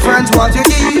friends, watch your friends, watch your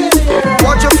keys.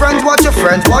 Watch your friends, watch your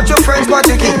friends, watch your friends, watch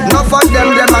your keys. Enough of them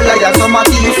a liar, some a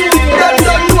thief. Them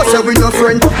don't know say we no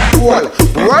friend. Wall.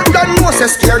 World don't know say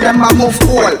scare them a move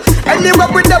cool. Anywhere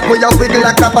with them we a wiggle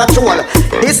like a patrol.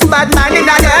 This bad man in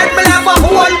a head me have a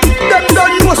hole. Them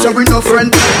don't know say we no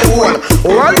friend. Wall.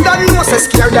 World don't know say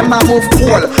scare them a move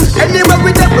cool. Anywhere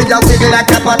with them we a wiggle like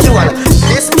a patrol.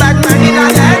 This bad man in a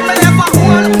head me have a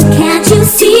hole. Can't you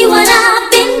see what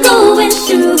I've been going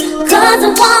through? Cause I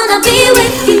wanna be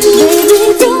with you.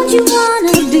 Baby, don't you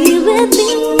wanna be with me?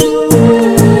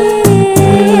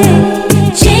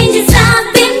 Changes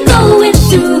I've been going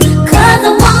through. Cause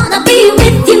I wanna be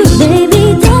with you.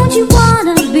 Baby, don't you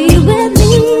wanna be with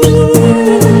me?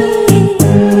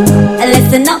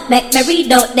 Listen up, make me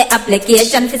read out the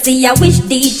application to see I wish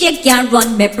DJ can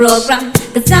run my program.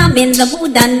 Cause I'm in the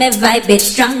mood and my vibe is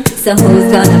strong. So who's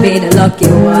gonna be the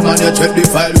lucky one? Man, you check the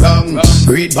file wrong.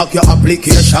 Read back your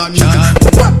application.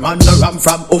 Man, the ram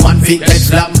from woman feet get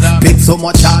slam. Pick so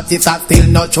much artists I still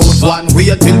not choose one.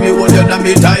 Wait till me hold you down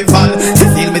me rival.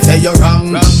 Still me say you're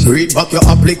wrong. Read back your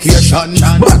application.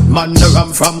 Man, the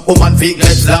ram from woman feet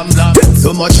get slam. Pick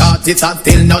so much artists I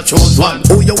still not choose one.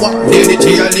 Who you want? Lady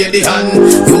G or Lady Han?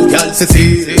 You girls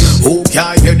see. Who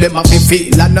can hear them have me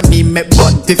feel? And me make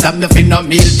bunties I'm nothing no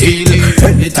meal deal.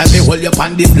 Anytime me hold you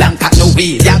on this blanket no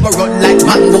wheel. You go run like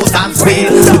mangoes and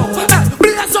squeal.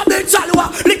 Blaze up the chalwa,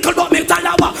 little but me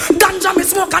talawa. Ganja me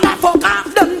smoke and I fuck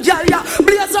off them girl ya.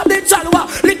 Blaze up the chalwa,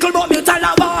 little but me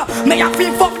talawa. Me a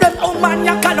feel fuck them, oh man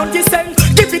ya cannot listen.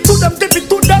 Give it to them, give it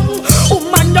to them. Oh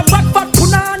man ya fat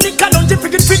punani can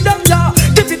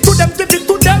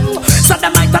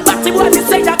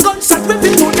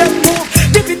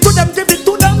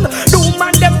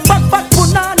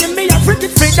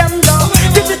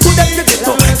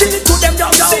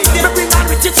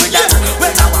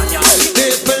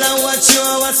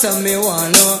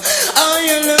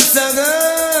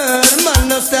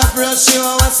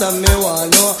what's me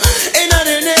want know. In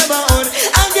the neighborhood,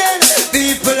 again,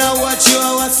 people are watch you,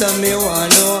 what's me want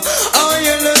know. Oh,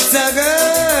 you look so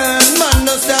good, man,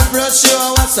 don't stop rush you,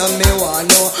 what's me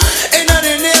want know. In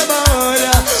the neighborhood,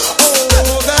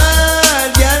 oh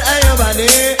God, girl, are your body?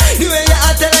 The way you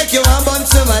act like you want burn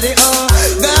somebody, oh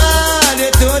God,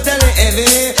 you're totally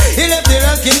heavy. You left the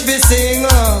rockin' to sing,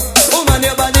 oh. Woman,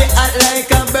 your body hot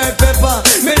like a bird pepper.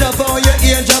 Me love how your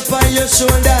ear drop on your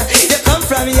shoulder. You come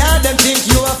from yard, them think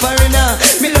you a foreigner.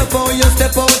 Me love how you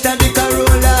step out of the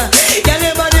Corolla. Girl,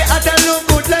 your body hot and look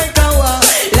good like a wall.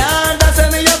 Lord, that's what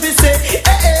me have to say.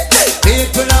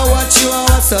 People are watch you,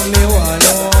 what's me want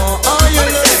know. Oh, you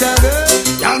look so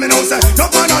good. Y'all me know say, no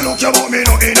man a look you but me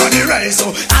no in the race.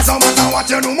 So, as a matter what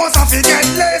you do must have to get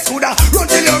less. Coulda run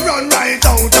till you run right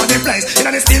out of the place.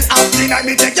 And then still acting like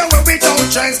me take you away without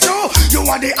chance. True, you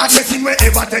are the hottest thing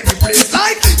wherever take the place.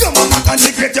 Like, your mama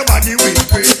consecrate your body with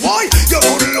grace. Boy, you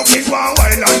good looking one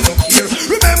while and look here.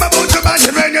 Remember about your body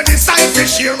when you decide to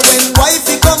share. When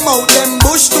wifey come out, them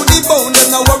bush to the bone. Them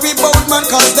no worry about man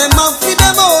cause them have for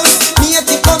them own. Me at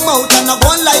it come out and I go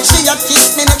on like she a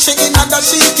kiss me next she in a the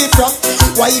shaky front.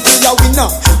 Wifey a winner,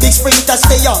 big sprinter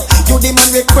stay on. You the man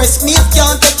request me,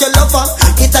 can't take your lover.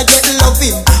 It a get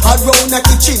loving, around a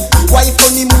kitchen. Wife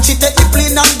on the moon, she take the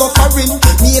plane and go foreign.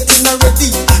 Me it in a ready,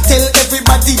 tell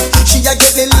everybody. She a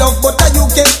get the love, but you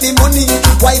get the money.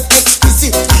 Wife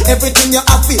exquisite, everything you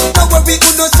have it. Don't worry,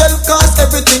 you no sell cause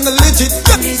everything legit.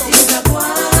 This is a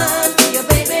one for your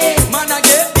baby. Man I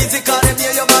get busy cause them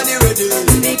hear your body ready.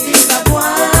 Make this a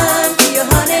one for your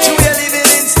honey. You are living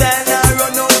in style now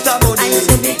run out of money. I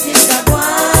say make this a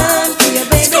one for your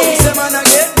baby. Say man I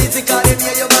get busy cause them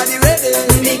hear your body ready.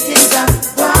 Make this a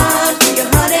one for your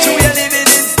honey. You are living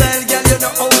in style girl you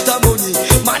know out of money.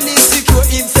 Man insecure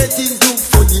him say things look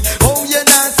funny. Oh you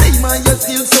not say man you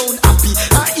still sound happy.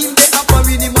 And him they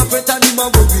happy him a fret and him a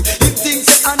worry. Him thinks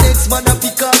say a next man a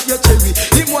pick up your cherry.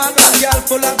 Him want a girl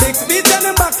full of big speed and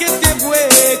him back it give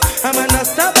weight. I'm a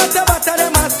stop at the butter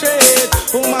them a straight.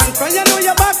 Oh man friend you know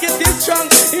your back it is strong.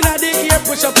 Inna the ear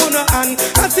push up on your hand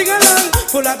and sing along.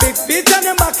 Full of big speed and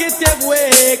him back it give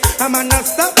weight. I'm a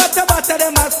stop at the butter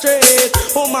them a straight.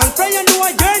 Oh man friend you know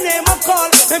your name a call.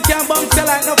 Them can't bounce you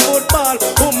like no football.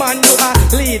 Oh man you a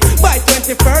lead. By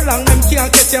 20 furlong them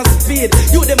can't get your speed.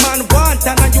 You the man want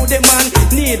and you the man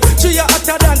need. So you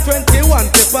hotter than 21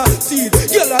 paper seed.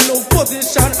 You a love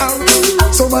position and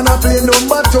rule. So man a play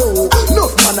number 2.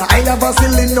 Nuff man a I have a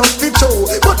ceiling up the show.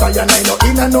 But I and I no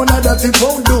in and none of that it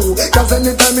won't do. Cause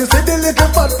anytime you see the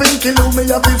little fat pinky loo, me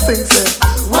have to sing say,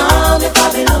 wow, the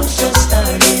Babylon's just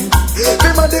starting.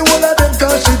 them a the one of them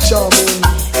cause she charming.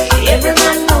 Every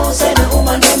man knows that the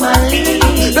woman them a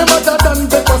lead. Them hotter than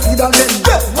pepper seed again.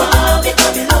 Wow, the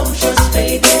Babylon's just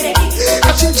baby.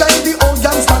 And she drive the old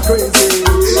gangster crazy.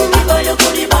 Because you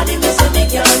put the body, me say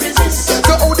make you resist.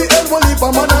 So how the hell will leave a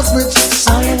man a switch?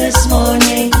 Saw you this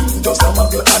morning, just a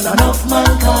muggle and enough man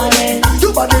calling. You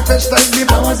body fresh like the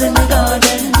flowers in the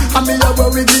garden. And me a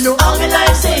worry give you all me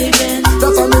life saving.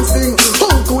 That's a me sing.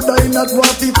 How could I not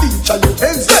want to feature you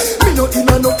ends? Me no in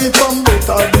a no if I'm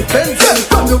better defense.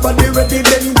 From your body ready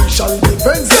then we shall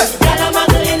defense. Girl I'm a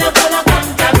girl in a color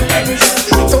contact lens.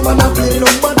 So man a play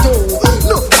number 2.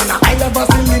 No man a I love a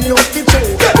singing your picture.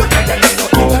 But I don't know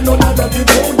if I know that it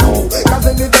won't do. Cause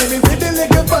anytime you see the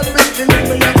little fat making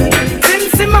me a Sim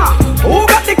Simma, who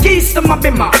got the keys to my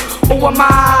bimmer? Who am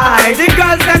I? The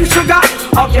girls them sugar.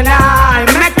 How can I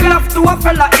make love to a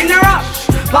fella in a rush?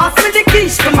 Pass me the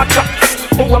keys to my trucks.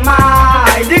 Who am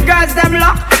I? The girls them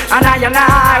lock. And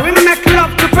I, we make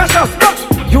love to precious.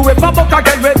 You ever buck a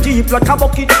girl with deep like a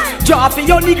bucket? Draw for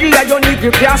your niggle and your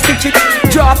niggle can't stitch it.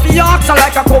 Draw for your oxen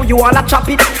like a cow, you wanna chop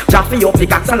it. Draw for your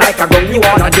pickaxe like a gun, you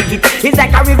wanna dig it. It's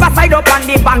like a riverside up on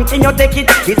the bank and you take it.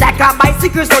 It's like a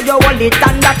bicycle so you hold it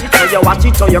and that it. So you watch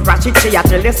it, so you crash it, she a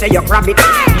tell you say you grab it.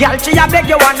 Girl, she a beg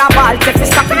you wanna ball, take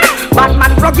it, stop it.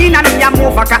 Batman plug in and me a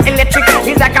move like a electric.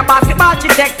 It's like a basketball,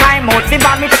 she take time out, she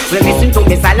vomit. Well, listen to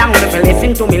me silent,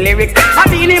 listen to me lyrics. I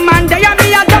mean the man there and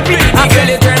me a drop it.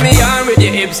 Girl, you turn me on with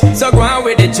your hips, so go on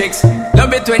with the chicks.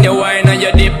 Love it when you whine and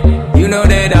you dip. You know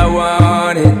that I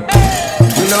want it.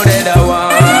 You know that I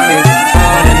want it.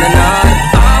 On and on,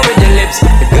 on with your lips.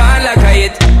 You gone like a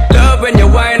hit. Love when you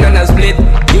whine and I split.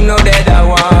 You know that I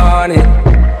want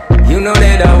it. You know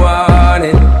that I want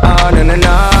it. On and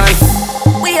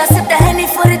on. We are sip the Henny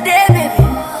for the day, baby.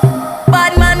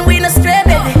 Bad man, we no stray,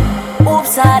 baby.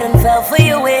 Oops, I done fell for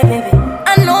your way, baby.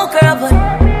 I know, girl, but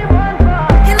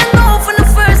you don't know from the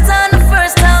first time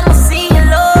I seen your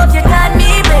love, you got me,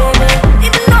 baby.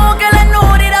 Even though, girl, I know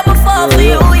that I would fall for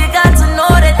you, you got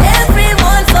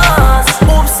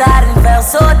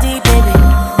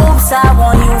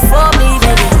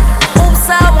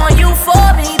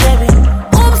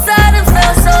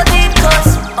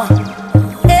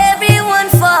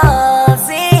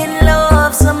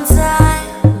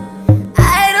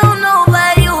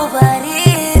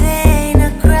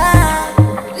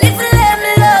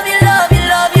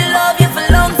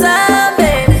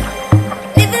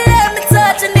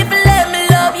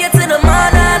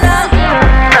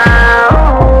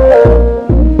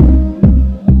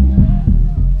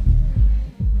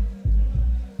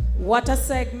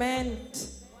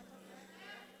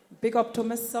Big up to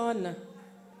my son.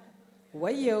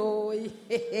 Wayo.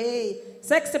 Hey.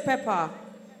 Sexy Pepper.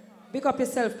 Big up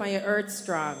yourself and your earth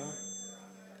strong.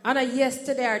 And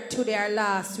yesterday or today or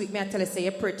last week, me I tell you, say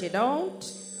you're pretty, don't?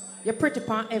 You're pretty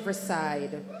on every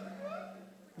side.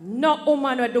 No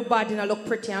woman will do bad and look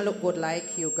pretty and look good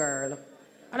like you, girl.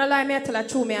 And I lie me I tell you,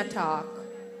 true me I talk.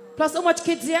 Plus, how much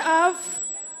kids you have?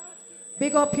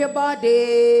 Big up your body.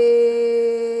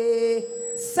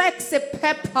 Sexy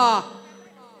Pepper.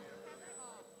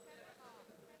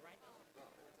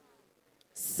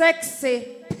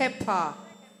 Sexy Pepper.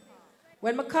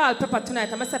 When I call Pepper tonight,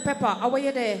 I'm going to say, Pepper, how are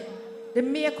you there? The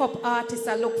makeup artist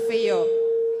I look for you.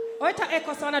 Oh, it's a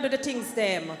echo, so I do the things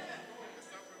them.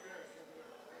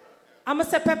 I'm going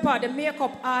to say, Pepper, the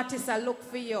makeup artist I look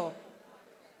for you.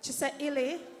 She said,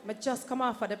 Illy, I just come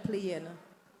off of the plane.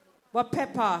 But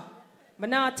Pepper, I'm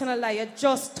not telling a lie, you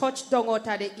just touched down out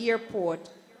of the airport.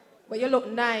 But you look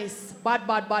nice. Bad.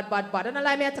 And I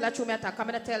lie, me I tell you true, me I talk. I'm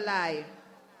going to tell a lie.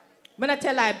 I'm going to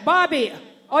tell a lie. Bobby,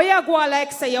 oh, you go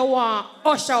like say you want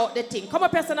usher out the thing. Come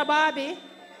up here, son of Bobby.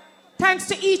 Thanks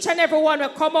to each and every one who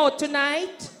come out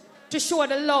tonight to show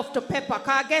the love to Pepper.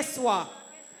 Because guess what?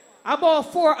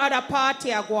 About 4 other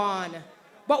parties are going.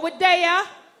 But we're there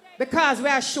because we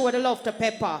are showing the love to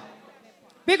Pepper.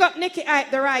 Big up Nikki Hype,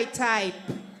 the right type.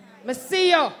 I see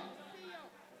you.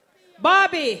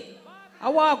 Bobby, I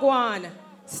walk on.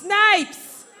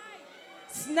 Snipes.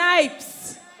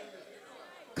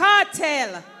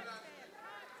 Cartel.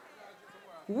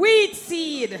 Weed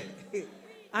Seed.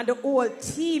 And the whole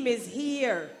team is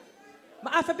here.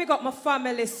 I have to pick up my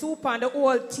family, Super, and the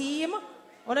whole team.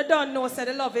 And I don't know, so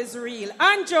the love is real.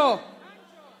 Andrew,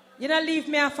 you don't leave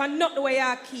me off and not the way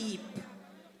I keep.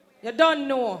 You don't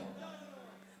know.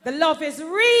 The love is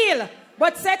real.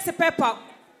 But Sexy Pepper,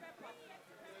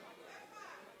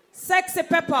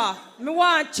 me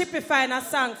want Chippy find a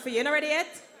song for you. You not ready yet?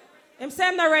 I'm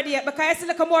saying I'm not ready yet because I see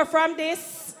look more from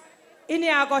this. In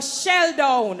here I go shell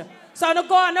down. So I'm going to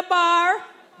go on the bar,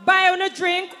 buy on a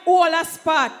drink, all a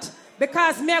spot.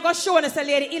 Because me I go show us a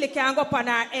lady Illy can go up on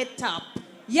her head top.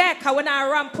 Yeah, because when I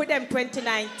ramp with them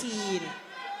 2019.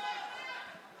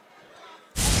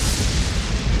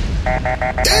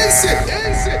 Dance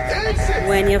it.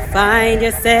 When you find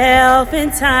yourself in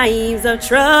times of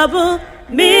trouble,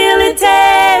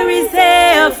 military's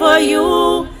there for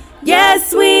you.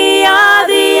 Yes, we are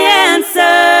the answer,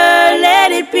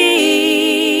 let it be.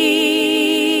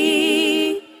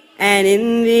 And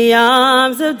in the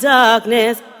arms of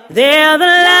darkness, they're the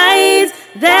lights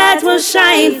that will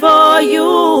shine for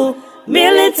you.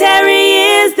 Military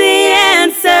is the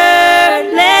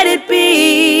answer, let it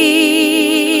be.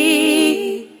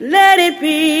 Let it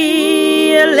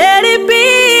be, let it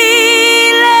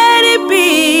be, let it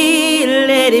be,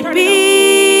 let it be.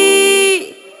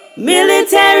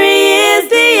 Military is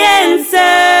the answer,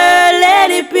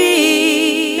 let it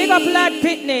be. Big up Lad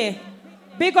Pitney.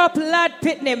 Big up Lad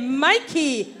Pitney.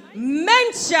 Mikey,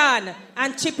 Mention,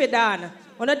 and Chippy Dan.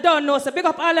 When I don't know, so big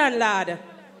up Alan Lad.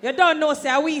 You don't know,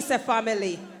 say we say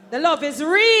family. The love is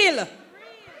real.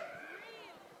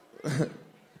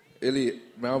 Illy,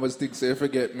 I always think say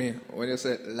forget me when you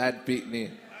say Lad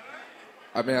Pitney.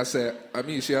 I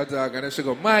mean she attack and then she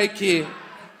go, Mikey.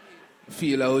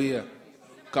 Feel out here.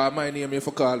 Call my name if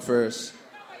you call first.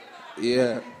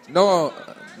 Yeah. No,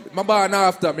 my born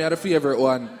after me are the favorite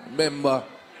one. Remember.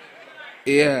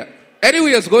 Yeah.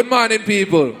 Anyways, good morning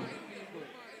people.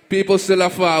 People still are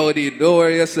forward in. Don't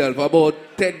worry yourself. About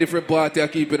 10 different parties are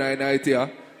keeping a night here.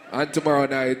 And tomorrow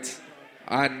night.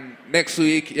 And next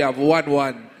week you have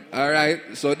 1-1.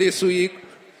 Alright? So this week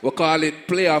we call it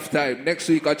playoff time. Next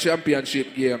week a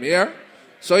championship game. Yeah?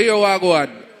 So here we go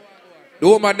on. The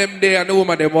woman them there and the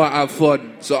woman them want to have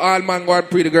fun. So all man go and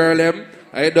pretty girl them.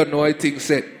 I don't know how things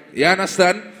set. You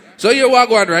understand? So here we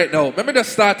go on right now. Let me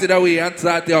just start it away and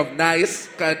start it off nice.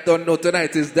 Because I don't know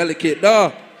tonight is delicate.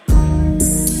 No.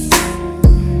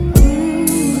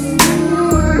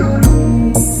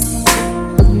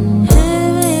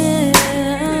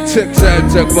 Check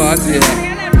party.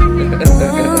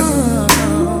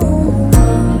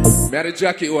 Me had a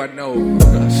jacket one now.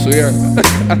 I swear.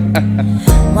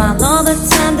 While all the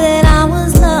time that I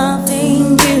was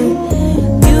loving you,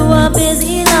 you were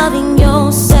busy loving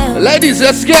yourself. Ladies,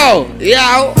 let's go.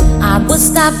 Yeah. I would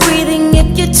stop breathing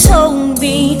if you told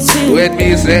me to. Wait,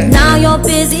 music. Now you're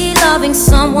busy loving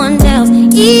someone else.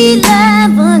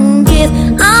 11 years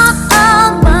out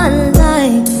of my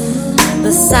life.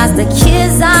 Besides the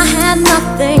kids, I had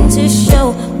nothing to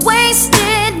show.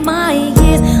 Wasted my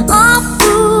years, all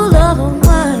full of a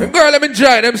wife. Girl, let me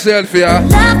enjoy themselves here.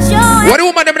 What do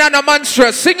woman them not no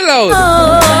monstrous? Sing loud.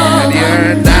 Oh, and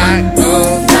you're not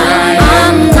cry.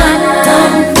 I'm not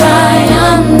gonna cry.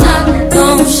 I'm not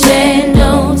gonna shed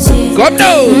no tears. Come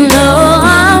now. No,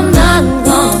 I'm not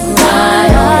gonna cry.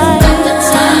 I've got the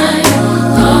time,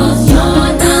 'cause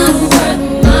you're not worth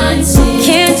my tears.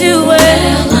 Can't do it.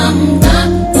 Well, I'm not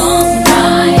gonna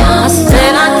cry. I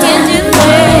said I can't do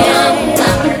it. I'm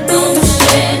not gonna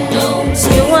shed no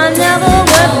tears. You are never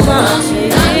worth my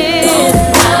tears.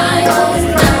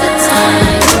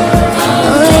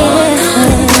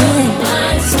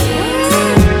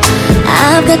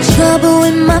 I've got trouble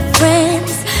with my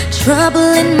friends,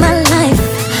 trouble in my life,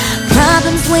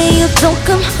 problems when you don't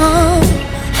come home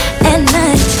at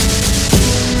night.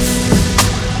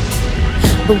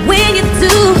 But when you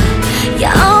do, you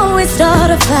always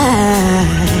start a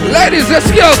fight. Ladies, let's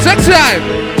go, take time.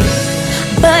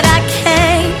 But I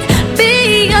can't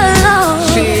be alone.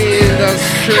 Jesus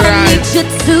I Christ. need you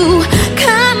to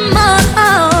come on.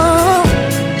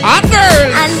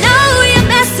 Girls. I know you're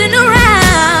messing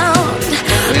around,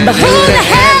 but who the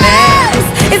hell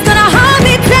is gonna hold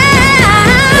me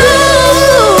down?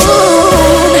 Ooh,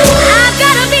 I've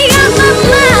gotta be on my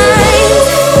mind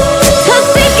to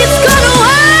think it's gonna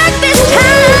work this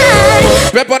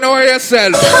time. Pep on over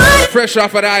yourself. Fresh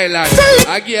off of the island.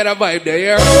 I get a vibe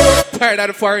there. Tired of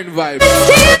the foreign vibe.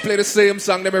 Play the same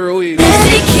song every week.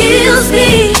 It kills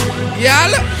me. Yeah.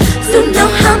 To know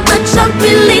how much I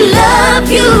really love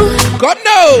you. God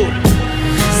no.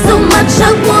 So much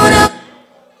I wanna.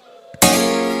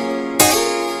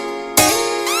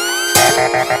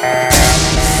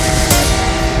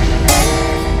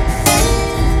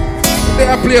 They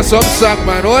play some song,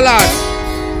 man. Hold on.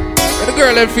 And the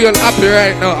girl them feel happy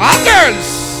right now. All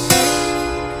girls.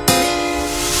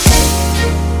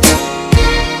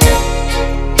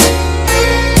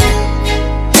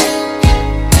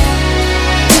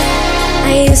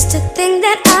 I used to think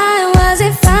that I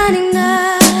wasn't fine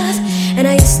enough, and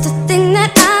I used to think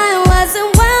that I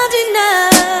wasn't wild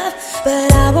enough.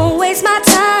 But I won't waste my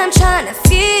time trying to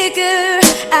figure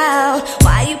out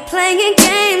why you playing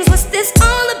games. What's this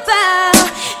all about?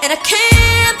 And I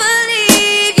can't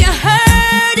believe you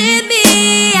hurting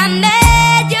me. I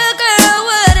met your girl,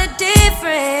 what a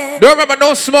difference. Don't remember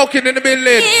no smoking in the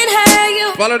building. In her,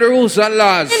 you follow the rules and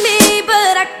laws. me,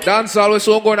 but I Dance always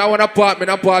so going. I want a apartment,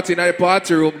 a party in the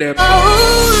party room them. oh,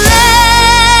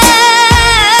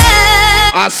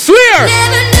 I swear.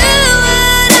 never knew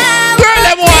what I Girl,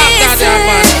 them walk down there,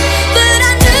 man. but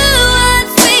I knew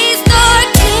once we start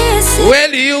kissing.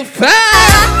 Well, you find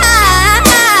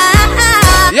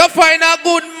you find a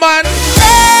good man.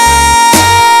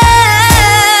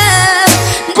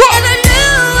 Go. Never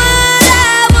knew what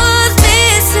I was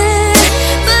missing,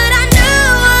 but I knew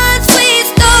once we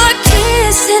start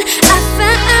kissing, I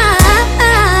found.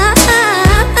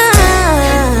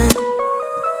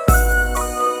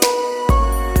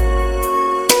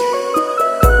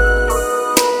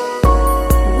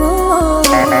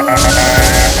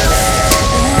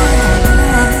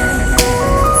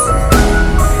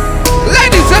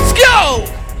 Ladies, let's go.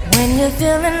 When you're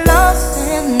feeling lost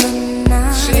in the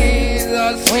night,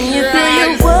 Jesus when you feel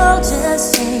your Christ. world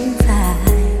just ain't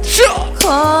right, Sure.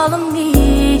 call on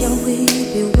me and we'll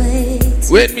be waiting.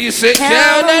 When me sit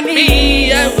down on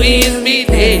me, I will be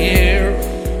there.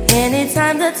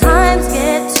 Anytime the times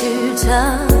get too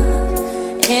tough,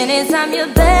 anytime your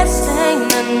best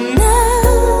ain't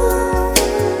enough,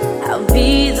 I'll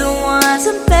be the one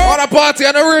to On a party,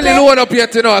 I don't really load up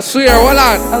yet, you know. I swear, hold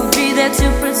on. I'll be there to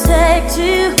protect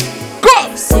you.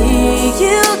 Go. See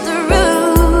you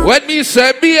through. When me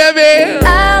say, baby,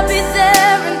 I'll be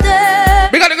there and there.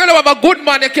 because the girl about a good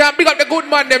man, you can't pick up the good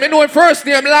man. Them, you know him first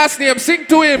name, last name, sing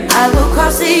to him. I will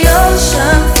cross the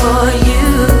ocean for you.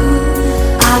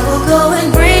 I will go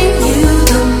and bring you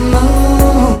the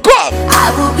moon. Go.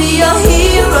 I will be your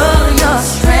hero, your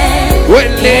strength.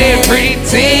 Well,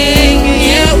 everything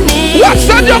you need. What's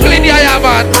that juggling here, yeah,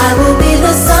 man? I will be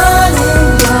the sun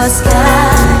in your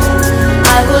sky.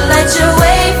 I will light your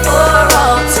way for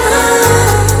all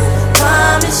time.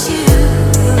 Promise you,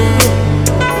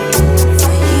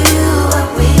 for you I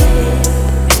will.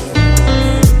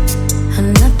 I'm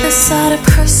not the sort of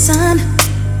person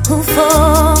who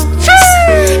falls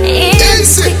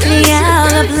instantly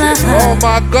out of love. Oh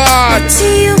my God. But to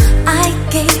you I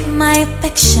gave my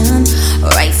affection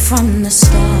right from the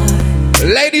start.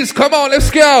 Ladies, come on,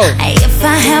 let's go. If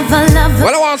I have a lover,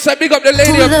 Well, I want to say big up the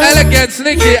lady of elegance,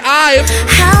 Nikki.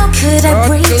 how could I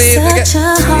break such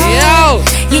a heart?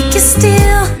 You can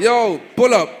still. Yo,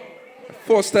 pull up.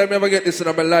 First time I ever get this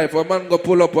in my life. A man go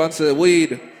pull up and say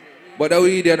weed. But the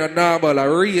weed is not normal. I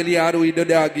really hard weed do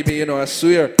that give me, you know, I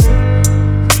swear.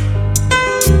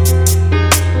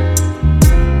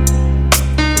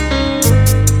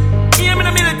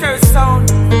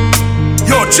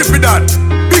 Chippy Dad,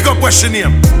 big up what's your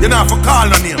name? You know for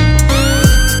call on him.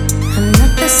 I'm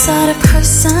not the sort of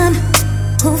person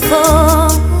who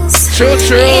falls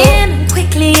in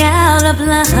quickly out of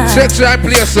line. I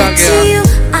play a song, yeah.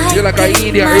 You're like an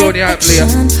idiot around here, player.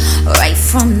 Right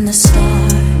from the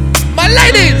start. My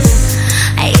ladies!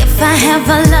 If I have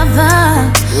a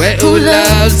lover who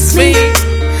loves me,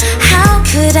 how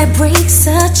could I break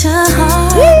such a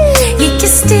heart? You can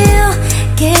still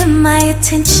get my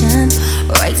attention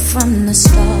right from the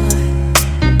start.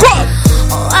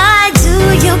 Why do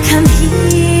you come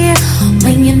here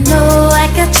when you know I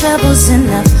got troubles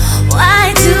enough?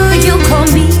 Why do you call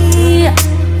me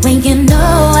when you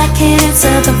know I can't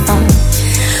answer the phone?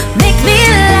 Make me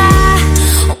lie,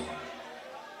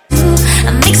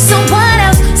 make someone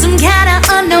else some kind of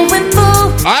unknowing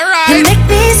fool. All right, you make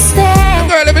me stay.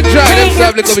 Girl, let me try them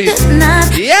stuff, little bit.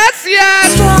 Yes,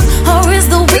 yes. Strong, or is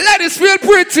the ladies feel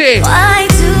pretty? Why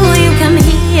do you come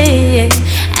here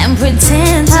and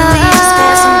pretend to be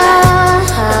special?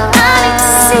 I need to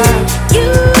see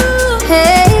you.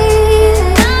 Hey.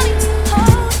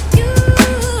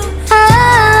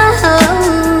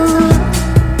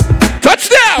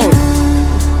 Touchdown!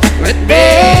 Baby.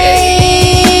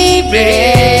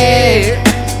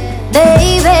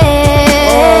 Holy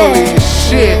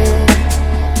shit.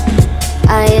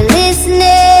 Are you listening?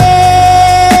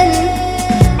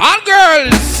 All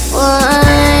girls.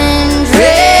 Wondering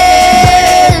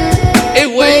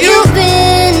where you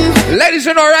been. Ladies,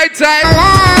 you know right time.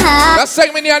 That's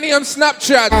segment you need on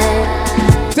Snapchat.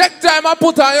 Take time and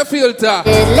put on your filter.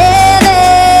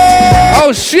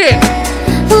 Oh shit.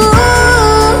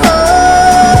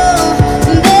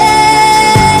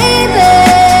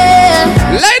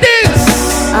 Ladies,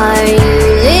 are you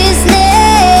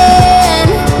listening?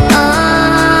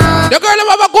 The girl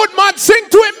have a good man, sing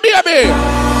to him, baby.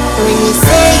 When you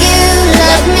say you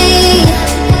love me.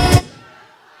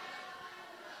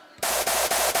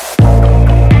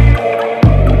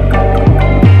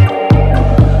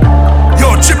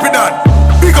 Yo, Chippy Dad,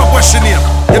 big up what's your name?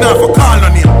 You know for call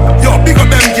on him. Yo, big up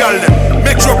them girl them.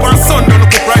 Make sure on Sunday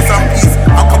look up rice and peas.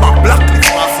 I'll come back black on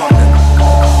Sunday.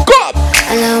 Go!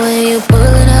 I love when you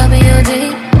pulling up in your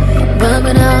Jeep,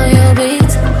 bumping all your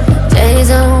beats. J's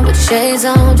on with the shades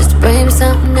on, just to bring me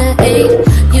something to eat.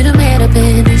 You done made up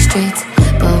in these streets,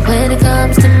 but when it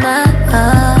comes to my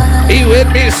heart, he with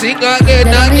me, sing again.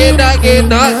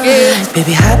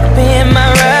 Baby, hop in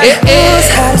my ride. It's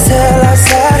hot as hell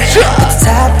outside. Put the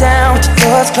top down with your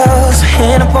doors closed,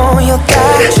 hand up on your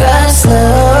thigh. Drive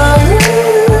slow,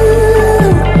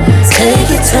 take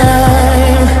your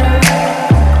time.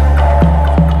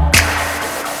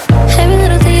 every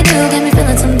little thing you do get me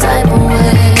feeling some type of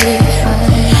way.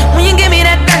 When you give me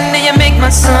that thunder, you make my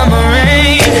summer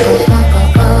rain.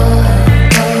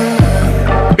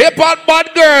 Hip hop bad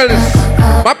girls,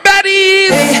 my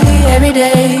baddies. Every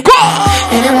day, go!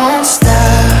 And it won't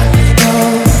stop.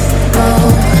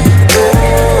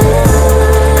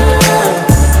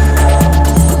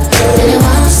 And it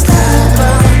won't stop.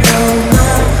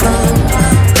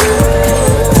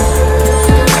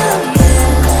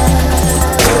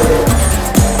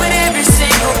 With every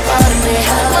single part of me,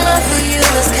 my love for you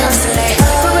is constantly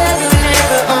forever and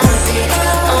ever on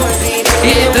repeat.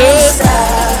 It won't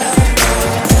stop.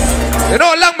 You know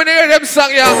how long me hear them song,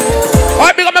 yeah?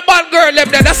 I become a bad girl, them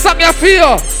there. That song you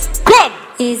feel. Come!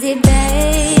 Is it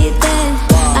baby?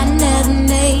 I never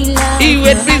made love. He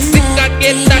with me sing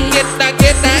again.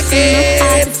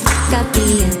 Got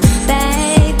the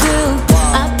bad girl,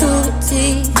 I put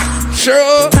it.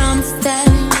 Sure. Promise that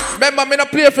Remember, me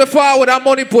not play for forward and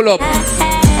money pull up.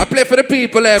 I play for the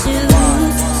people, them.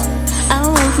 I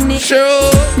won't miss.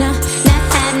 Sure. No, not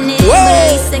happening. Whoa.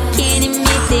 I can't admit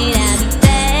that I'll be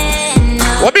bad.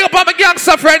 No. What big up on my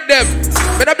gangster friend, them?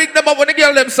 Me not big them up when the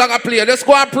girl them song I play. Let's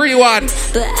go and pre-one.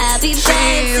 But I'll be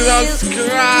Jesus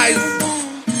Christ.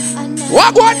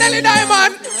 What go on, Nelly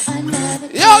Diamond?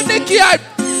 Yo, Nicky,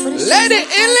 Lady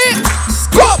Illy.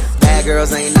 Go! Bad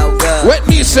girls ain't no good. What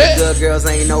me say? Good girls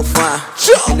ain't no fun.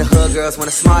 Sure. And the hood girls want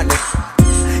a smart nigga.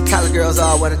 College girls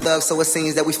all want a thug, so it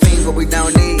seems that we fiends what we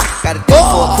don't need. Got a dick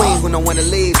for a queen who don't wanna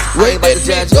leave. I ain't about to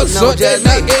judge you, no judge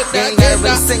me. You ain't gotta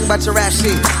really sing about your rap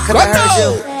sheet, cause I heard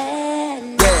you.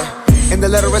 Yeah, in the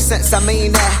literal sense, I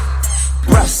mean that.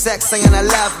 Rough sex saying I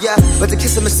love ya, but the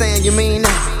kiss him is saying you mean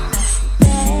that.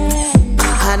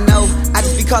 I know, I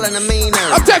just be calling them meaner.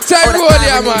 I'll take time roll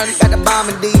here, man. Got the bomb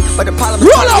and D, but the problem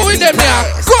roll out with them now.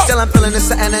 Still I'm feeling this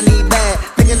and I need bad.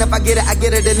 And if I get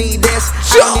it, then need this.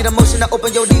 I don't need emotion to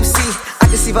open your deep sea. I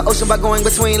can see the ocean by going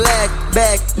between leg,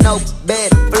 bag, no,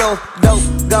 bed, floor, dope,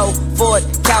 go, forward,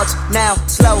 couch, now,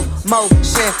 slow,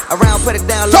 motion, around, put it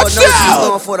down, Lord knows he's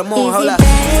going for the moon, hold up.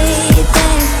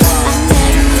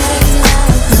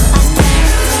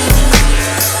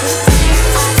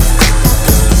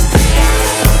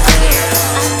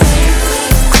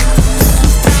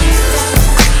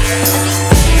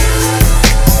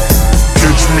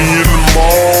 Catch me in the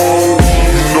mall,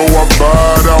 you know I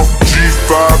bought out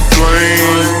G5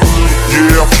 plane.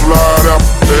 Yeah, I flied out,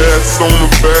 ass on the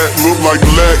back, look like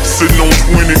Lex sitting on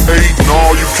 28.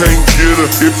 No, you can't get her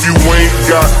if you ain't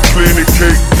got plenty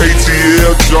cake.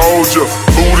 ATL, Georgia,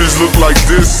 booties look like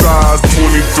this size,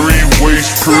 23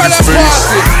 waist, pretty face,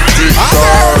 big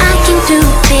thighs. I can do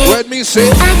it. Let me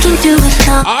see. I can do it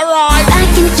all. Alright. I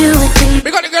can do it.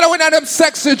 We got to get away in them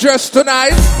sexy dress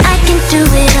tonight. I can do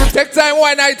it all. Take time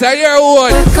one night a year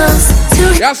old.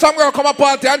 Yeah, some girl come up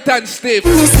party and turn stiff.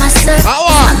 Miss my surf.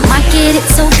 I market it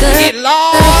so good.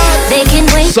 Lord. They can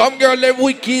wait. Some girl live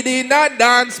wicked in a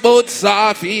dance, but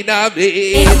soft in a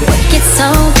bed. It's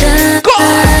so good.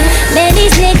 Man,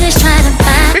 these niggas trying to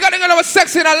buy. We got to get over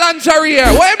sexy in a lingerie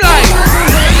here. What am like?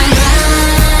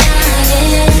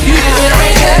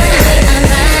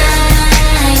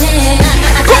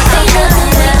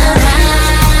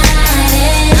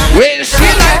 Where she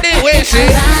like it? Where she?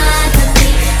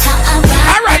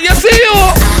 Alright, you see you.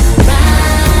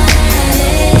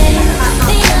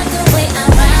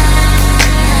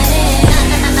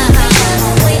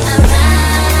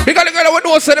 We got to get over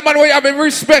those the man where you have him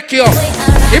respect you.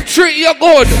 Him treat you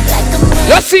good.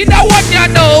 You see that one you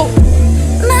know.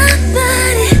 My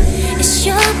body is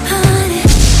your party,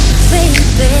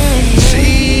 baby.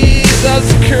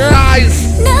 Jesus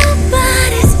Christ.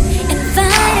 Nobody's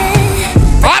invited.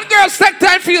 All girls take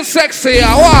time for you sexy.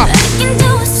 What? I can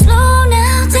do it slow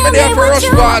now. Tell me what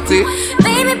you want.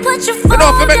 Baby, put your phone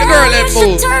down. Make the girl let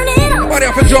move. Why do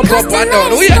you have to jump up and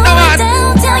down? Wait, no man.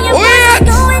 Wait.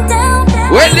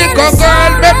 When you go,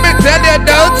 girl, let me tell you,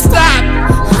 don't stop.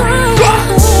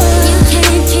 You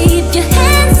can't keep your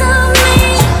hands on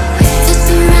me.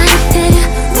 Just right there,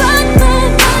 rock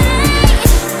my body.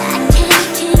 I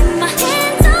can't keep my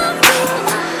hands on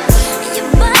your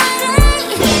body.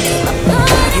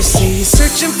 You say you're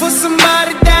searching for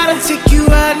somebody that'll take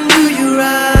you out and do you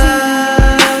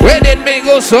right. Where did me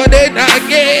go so then I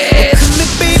get? Come here,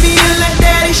 baby, and let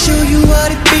daddy show you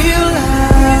what it feel like.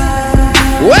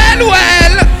 Well,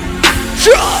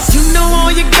 sure. You know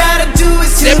all you gotta do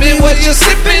is tell me what you're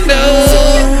sipping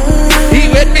on. He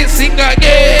let me sing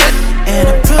again.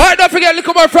 Oh, don't forget, look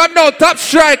at from now, top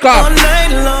striker.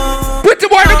 Pretty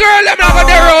boy, the girl, let me not go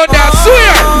there around there,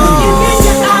 swear.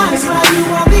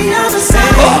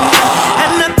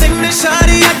 And nothing to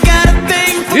shawty, I got a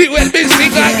thing. He will be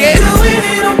sing again.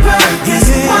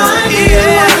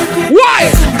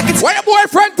 Why? Why your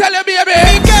boyfriend tell you, baby? I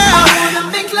wanna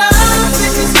make love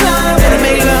in this club. Wanna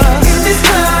make love in this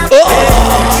club.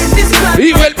 In this club.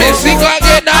 He will be sing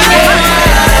again. Make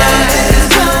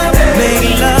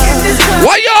love in this club.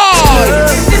 Why y'all?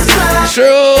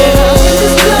 True.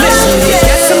 Listen,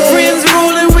 got some friends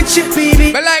rolling with you,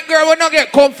 baby. But like, girl, we not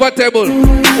get comfortable.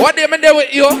 What they mean there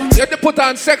with you? You have to put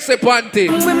on sexy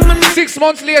panty. 6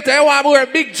 months later, you want to wear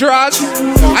big drawers.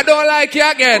 I don't like you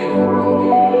again.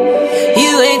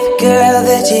 You ain't the girl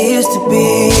that you used to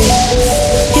be.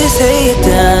 You say you're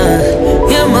done,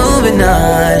 you're moving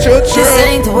on. This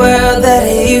ain't the world that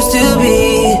it used to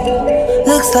be.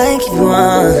 Looks like you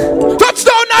won.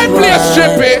 Touchdown 9 place,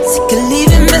 Chippy. Sick of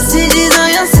leaving messages on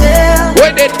yourself.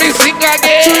 When did we sing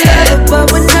again? You love it,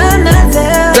 but when I'm not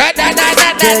there.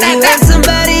 Girl, you have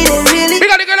somebody that really. We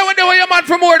gotta get away the way your man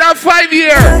for more than 5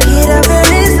 years. Wow,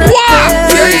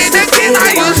 you ain't the kid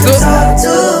I used to talk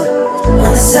to on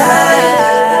the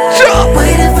side.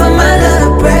 Waiting for my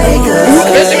little breaker.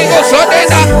 Let me go Sunday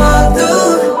now.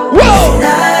 Whoa.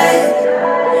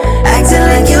 Acting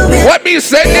like you been. What me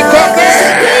say, the cocker?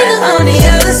 On the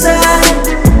other side.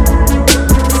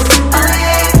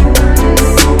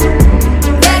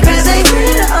 That girl's ain't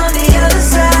real on the other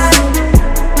side.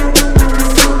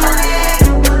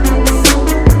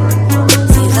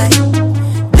 Seems like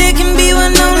there can be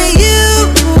one only you.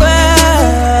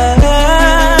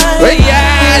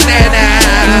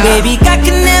 Baby, I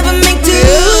can never make two.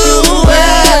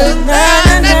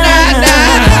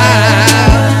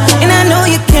 And I know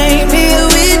you came here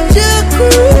with your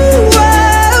crew.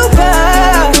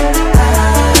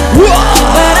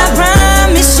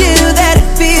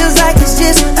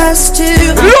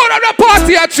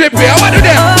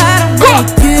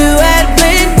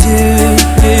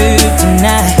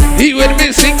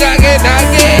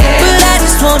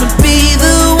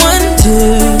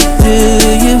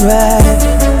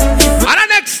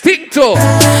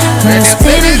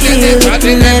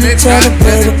 and each other,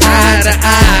 baby, eye to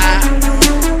eye.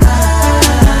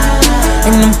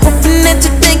 And I'm hoping that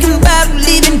you're thinking about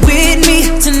leaving with me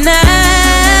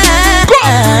tonight.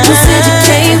 You said you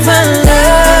came for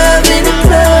love in the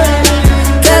club,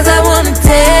 'cause I wanna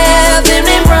tell them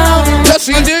they're wrong. Just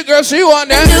see the girl, she want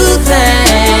that new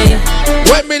thing.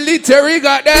 What military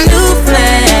got that new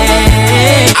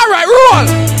flame. Alright, roll.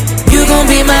 You gon'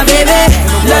 be my baby,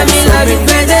 love me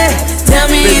crazy. Tell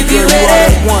me if you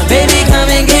ready, baby, come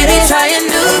and get it. Try a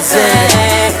new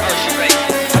thing,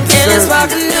 and let's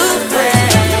walk a new way.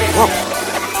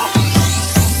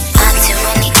 I'll do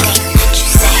anything that you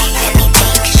say, anything 'cause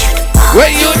you're the boss.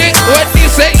 When you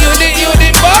say you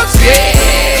the boss, yeah.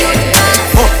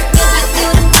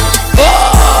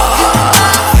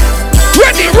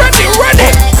 Ready.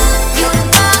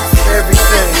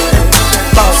 Everything.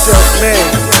 Boss up, man.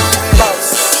 Boss.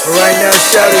 Right now,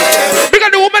 shout it.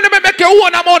 Because the woman that make you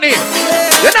own the money.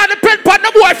 You're not depend upon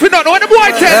the boy for nothing. What the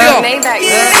boy tell you?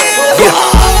 Yeah.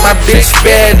 My bitch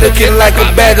bad, looking like a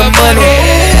bag of money.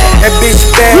 That bitch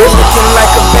bad, looking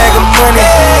like a bag of money.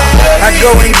 I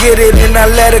go and get it and I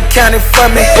let her count it for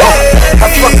me. I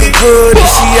fuck her good and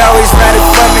she always write it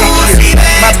for me.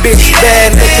 My bitch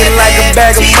bad, looking like a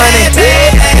bag of money.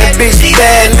 That bitch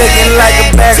bad, looking like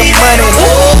a bag of money.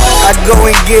 I go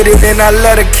and get it and I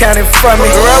let her count it for me.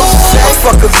 I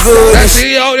fuck her good and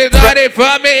she always got it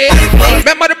for me.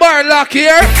 Remember the bar lock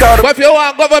here? But if you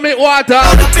want government water,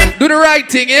 do the right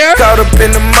thing here. Caught up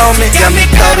in the moment, got me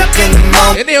caught up in the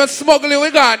moment. And even smuggling we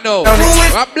got now.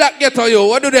 My black ghetto you,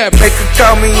 what do them? Make her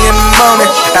call me in the moment.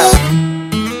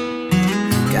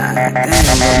 God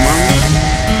damn, mama.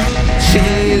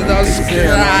 Jesus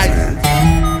Christ.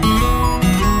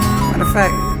 Matter of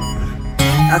fact,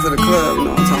 after the club, you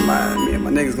know what I'm talking about? Me and my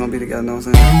niggas gonna be together, know what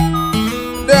I'm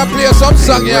saying? They play some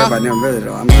song, yeah. About them really,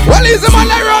 though. Well, is the man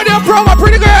like around your promo,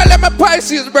 pretty girl, let me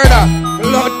Pisces, brother.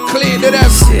 Lord clean to them.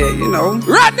 Shit, you know.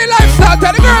 Rodney lifestyle,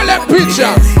 tell the girl them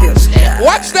picture.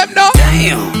 Watch them now.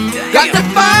 Got the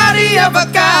body of a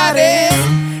goddess.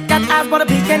 Got eyes for the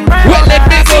big and brown. Well, let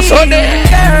me go Sunday.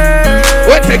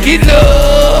 Well, take it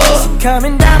low.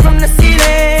 Coming down from the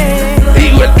ceiling.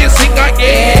 He will be sing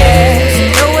again.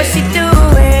 She know what she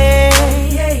doing.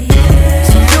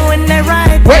 She doing that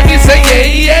right. When you say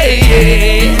yeah.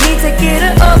 Need to get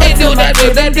her over. Hey,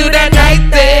 do that night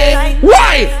thing.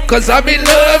 Why? 'Cause I'm in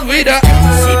love with her.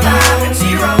 She vibing,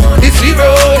 she rolling. She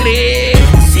rolling.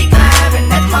 She climbing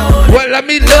that pole. Well, I'm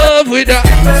in love with her.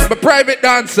 I'm a private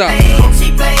dancer.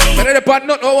 But I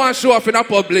don't want to show off in a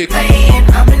public. I'm in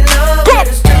love with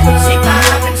a stripper. She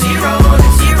climbing, she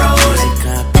rolling, she rolling.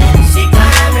 She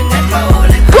climbing that pole.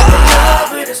 I'm in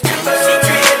love with a stripper. She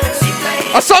tripping, she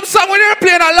playing. Some song we never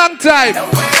played in a long time.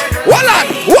 Hold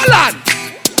on.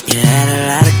 You had a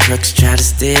lot of crooks try to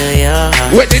steal your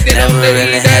heart. What did they never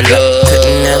really had love?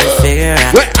 Couldn't never figure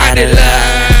out what I did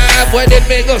love. What did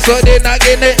make us so they not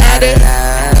getting it out of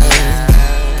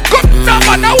good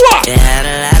number, now what? You had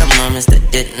a lot of moments that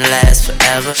didn't last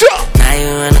forever. Sure. Now you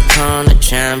in a corner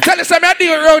trying. Tell us something I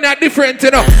do around here different,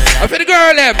 you know. I feel the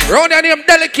girl them around here them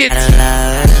delicate.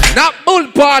 Not bull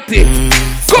party.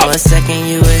 For a second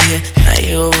you were here, now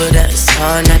you over there. It's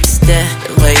hard not to stare.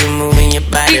 The way you moving your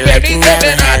body like you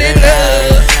never had it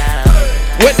love.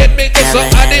 What that make us so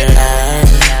addict?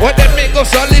 What that make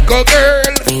us so little girl?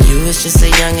 When you was just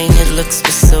a youngin', your looks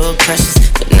were so precious.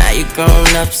 But now you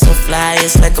grown up so fly,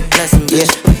 it's like a blessing.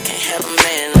 Bitch, you can't have a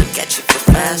man look at you for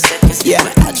 5 seconds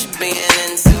without you being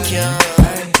insecure.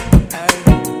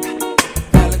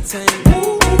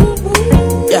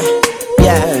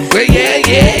 Well,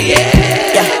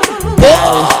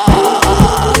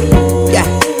 yeah.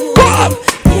 Come.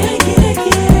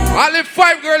 Only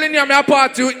 5 girls in here, I'm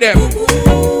party with them.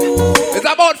 It's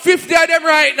about 50 of them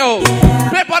right now.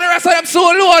 People, the rest of them so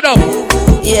low up.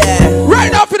 Yeah.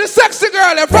 Right now for the sexy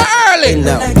girl, and for early.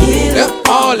 They're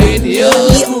all in you.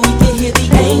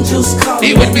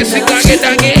 He would be singing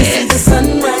again.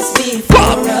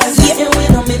 Come.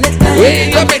 When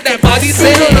you make that body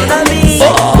say,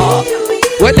 oh.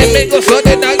 When they make us so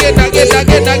then again.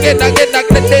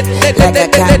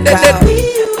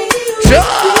 Sure.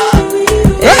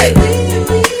 Right.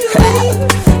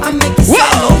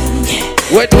 Whoa.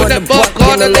 When the buck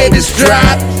on the ladies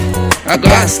drop, I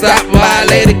gotta stop my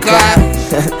lady car.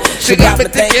 She got me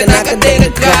thinking I could date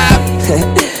a cop.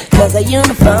 Cause her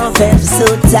uniform pants are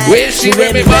so tight. When she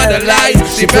read me by the light,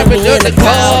 she put me in the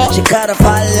car. She cut off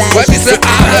all lights. When she said I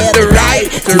have the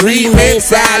right to remain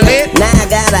silent. Now I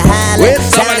gotta holler. With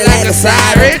someone like a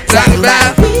siren, talking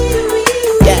about.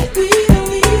 Yeah.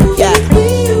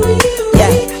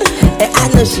 And I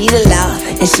know she the law,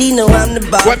 and she know I'm on the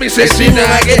bar. When me say she know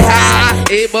I get high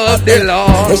above the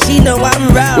law. And she know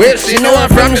I'm round. Well, she know I'm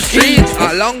from the street.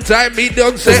 A long time me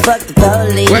don't say. Fuck the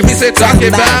police. When me say talking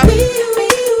about.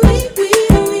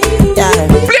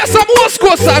 Play some old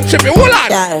school song, Chippy. Hold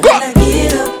on. Go.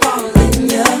 Get up all in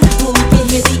ya. We can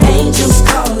hear the angels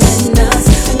calling us.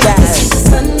 We can see the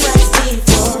sunrise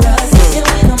before us. And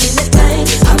when I'm in the thing,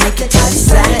 I make the body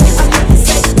sing.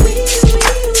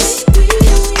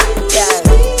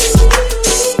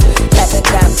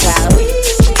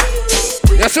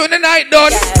 Yeah, so when the night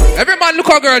done, every man look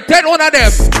a girl, 10 one of them.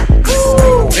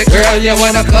 The girl, you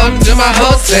wanna come to my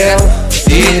hotel?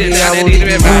 Need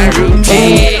my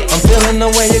routine. I'm feeling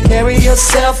the way you carry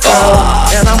yourself,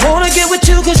 and I wanna get with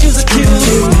you cause you're cute.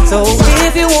 So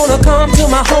if you wanna come to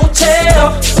my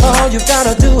hotel, all you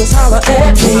gotta do is holler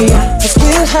at me. Cause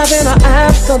we're having an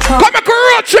after party. Come a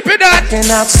girl tripping that in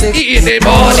the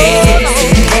morning.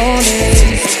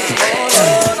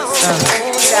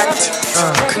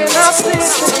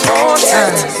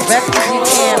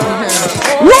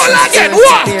 Roll again,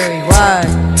 what?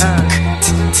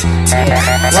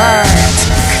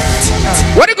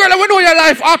 When the girl that know your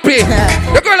life happy,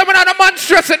 the girl that when a man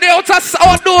stressing the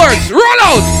outdoors, roll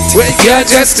out. When you're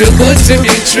just too good to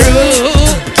be true,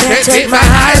 can't take my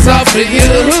eyes off of you.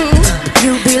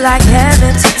 You be like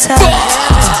heaven to touch.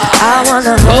 I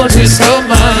wanna hold you so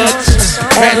much.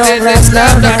 And then this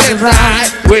love that is right.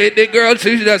 With the girl,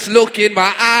 she just look in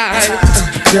my eyes.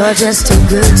 You're just too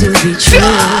good to be true.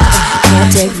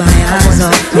 Can't take my eyes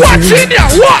off of you. Watch in ya,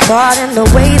 what? Caught in the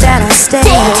way that I stay.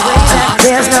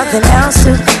 There's nothing else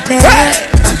to compare.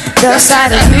 The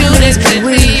sight of you is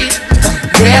sweet.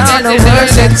 There are no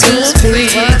words that to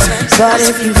speak. But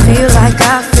if you feel like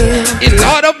I feel, in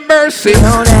Lord of mercy,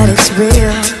 know that it's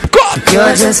real. God.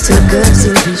 You're just too good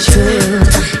to be true.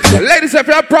 Yeah. Ladies, if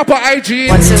you have proper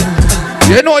hygiene,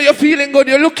 you know you're feeling good,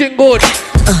 you're looking good.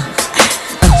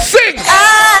 Sing.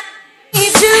 I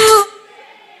need you.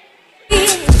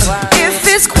 If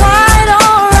it's quite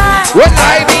alright. Well,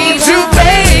 I need you,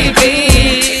 baby,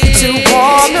 to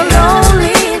warm the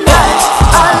lonely night.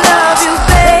 I love you,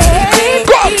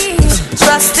 baby.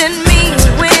 Trust in me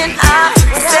when I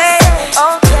say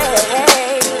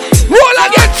okay. Roll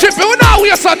again, Chippy. We now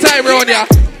waste some time around here.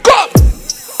 Come.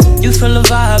 You feel the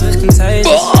vibe is contagious.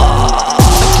 Look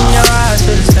in your eyes,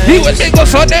 feel the same. He would think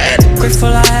us on that. Grateful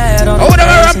I had all I would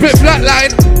never rap it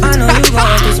flatline. I know you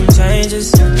going through some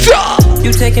changes.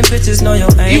 You taking pictures, know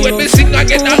your angles. You would be singing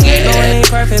again. No, it ain't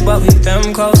perfect, but we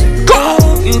them close. Go.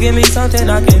 You give me something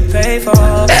I can pay for.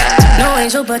 No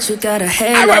angel, but you got a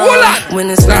halo. Right, when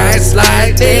it's nights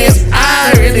like this,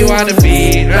 I really wanna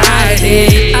be right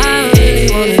here. I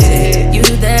really wanna take you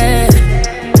there.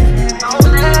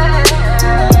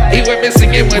 He would be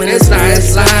singing when it's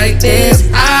nights like this,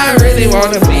 I really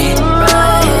wanna be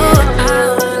right here.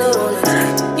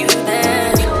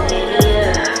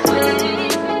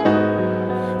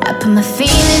 Put my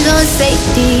feelings on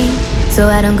safety, so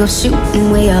I don't go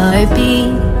shooting where your heart be.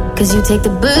 Cause you take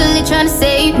the bullet trying to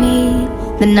save me,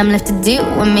 then I'm left to do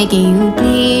what making you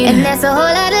bleed. And that's a whole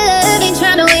lot of love, ain't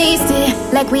trying to waste it.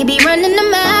 Like we be running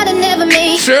them out and never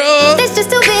make it. Sure. That's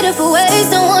just too bitter for words,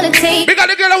 don't wanna take. Because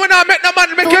the girl when I met the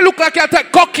man make you look like you're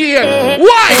that cocky.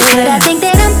 Why? But I think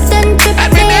that I'm done tripping. I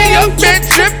mean that you've been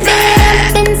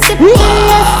tripping. Been sipping,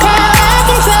 that's how I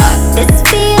control this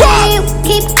feeling. You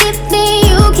keep giving,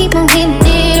 you keep on hitting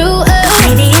it. Ooh, oh.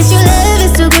 Maybe it's your love,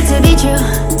 it's too good to be true.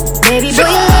 Baby boy,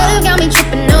 your love got me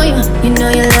tripping on you. You know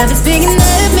your love is big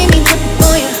enough, make me trip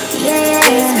on you. Yeah,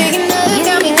 it's big enough,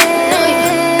 got me tripping on you.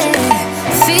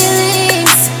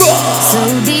 Feelings, so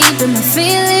deep in my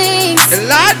feelings.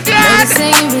 Lord God, but this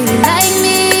ain't really like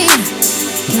me.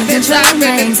 Can't control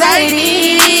my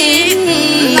anxiety. Feeling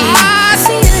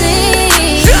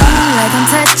like I'm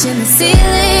touching the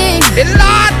ceiling.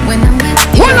 When I'm with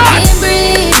you, I can't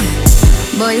breathe.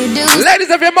 Boy, you do. Ladies,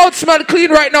 if your mouth smell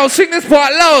clean right now, sing this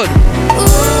part loud.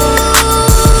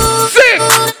 Sing.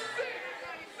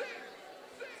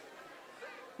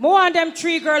 More on them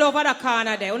three girl over the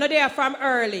corner there. Una there from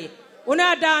early.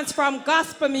 Una dance from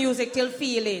gospel music till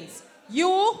feelings.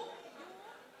 You,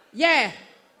 yeah,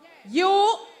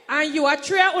 you and you are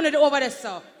three una over there,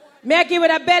 so. May I give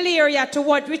it a belly area to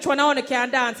what which one I wanna can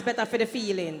dance better for the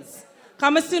feelings.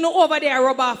 Come and see you over there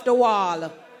rub off the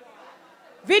wall.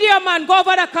 Video man, go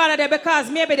over the corner there because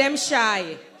maybe them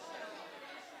shy.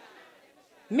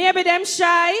 Maybe them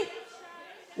shy.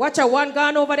 Watch a one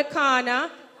gone over the corner.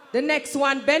 The next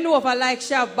one bend over like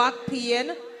she have back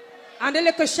pain. And the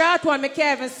little short one, me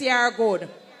can't even see her good.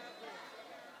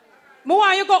 Me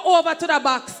want you go over to the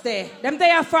box there. Them they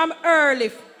are from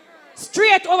early.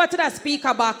 Straight over to the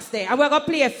speaker box there. And we're going to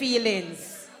play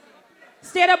feelings.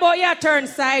 Stay about your turn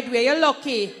sideways. You're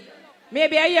lucky.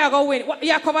 Maybe you go win.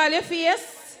 You cover your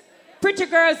face. Pretty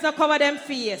girls don't cover them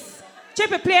face.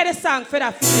 Chippy, play the song for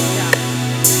that feeling.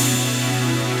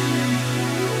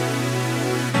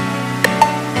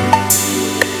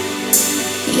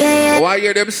 Yeah. Why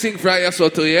you them sing for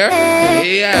yourself too, yeah?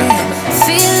 Yeah.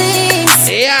 Feelings.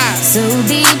 Yeah. So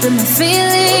deep in my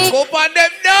feelings. Go on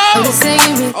them now.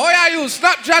 Oh yeah, you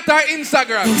Snapchat or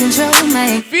Instagram?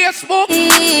 Facebook?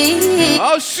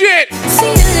 Oh shit.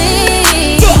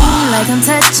 Feeling like I'm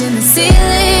touching the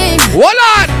ceiling. Hold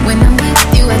on. When I'm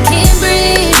with you, I can't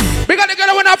breathe. Because the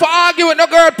girl went up to argue with the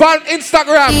girl on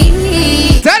Instagram.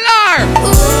 Tell her.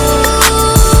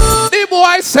 Ooh, the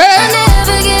boy said. I'll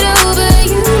never get over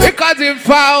you. Because he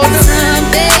found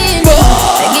something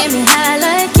that get me high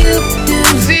like you do.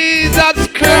 Jesus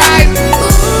Christ.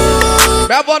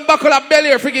 I have one buckle of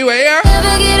belly, forget where here.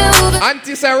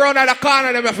 Auntie say around at the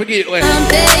corner, them forget where.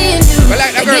 But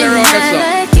like the girl around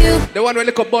there, so. The one with a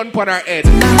little bun on her head.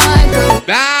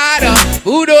 Dada,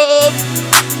 voodoo.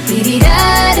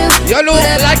 You look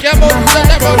like your mom.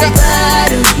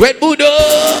 Wait, voodoo.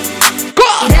 Go.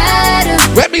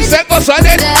 Let me say go so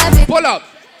then. Pull up.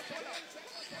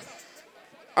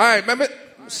 Alright, let me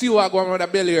see what going on with the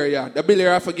belly here, yeah. The belly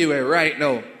I forgive it right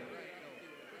now.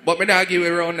 But me not give it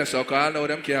around this, so I know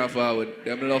them can't forward.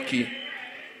 Them lucky.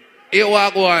 Here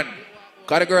what go on.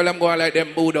 Cause the girl I'm going like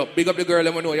them boot up. Big up the girl,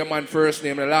 them know your man first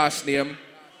name, the last name,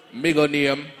 middle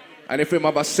name. And if him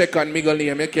have a second middle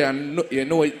name, you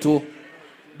know it too.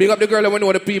 Big up the girl, them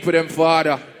know the people, them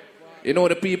father. You know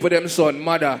the people, them son,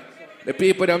 mother. The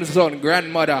people, them son,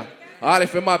 grandmother. All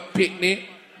if him have pitney,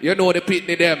 you know the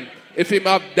pitney them. If him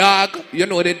have dog, you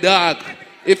know the dog.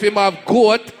 If him have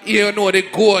goat, you know the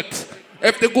goat.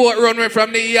 If the goat run away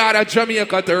from the yard of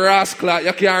Jamaica to Rascal,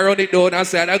 you can't run it down and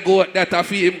say the goat that a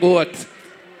feed him goat.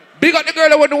 Big up the girl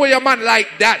that would know your man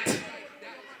like that.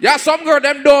 Yeah, some girl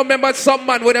them don't remember some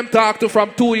man with them talk to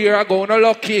from 2 years ago, no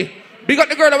lucky. Big up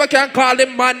the girl that we can't call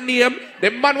him man name.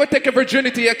 The man will take your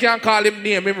virginity, you can't call him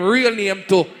name, him real name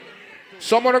too.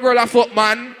 Some of the girl that fuck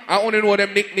man, I only know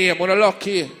them nickname, no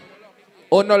lucky.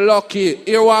 Oh no lucky.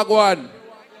 Here we go on.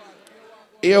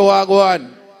 Here we go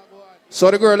on. So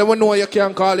the girl, you know you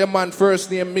can call your man first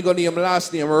name, middle name,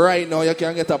 last name. Right now you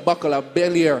can get a buckle of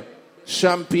Bellier,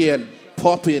 champagne,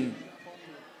 popping.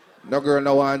 No girl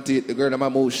no want it. The girl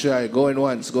I'm move shy. Going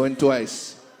once, going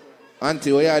twice.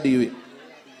 Auntie, what you do with?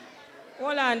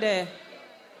 Hold on there.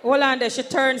 Hold on there. She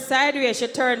turned sideways, she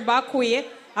turned back way.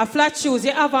 A flat shoes,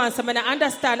 you have on some, and I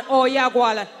understand. Oh, yeah, go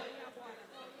on.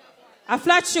 A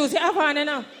flat shoes, you have on, you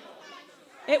know.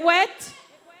 It wet?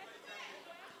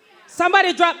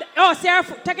 Somebody dropped. Oh, Sarah,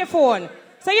 take your phone.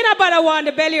 So you not bother want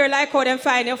the belly or like how them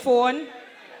find your phone.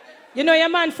 You know your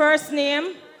man first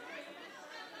name.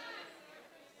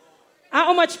 And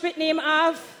how much pit name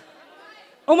have?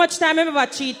 How much time have ever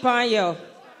cheat on you?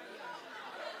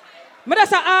 I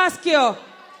just ask you.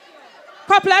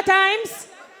 Couple of times.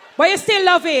 But you still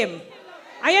love him.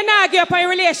 And you not give up on your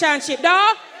relationship,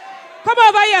 dog. Come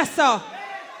over here, sir.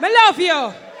 I love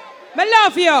you. I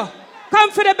love you.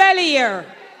 Come for the belly here.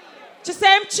 She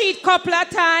say him cheat couple of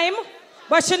times,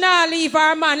 but she not leave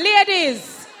her man.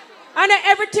 Ladies, and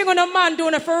everything on a man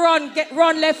doing if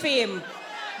run left him.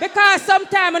 Because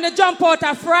sometimes when you jump out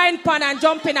a frying pan and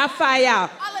jump in a fire.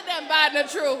 All of them bad, not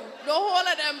true. The whole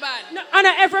of them bad. No, and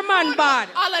every man bad.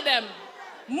 All of them.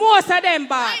 Most of them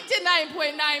bad.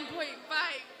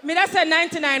 99.9.5. Me that said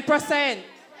 99%.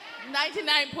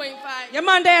 99.5. Your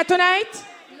man there tonight?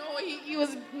 No, he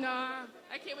was, nah.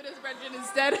 I came with his brethren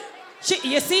instead.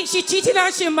 You see, she cheating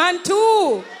on she man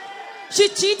too. She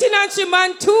cheating on she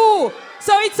man too.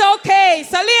 So it's okay.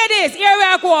 So ladies, here we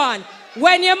are going.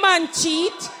 When your man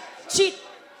cheat. I didn't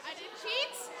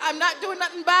cheat. I'm not doing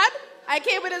nothing bad. I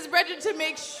came with his brethren to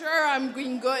make sure I'm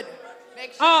doing good.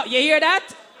 Make sure. Oh, you hear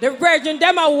that? The brethren,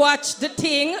 them I watch the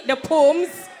thing, the poems.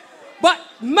 But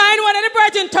mine one of the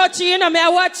brethren touch you, you know. Me I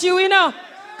watch you, you know.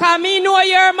 Cause me know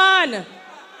your man.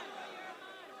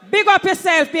 Big up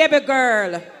yourself, baby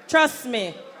girl. Trust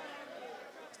me.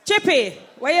 Chippy,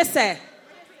 what you say?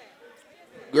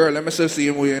 Girl, let me say see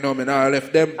him where you know me now. I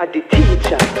left them. At the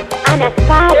teacher. And a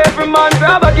spot. Every man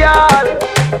grab a girl.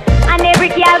 And every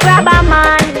girl grab a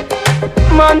man.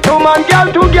 Man to man, girl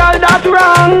to girl, that's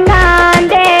wrong.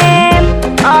 Tandem.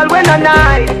 All when a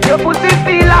night, your pussy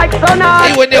feel like sun out.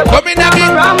 Hey, when you come in at me,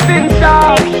 ramping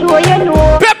shot. Make sure you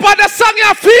know. Pepper the song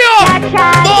you feel.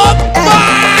 Oh,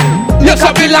 man. You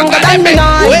saw me longer than me.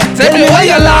 Wait, tell me what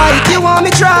you like. You want me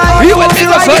try? You want me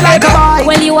to say like that?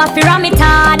 Well, you have to ram it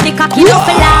hard. The cocky up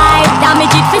for life.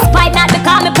 Damage it for spite, not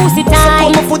because me pussy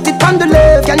tight. So put it on the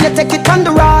left, can you take it on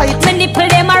the right? My nipple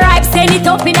them a ripe, send it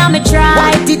up in my tribe.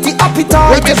 White titty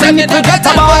appetite, you bring it to get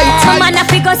a bite. Some man a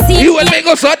figure see you will make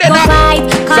us so then fight.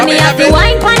 Cause me have to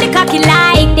wine pon the cocky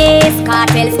like this.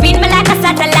 Cartel spin me like a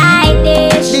satellite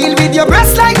dish. Deal with your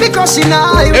breast like because she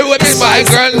knife. It would be my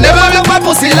girl, never look my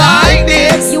pussy like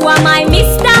this. You are my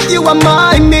mister. You are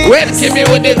my mate. Well, kill me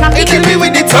with the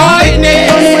tightness.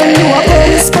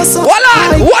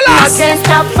 Voila, voila. I can't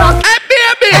stop fuck. Hey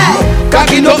baby,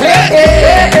 cocky no play.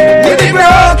 When you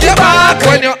broke your back,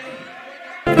 when you.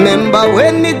 Remember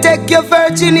when me take your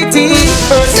virginity,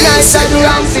 first night at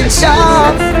ramping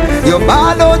shop. You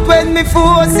ball out when me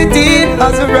force it in,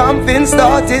 as the ramping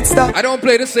started stop. I don't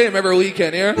play the same every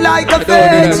weekend here. Like a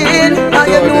virgin,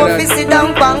 and you know if you sit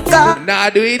down banker. Nah,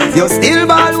 do it. You still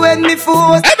ball when me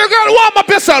force. Every girl warm up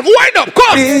yourself, wind up,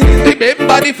 come.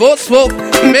 Remember the first smoke,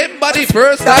 remember the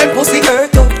first time pussy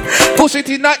hurt up. Push it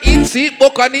in a in seat,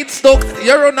 book and it stuck.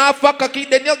 You run off a cocky,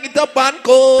 then you get up and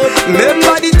cold.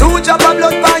 Remember the 2 drop of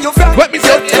blood by your friend. What me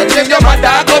say, then your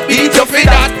mother go beat you for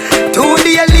that. 2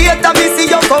 days later, me see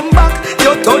you come back.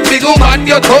 You turn big woman,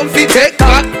 you come fi take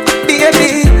that.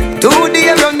 Baby, 2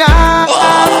 days run out.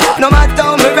 No matter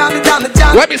how me ram it, I'm a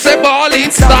jam. When me say ball,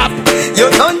 it stop.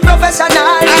 You done professional.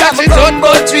 I got it done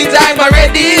but 3 times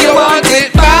already. You want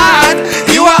it bad.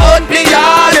 You are on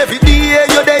beyond. Every day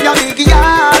you there, you big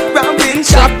yard. Ramping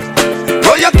shop.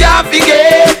 Oh, you can't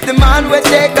forget the man will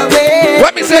take away.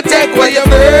 What me say, take away your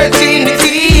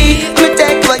virginity. Me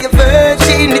take away your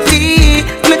virginity.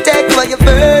 Me take away your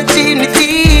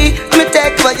virginity. Me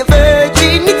take away your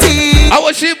virginity. I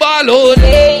was she ball on.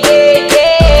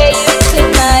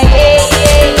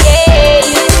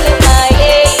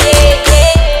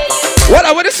 What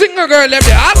are the single girl left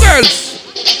there? Our girls,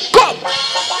 come.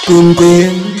 Queen,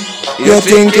 you're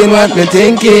thinking what me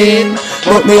thinking,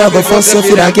 but me have a fuss up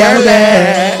with a girl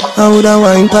there. How would I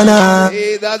wine pan her?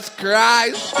 Hey, that's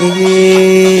Christ.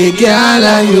 Hey, girl,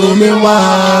 and you me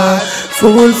want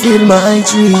fulfill my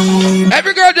dream.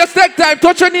 Every girl just take time,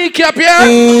 touch your kneecap, yeah?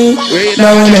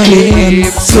 Now when I game,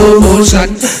 slow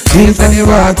motion, feel when you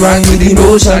walk right with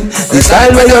emotion. The style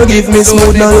where you give me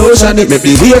smooth no lotion, it make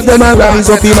me wave them and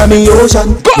rise up in my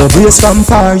ocean. Your brace from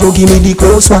far, you give me the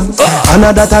close one. And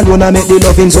that alone I make the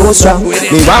loving so strong.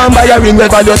 Me want buy a ring with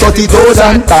value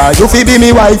 30,000. You fi be me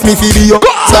wife, me fi be your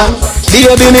son.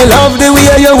 Baby, me love the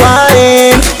way you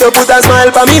whine. You put a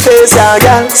smile for me face, yeah,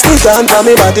 girl. Stick on for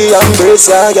me body and brace,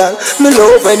 yeah, girl. Me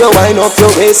love when you wind up your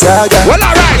waist, yeah, girl. Well,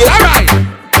 alright.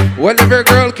 Well, every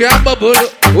girl can bubble.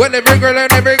 Well, every girl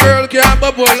and every girl can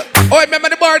bubble. Oh, remember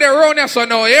the bar there, round your son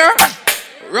now, yeah?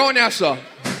 Round your son.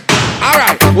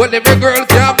 Alright. Well, every girl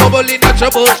can bubble in a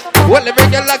trouble. Well, every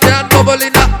girl can bubble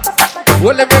in a.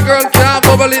 Well, every girl can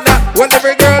bubble in a. Well,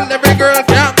 every girl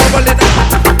can bubble in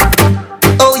a.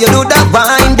 Oh, you do that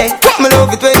wine, there. Me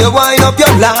love it when you wind up your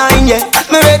line, yeah.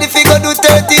 Me ready fi go do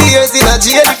 30 years in a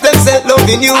jail if them say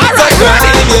loving you is a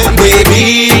crime, yeah.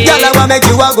 Baby, girl, I wanna make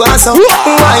you a go and so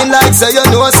wine like say you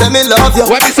know say me love you.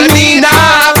 What me say me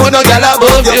nah, put no girl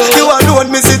above you. You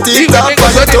alone me see TikTok for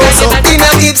your torso. In a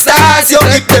hip stars, you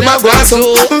hip them a go and so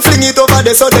fling it over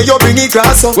there so then you bring it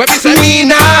cross so. What me say me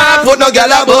nah, put no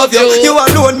girl above you. You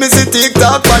alone me see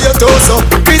TikTok for your torso.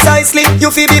 Precisely,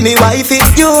 you fi be me wifey.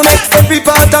 You make every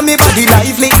part of me body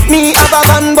lively. Me have a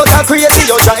van but a crazy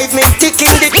you drive me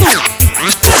ticking the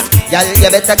Y'all,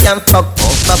 you better can fuck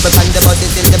bubble on the body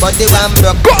till the body one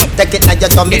broke. Take it like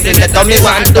your tummy till the tummy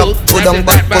one duck. Put on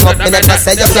butt, come up, me never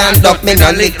say you can't duck. Me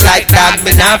no lick like dog,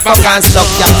 me nah fuck and stuck.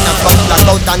 You nah fuck, knock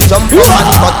out and jump up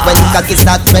and cut. When cocky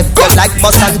start rep, you like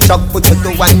bus and truck. Put you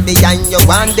to one behind, you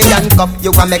want the handcuff.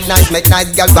 You want make nice,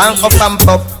 girl, one up and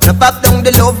pop. No pop down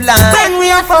the love line. When we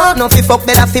are fuck, no fi fuck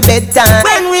better fi bedtime.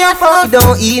 When we are fuck,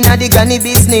 don't inna the granny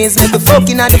business. Make the fuck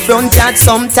inna the front yard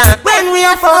sometime. When we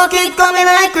are fuck, it coming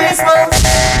like Christmas.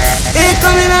 It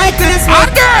coming like Christmas.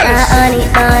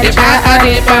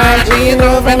 Honey bun, we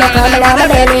love when I come out of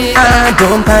belly.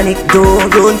 Don't panic,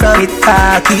 don't panic.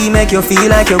 Cocky make you feel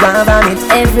like you want vomit.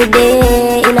 every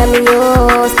day in a me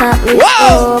house, stop me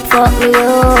up, fuck me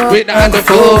up. With the hand of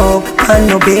fuck. And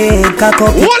no big cock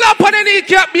up. Hold up on the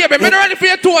kneecap, baby. Me not ready for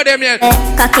your two of them yet.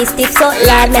 Cocky stiff so,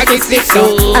 lad make it stiff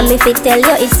so. And if it tell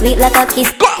you it's sweet like a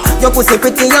kiss. Your pussy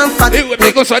pretty and fat. It would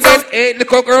make us so then, hey,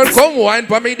 little girl, come wine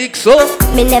for me dick so.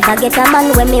 Me never get a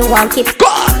man when me want keep.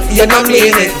 You know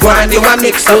mean it, go on, you want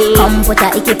mix up. Come put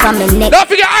a icky on me neck. Don't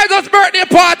forget Isaac's birthday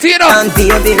party, you know. And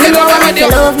baby, you know what you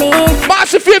love me.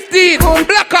 March 15,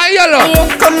 black and yellow.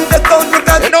 Yeah. Come the count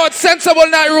because you know it's sensible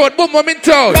night road, boom, I'm in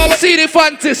town. See the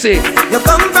fantasy. You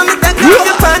come from the back of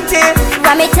your panty.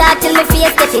 From me talk till me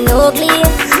face getting ugly.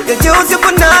 You use your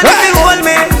banana to hold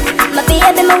me. My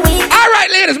baby, my weak. Alright,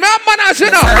 ladies, me have manners,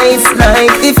 you know. Nice,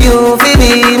 night, if you feel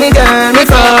me, girl, me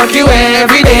fuck you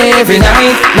every day, every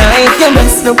night. Your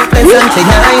breasts look pleasantly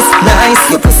nice, nice.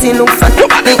 Your pussy look fat,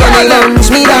 me gonna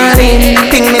lunge me darling.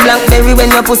 Ping me blackberry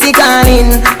when your pussy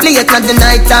calling. Play it not the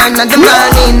night time, not the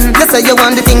morning. Just say you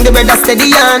want the thing, the brother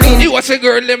steady yarning. You was a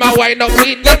girl, them a wind up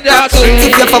with them dancing.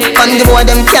 If you fuck on the boy,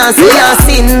 them can't see your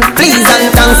sin. Please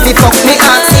and thanks, me fuck me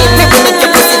asking. Make me make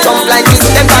your pussy jump like this,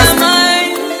 them fast.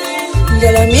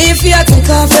 Girl, I'm here for you,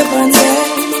 take off your pants.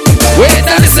 Wait,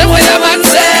 now listen what your man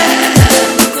say.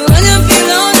 When you feel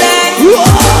lonely,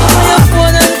 on your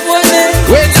phone and phone me.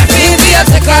 Wait, now me for you,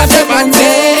 take off your pants.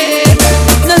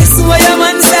 Now listen what your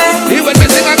man say. Even me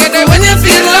sing again, when you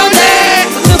feel lonely,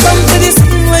 you come to this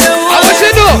thing where you want. What you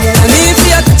do? Girl, I'm here for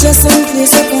you, touch you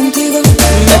someplace up on Tigo.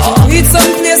 Make you read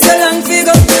someplace along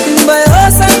Figo. Buy a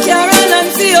house and car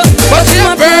and Fio. But you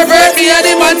pervert me and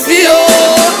the man for you.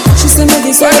 She said me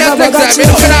this one have a got you.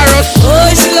 Oh,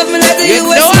 she love me like the you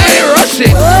USA. Know I ain't rushing.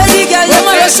 Oh, the girl you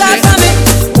want rush out for me.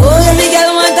 Oh, the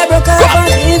girl want a broke off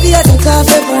and if you take off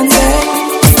your pants.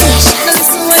 Now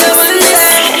listen what I want to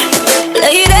say.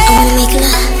 Lady.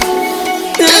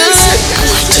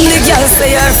 The girl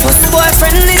say her first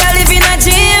boyfriend did a live in a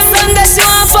gym. From there she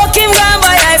want fuck him, go and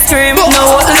buy ice cream.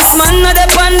 Now what this man not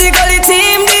up on the gully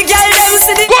team. The girl them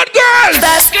see the good girl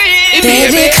that scream.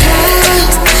 Baby,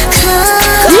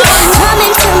 come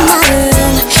into my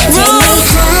room. Take me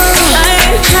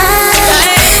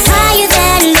higher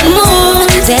than the moon.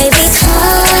 Baby,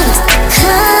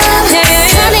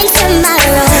 come into my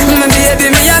room. My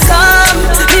baby, me a come.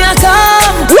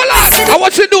 Voila, I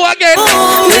want you to do again.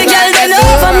 The girl they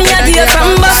over me a deal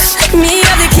from back. Me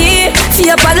have the key to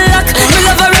your padlock. Me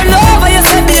love her run over. You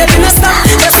say baby no stop.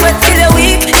 You sweat till the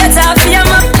week. You talk for your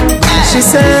map. She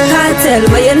said, I tell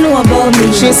what you know about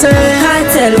me. She said, I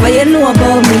tell what you know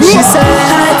about me. She said,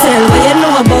 I tell what you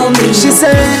know about me. She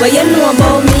said, what you know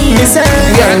about me. She said,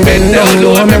 girl bend down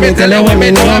low. Let me tell you what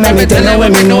me know. Let me tell you what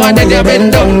me know. And then you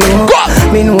bend down low.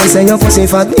 Me know say your pussy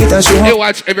fat, it a show. You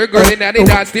watch every girl in the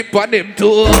dance tip on them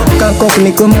too. Can't cook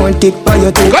me come on tip by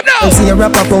your toe. Come now. And see you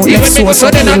rap up on next so so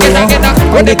you know.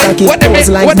 When the cocky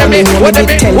pose like dummy, when the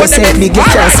tell you say big you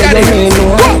can't say you may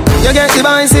know. You get the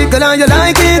bicycle and you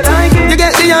like it. You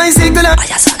get the icicle and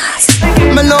you're so nice.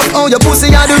 Me love how your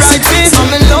pussy are the right fit.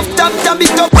 Me love tap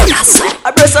it up.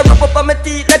 I press her up on my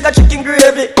teeth like a chicken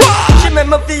gravy. She make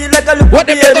me feel like a little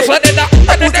baby.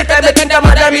 I put it time, I think I'm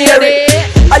Madam Mary.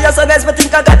 I just so nice, but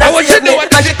think I got that save me.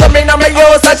 And she come in on my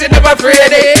house and she never afraid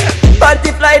it.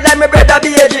 Panty fly like my brother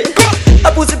baby. I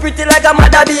pussy pretty like a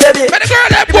mother baby. But the girl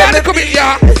that boy, come in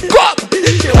here. Come.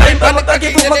 She wine for my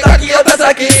cocky, put my cocky out the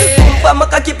socky. For my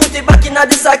cocky, put it back in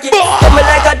the socky. Come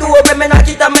like a duo, me knock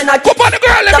it and me knock it. Come on, the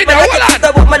girl, let me know. Hold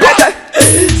on.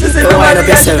 She say no one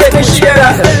else to make me share.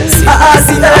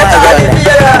 See that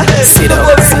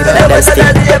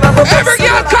every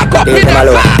girl cock up in the back.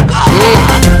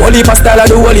 Whole heap of style I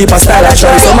do, whole heap of style I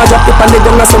try. Some a drop it on the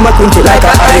ground and some a quint it like a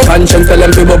high. Conscience tell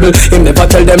them to bubble, him never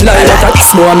tell them lie. Like a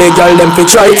small make girl them fi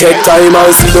try. Take time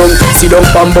and sit down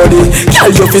pan body.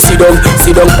 Girl you fi sit down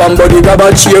pan body. Grab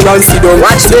a chair and sit down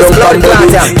pan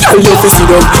body. Girl you fi sit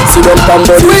down pan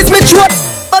body. Squeeze me throat,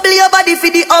 bubble your body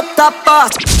for the up top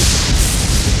part.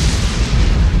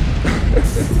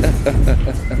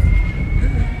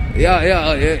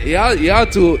 Y'all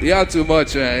too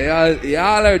much, man.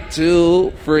 Y'all are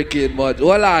too freaking much.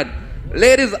 Hold on,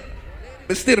 ladies.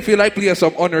 I still feel like playing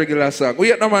some unregular song.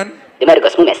 Wait, no man. You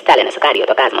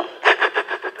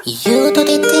do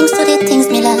the things,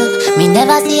 me love. Me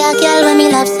never see a girl when me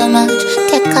love so much.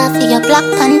 Take off your black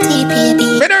panty,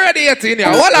 baby. Me not ready yet in here.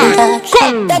 Hold on.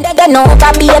 Come. Then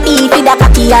over, baby, for the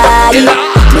cocky eye.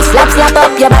 Me slap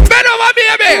up your back. Bend over,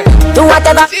 baby. Do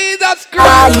whatever. Jesus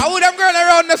Christ. How them girl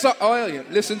around this? Oh, yeah.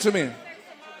 Listen to me.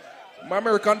 My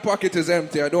American pocket is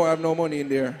empty. I don't have no money in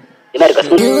there.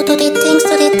 You do the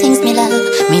things, me love.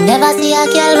 Me never see a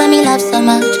girl when me love so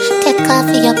much. Take off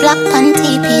your black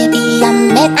panty, baby.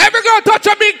 I'm mad. Every girl touch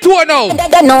a big toe now.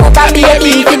 Then over,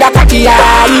 baby, for the cocky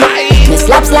eye. Me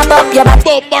slap up your back.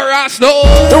 Bumper ass no.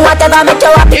 Do whatever make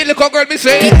you happy. Hey, look how girl me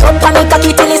say. Pick up and me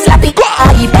cocky till it's slappy.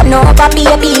 Bend over,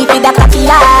 baby, for the cocky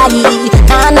eye.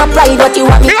 Nah, no pride what you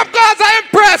want me. Big up cause I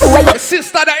impress. My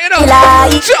sister that you know.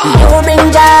 You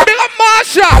bring job. Big up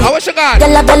Marsha. How was you got?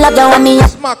 Bella, you want me.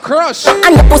 That's my crush.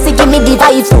 And your pussy give me the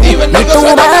vibes too. Me two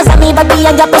girls and me body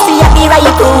and your pussy at the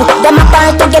right too. Them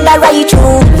apart together right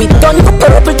through. We done to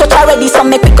purple touch already, so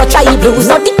make we go try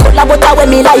blues. Not the color but how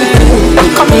me like you.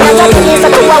 We come in and just say so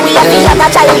to what we have to have a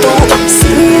child too.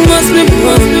 Must be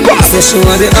Say she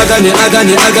want the agony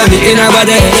in her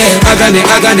body. Agony.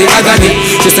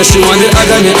 She said she want the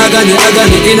agony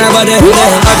in her body.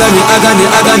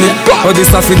 Agony. But this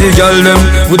stuff for the girl them,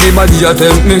 with the body you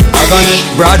tempt me. Agony.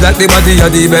 Broad like the body of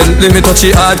the Bentley. Me touch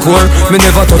it hardcore, me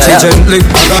never touch it gently.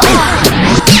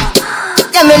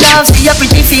 Yeah, me love see your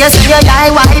pretty face and your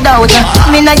eye wide out.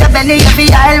 Come in your belly, you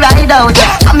feel all right out.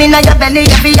 Come in your belly,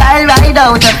 you feel all right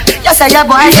out. You say your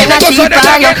boy say not cheap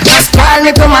on you. Just call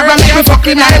me tomorrow, make me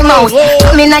fucking eye mouth.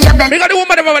 Come in your belly. We got the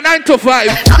woman of 9 to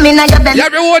 5. Come in your belly. You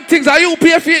have your own things, are you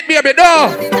pay for it, baby?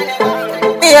 No.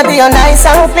 Baby, you're nice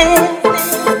and clean.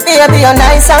 Baby, you're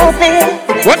nice and clean.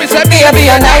 What me say? Baby,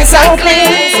 you're nice and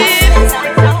clean.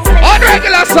 On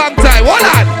regular song time, hold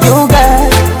on. You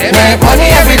girl, make money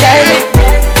every day.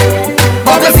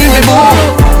 Bubble feel me boom.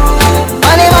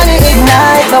 Money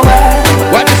ignite the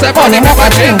world. What me say? Money make my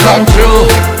dream come true.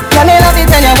 Let me love it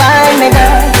when you wine me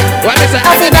girl. What me say?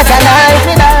 I feel that you like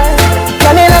me girl.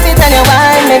 Let me love it when you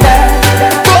wine me girl.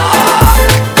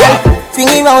 Swing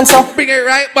it round so. Bring it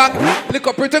right back. Look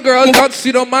up pretty girl, don't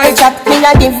see no mind. Me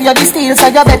a give you the steel so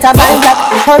you better buy that.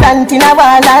 Current in a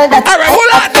wall all that. Alright, hold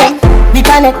on. The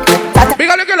panic.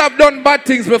 Because the girl have done bad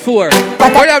things before,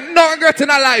 but you have no regret in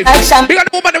her life. Because the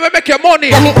woman will make you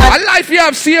money. A life you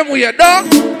have same way, dog.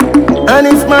 And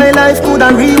if my life could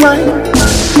have rewind.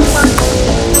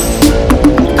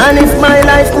 And if my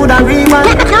life could have rewind.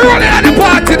 Come back rolling at the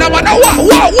party now, man.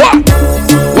 What?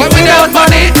 When without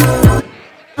money,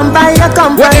 I'm buy a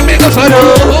company. What you make us do?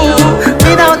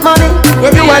 Without money,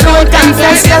 when you alone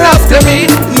confess your love to me.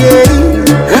 Yeah.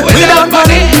 Without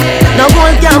money, no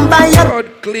one can buy a.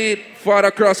 God clean,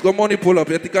 Father Cross, go money pull up.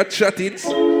 You think I chat it?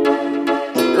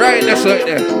 Right there, right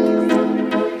there.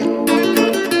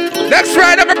 Next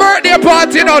Friday, my birthday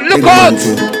party now. Look out!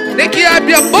 Nicky, have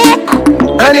your book.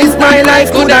 And if my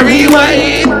life could have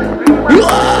rewind.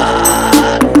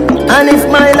 And if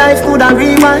my life could have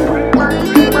rewind.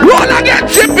 Roll again,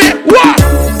 chippy. What?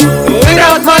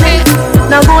 Without money,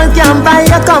 no one can buy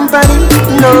a company.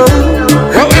 No.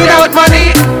 Without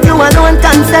money, you alone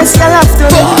confess your love to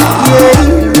me. Yeah.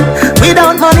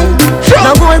 Without money,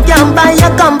 no one can buy a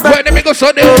company. Where me go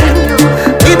so there?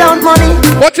 Without money,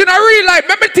 but in a real life,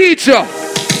 let me teach you.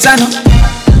 Chano,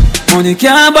 money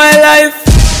can't buy life.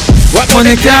 What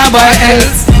money can't buy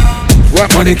health.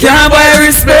 What money can't buy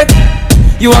respect.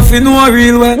 You have to know a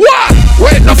real way. What?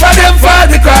 Wait, no for them fall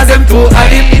because them too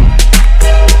high.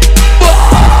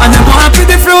 And them happy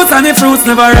the fruits and the fruits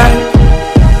never ripe.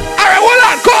 Alright, hold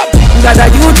on, come. That a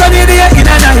youth on the day in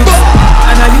a night.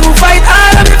 And a you fight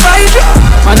all of me fight.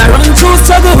 And I run through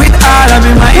struggle with all of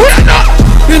me mind.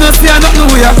 You know see I don't know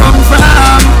where you come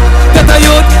from. Get a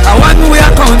youth, I want where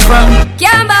you come from.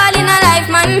 Can't ball in a life,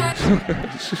 man.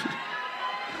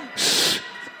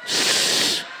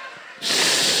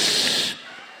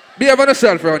 Behave on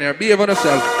yourself around here. Behave on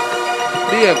yourself.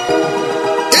 Behave.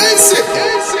 Easy.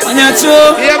 On your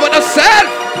true. Behave on yourself.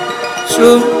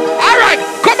 True. Alright,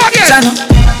 come again. Chano.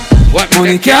 What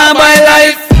money can't buy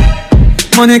life.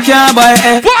 Money can't buy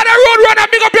health. Father road runner,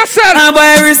 big up yourself. Can't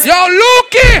buy risk. Yo,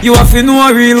 Lukie. You have to know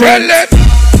a real way. Tell it.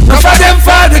 No for them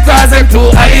fall because them too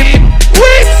high.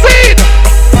 Weed seed.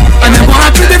 And them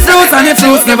happy the fruits and the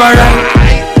fruits never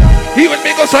ripe. He would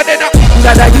make us on the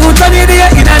that a youth on the day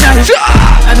in a night.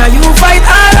 And a you fight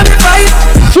all of me fight.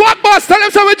 Swag boss, tell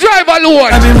them so we drive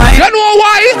alone. You know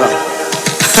why?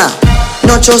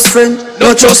 Not just friend,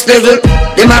 not just devil.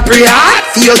 Them a pray hard,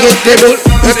 feel get devil.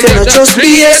 If you not just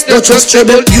BS, not just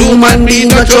trouble. Human being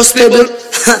not just stable.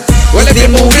 Well, if they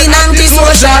moving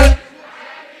anti-social.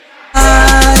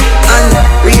 And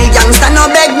real gangsta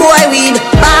no beg boy weed.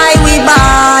 Buy we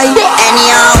buy.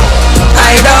 Anyhow,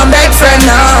 I don't beg friend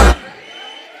now.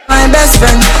 My best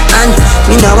friend, and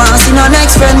me no want see no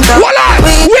next friend.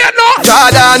 We're not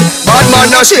Jordan, bad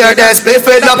man no share this. Play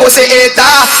with no pussy eater.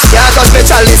 Yeah, cause me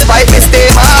chalice pipe me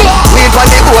stay man. Weed on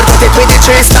the board, cut it with the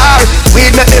 3-star.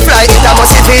 Weed make me fly, it a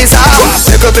must visa.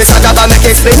 Make a place a dab and make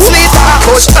it split sweeter.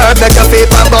 Push herb, make your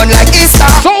paper burn like Easter.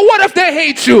 So what if they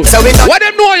hate you? So what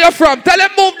them know you're from? Tell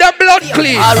them move them blood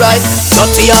clean. Alright,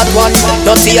 dirty heart one,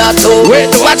 dirty heart two.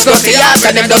 Wait, watch dirty heart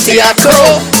and them dirty heart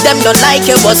crew. Them don't like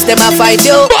you, but them a fight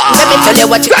you. Let me tell you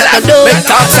what you gotta do.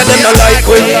 Talks and them don't like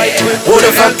we. Who the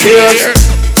fuck cares?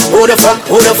 Who the fuck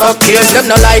cares? Them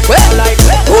don't like we.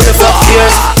 Who the fuck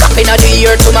cares? Tapping at the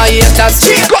ear to my haters.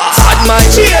 Bad man,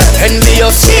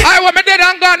 envious. I want me dead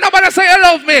and gone. Nobody say you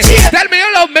love me. Tell me you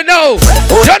love me now.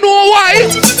 You know why?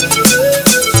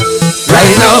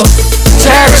 Right now,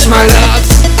 cherish my love.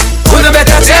 Who the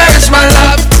better cherish my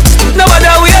love? Nobody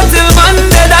wait till man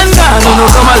dead and gone. You know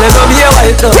come and let go be a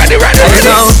white dog. Ready.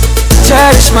 Now,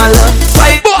 cherish my love.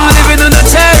 Why you living on the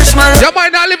cherish my love? You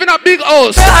might not live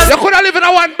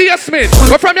basement.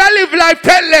 But from your live life,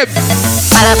 tell them.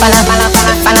 Fala, if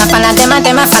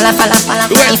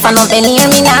I don't believe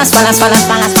me now, fala,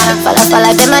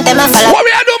 tema, fala. What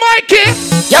we do, Mikey?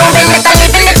 Yo,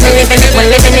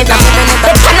 living it up.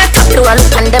 They cannot talk to a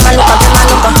look and them a look up.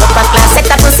 Upper class, set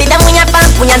up, see them when you pump,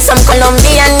 when you some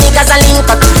Colombian niggas a link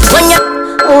up. When you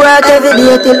work every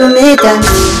day till we meet them.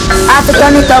 I have to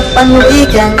turn it up on the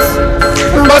weekends.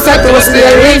 But I toast to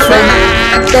a real friend.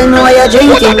 Tell me why you're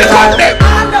drinking, car.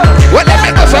 What the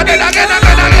heck was on it again?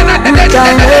 Good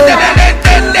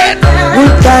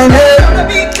time,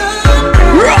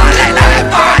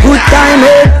 good time,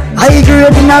 I grew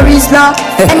up in a Rizla.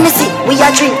 and me see, we a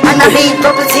drink and a beat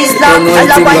couple sizzler. I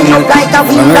love wine up like a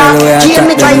winner. She and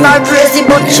me drive her crazy,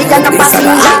 but she got a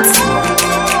passenger.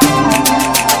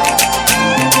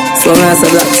 So nice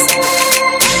and blacks.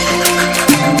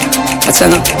 What's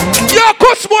up? Yo,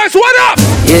 Kush boys, what up?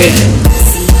 Yeah.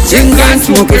 Drink and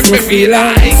smoke if me feel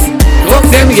like. Rock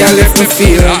them girl if me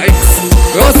feel like.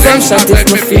 Rock them shot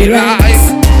if me feel like.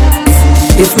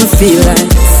 If me feel like.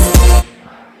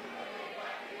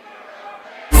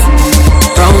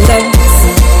 Round them.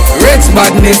 Rich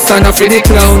badness and I feel the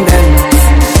clown them.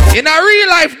 In a real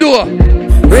life though.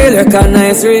 Real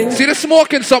recognize real. See the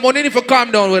smoking someone need to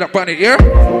calm down with a panic, yeah?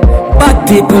 Bad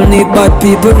people need bad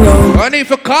people round. I need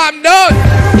to calm down.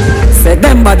 Say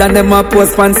them bad and them a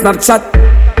post on Snapchat.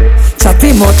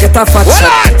 Chatty mouth get a fat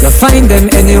shot. You find them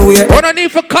anywhere. I don't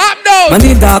need to calm down. I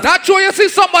need that. Not sure you see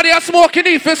somebody a smoking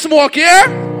if you smoke, yeah?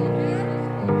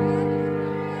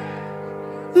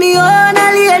 Me own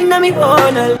alien, me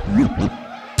own.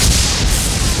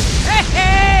 Hey,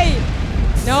 hey!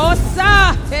 No,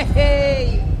 sir! Hey,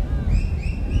 hey!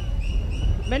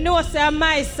 I know say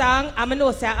my song, and I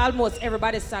know say almost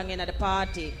everybody's singing at the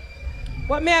party.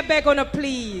 But may I beg on a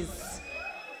please?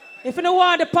 If you don't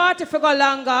want the party to go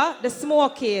longer, the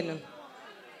smoking.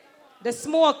 I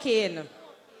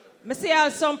see how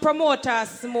some promoters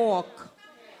smoke.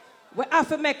 We have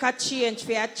to make a change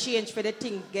for the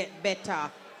thing get better.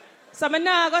 So I'm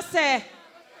now going to say,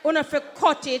 you have to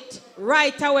cut it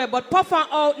right away. But puff on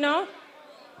out now.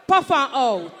 Puff on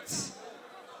out.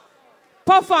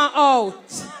 Puff on out.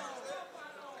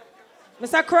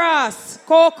 Mr. Cross,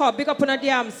 Coco, big up on your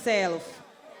damn self.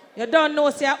 You don't know,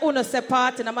 say, you say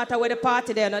party, no matter where the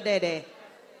party there, no there.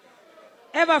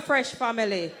 Ever fresh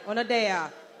family, on a there.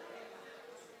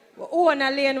 Who on a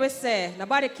lane we say,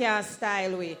 nobody can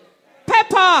style we.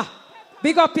 Pepper,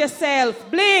 big up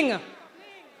yourself. Bling,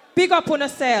 big up on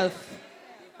yourself.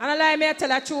 And I like me to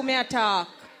tell you, true me a talk.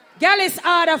 Girl is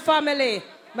other family.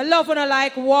 My love on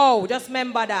like, wow, just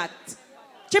remember that.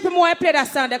 Chippy more play that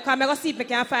song, because I'm going to see if I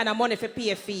can find the money for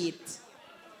pay feet.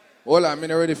 Hold on, I'm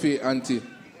not ready for it, auntie.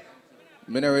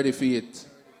 I'm not ready for it.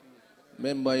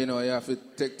 Remember, you know, you have to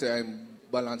take time,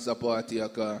 balance the party,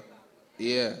 because,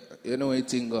 yeah, you know what you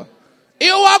think.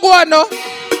 You want to go on now?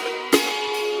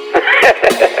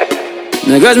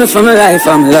 No girls me from my life,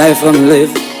 I'm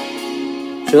live.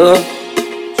 Sure.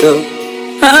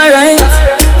 Alright.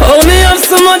 Oh, me have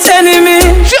so much enemy.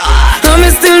 And me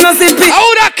still not see people.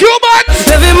 Oh, that Cubans!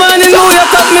 Every morning New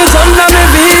York up me jump down my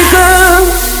vehicle.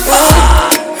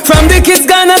 From the kids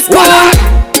gone to school.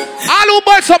 All who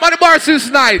buy some of the bars this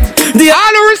night.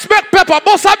 All who respect Pepper,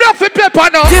 boss I'm not for Pepper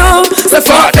now. You, so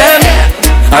fuck them.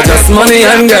 I just money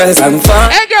and girls and fun.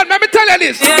 Hey girl, let me tell you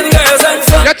this.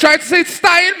 You try to say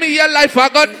style me, your life I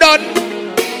got done.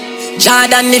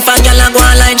 Jordan, if a girl a go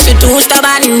online, she too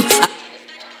stubborn.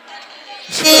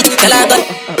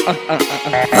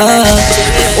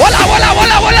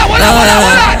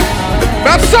 Walla.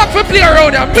 That's song for play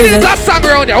around here. Millions of song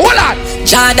around here. Hold on.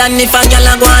 Jordan, if a girl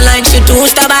a go online, she too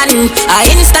stubborn.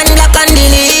 I instant block and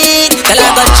delete. Girl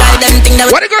a go try them thing that.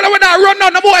 What the girl when I run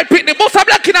down the boy picnic? Must have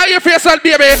blocking out your face,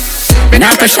 baby. Me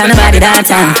not question nobody that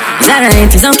time. It's alright,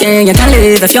 it's okay, you can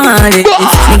live if you want it.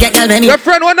 Me get girl when your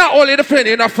friend will not only defend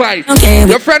in a fight. Okay.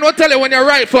 Your friend will tell you when you're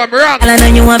right from wrong. I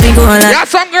know you want to go on. Yeah,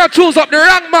 some girl choose up the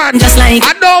wrong man. Just like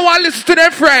I don't want to listen to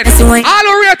their friend. All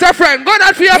who rate a friend, go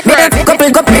not for your friend.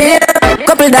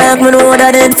 Couple dog, me know what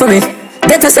that did for me.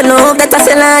 That I say love, that I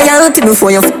say loyalty before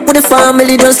you with the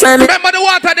family, just try me. Remember the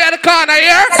water there in the corner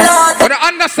here? But I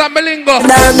understand my lingo.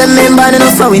 Dog, them remember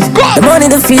enough for it. The money,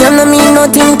 the fame, no mean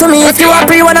nothing to me. If you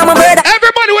happy when I'm a brother.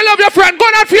 Everybody will love your friend. Go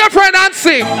out for your friend and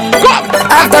sing. Go.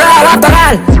 After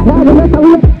all.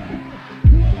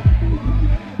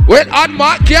 With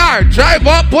unmarked car, drive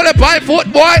up, pull it by foot,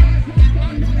 boy.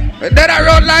 And then I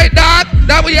run like that.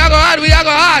 That we are go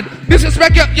hard.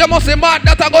 Disrespect you must be mad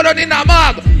that I go down in a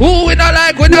mag. Who we not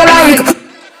like, we not like.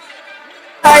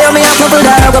 I am a couple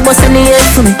dog, but send the head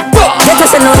for me. That I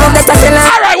say love, that I say love.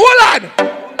 Alright, hold on.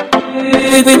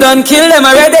 We done kill them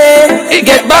already.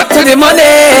 Get back to the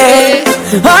money.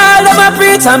 All them a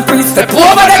preach and preach. Step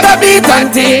over them a beat and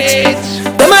teach.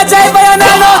 Them a jive and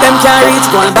I know them can't reach.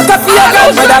 Go and back up for your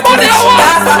grandmother preach.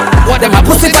 What them a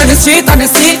pussy on the street and the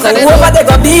seat. Go over they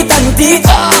go beat and teach.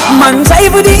 Man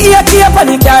drive with the ear tape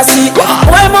and the car seat.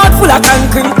 Why mouth full of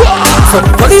concrete? So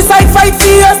police side fight for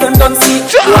years them don't see.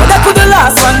 What that could the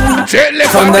last one week.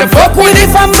 From them fuck with the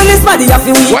families man they have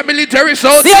to weep. What military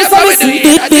soldiers? Yes, I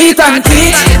beat and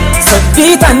teach. So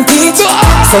beat and teach.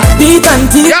 So beat and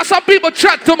teach. Yeah, some people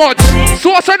chat too much.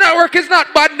 Social network is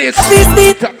not badness.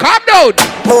 Calm down.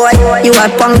 Boy, you a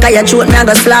punk, I throat me a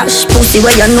go slash. Pussy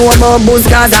where you know about booze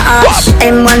cause of ash.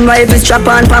 M1 rifle strap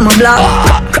on pa my block.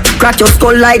 Crack your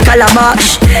skull like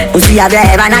calabash. Pussy have you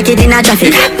ever knock it in a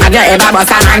traffic? Have you ever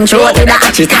bust a man throat with a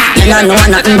hatchet? You don't know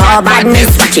nothing about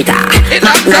badness, watch it.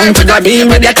 Not run to go deal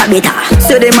with your cabita.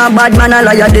 Say them a bad man, a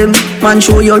liar them. Man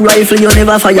show your rifle, you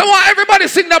never fire. I want everybody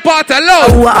sing the part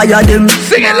loud. Who are you them?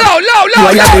 Sing it loud, loud,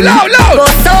 loud, loud, loud, loud. Go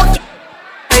so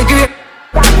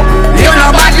you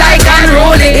know bad like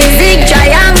unruly. Big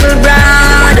triangle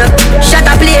brother. Shut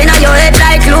up plane on your head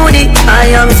like Lukie.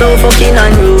 I am so fucking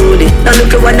unruly. Now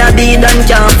look at what I be done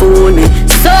can't fool me.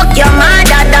 Suck your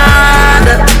mother dog.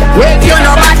 You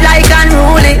know bad like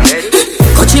unruly.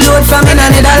 Cut your load from in a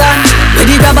Netherland. Where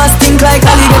the grabbers think like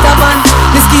alligator pan.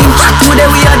 The steam chat today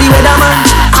we are the weatherman.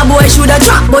 A boy shoulda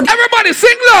drop but everybody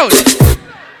sing loud.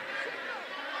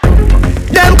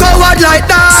 Them coward like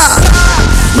that.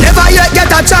 Never yet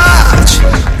get a charge.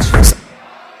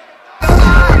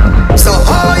 So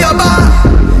how you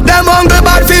bad? Them hungry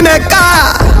bad fi make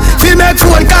car, fi make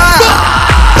phone call.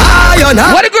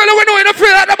 What the girl who know in the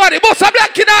feel like nobody bust a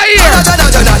black in her ear.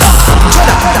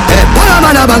 Banga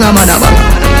mana banga mana banga.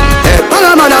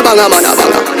 Banga mana banga mana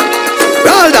banga.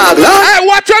 Roll dog, love. Hey,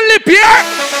 watch your lip here.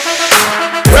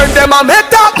 When them a make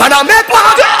that, man a make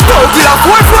man. Don't kill a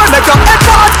 4-4, make your head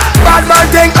bad. Bad man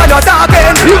think I know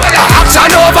talking.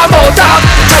 Action over mouth talk.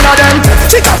 None of them.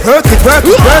 Chica work it, work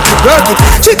it, work it, work it.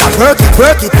 Chica work it,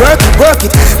 work it, work it, work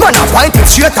it. Man a point it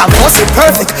straight and bust it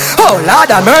perfect. Oh Lord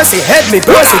of mercy, head me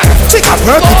burst it. Chica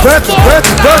work it, work it, work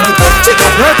it, work it. Chica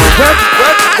work it, work it,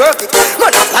 work it, work it.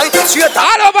 Man a point it straight.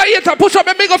 All over here to push up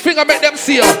my middle finger, make them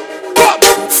see you. Come.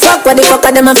 Fuck what the fuck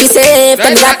of them a fi safe.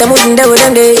 Them got them wouldn't do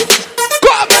them day.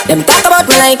 Them talk about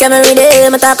me like every day.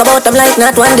 Me talk about them like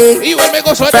not one day.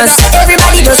 France,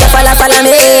 everybody just follow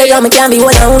me. Yo, me can't be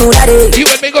one on who that is.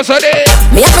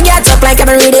 Me have to get up like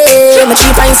every day. Me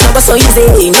cheap and simple so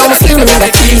easy. Now me feel me like a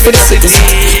key for the city.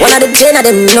 One of the gen of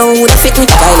them know who that fit me.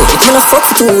 Kylie, if you no fuck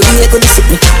for 2 days, could sit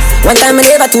me. One time me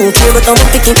never too clear, but I'm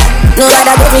picking. No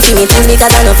matter what me see me things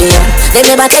because I know fear. They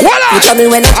never tell me trouble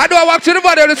when I do walk to the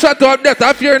body of the shot to up death.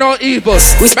 I fear no evil.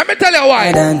 Let me tell you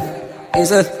why. Is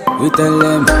it? We tell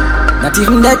them, not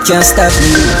even that can stop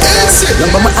me. Young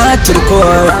but my heart to the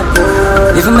core.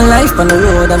 Living my life on the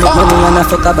road, I make money and I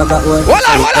fuck a bag of work.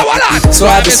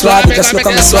 Swabby, just look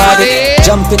on me swabby.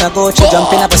 Jump in a Gucci,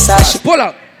 jump in a Versace. Pull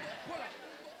up.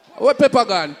 Where Pepper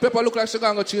gone? Pepper look like she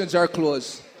gonna go change her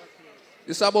clothes.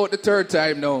 This is about the 3rd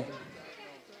time now.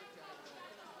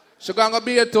 She gonna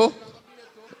be here too?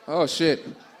 Oh shit.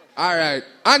 Alright.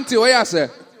 Auntie, what you say?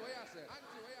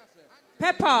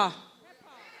 Pepper.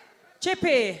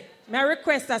 Chippy, may I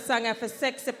request a song for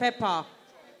Sexy Pepper.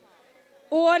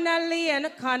 Only and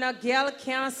kind of girl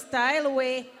can't style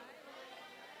way.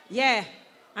 Yeah,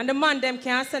 and the man them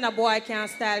can't send a boy can't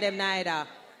style them neither.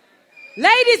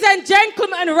 Ladies and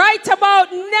gentlemen, right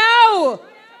about now,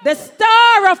 the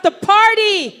star of the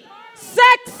party,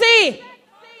 Sexy.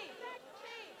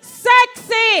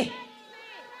 Sexy.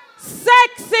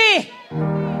 Sexy.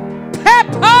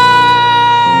 Pepper.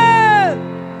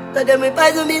 So them we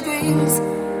poison me dreams.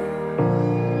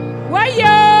 Why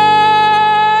yo?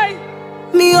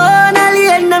 Me own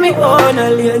alien, na me own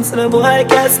alien. So no boy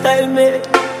can't style me.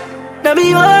 Na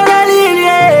me own alien,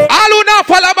 yeah. All who now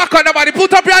follow back on nobody,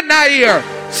 put up your eye here.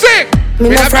 Sing. Me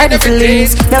not frightened for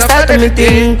links, not starting me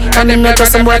thing. And them not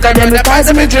trust some work, and them not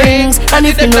poison me drinks. And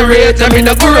if them no rate, them me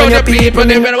no go round your people.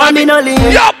 Them no want me no link.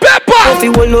 Yo, Pepper! If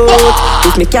you will out,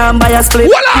 if me can't buy a split,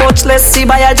 much less see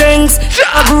buy a drinks.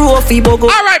 I grew up in Bogo.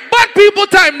 Alright, bad people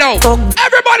time now.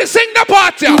 Everybody sing the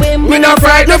party. Me not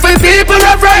frightened for people,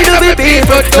 not frightened for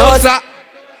people. No, sir.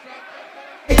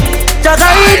 Just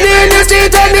I read me in the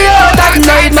street and me out at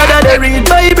night. Mother they read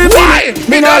Bible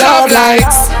for me no love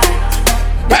lights.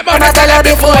 When I tell you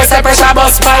before, say pressure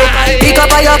bus spike. Pick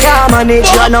up on your car, manage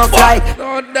you no flight.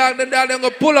 No, dog, the dog, them go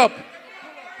pull up.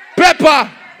 Pepper.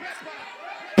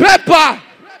 Pepper.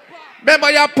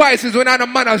 Remember your prices when I'm the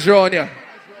manners around here.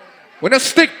 We don't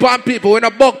stick pan people, we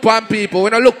don't bug pan people, we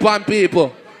don't look pan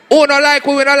people. Who don't like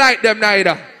we don't like them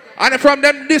neither. And from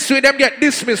them this way, them get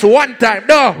dismissed one time.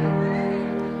 No.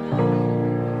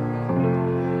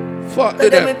 Fuck to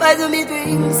them.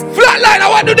 Flatline, I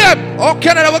want to them. Oh,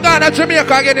 Canada, we're going to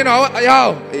Jamaica again, you know.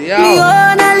 Yo. Me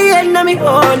own alien, na me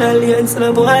own alien. So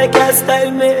no boy can't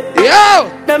style me. Yo.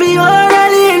 Na me own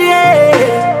alien,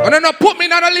 yeah. And then not put me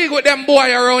in a league with them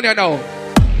boy around you now.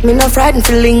 Me no frightened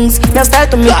feelings. Now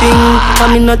start to me thing.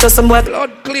 And me not just some boy.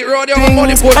 Blood clear, Rodeo,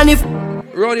 money put. And if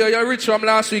Rodeo, you're rich from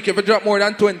last week if you drop more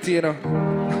than 20, you know.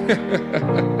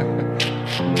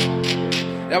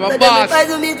 You're my boss.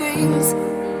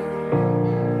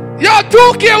 Yo,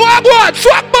 2K, what go?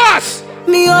 Swag boss!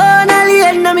 Me own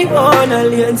alien, na me own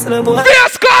alien. So no boy.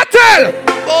 Fierce Cartel!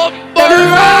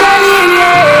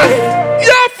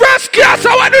 Yo, fresh cast,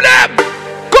 I want to them!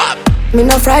 Come! Me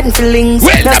no frightened feelings.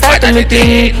 Now start to me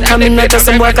thing. And me not just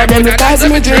some boy, cause them because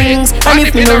me drinks. And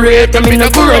if me no rate, then me no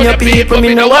go run your people.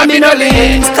 Me no want me no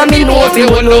links. Cause me know if you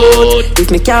will load. If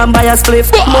me can't buy a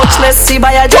spliff, much less see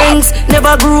buy a drinks.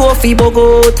 Never grew up fi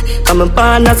bogot. Come and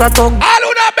pan as a tug. I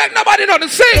do not beg nobody not to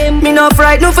sing. Me no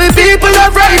frightened for people,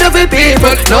 no frightened for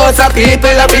people. Lots of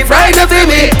people that be frightened for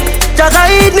me. Just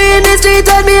hide me in the street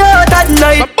and me out at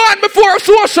night. I'm born before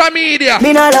social media.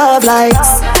 Me no love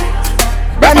likes.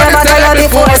 But never tell you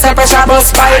before it's a pressure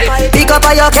bus fight. Pick up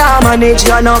how you can't manage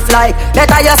your enough life.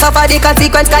 Better you suffer the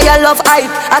consequence cause you love hype.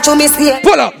 I true me see.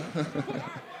 Pull up.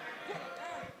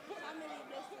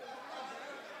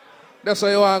 That's how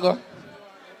you want to go.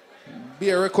 Be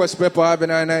a request, Pepper, I've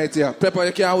been all night here. Pepper,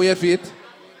 you can't wear feet.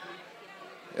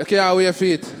 You can't wear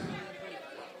feet.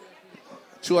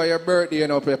 Show your birthday, you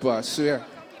know, Pepper, I swear.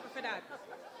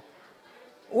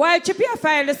 While Chippy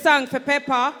filed the song for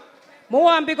Pepper, I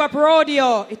want to big up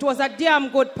Rodeo. It was a damn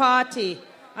good party.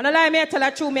 And allow me to tell a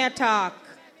true me talk.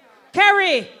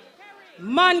 Kerry,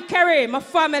 man Kerry, my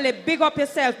family, big up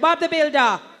yourself. Bob the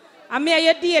Builder, I'm here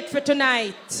your date for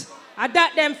tonight. I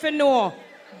that them for know.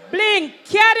 Bling,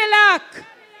 Cadillac,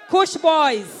 Kush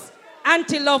Boys,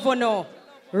 Anti-Love no.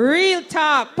 Real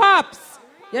talk, Pops.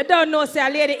 You don't know, say a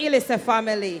Lady Illicet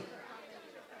family.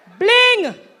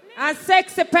 Bling and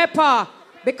Sexy Pepper.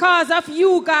 Because of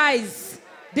you guys.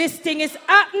 This thing is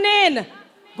happening.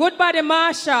 Good body,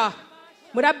 Marsha.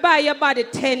 Would I buy your body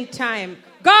 10 times?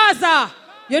 Gaza,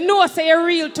 you know say you're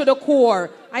real to the core.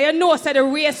 And you know say the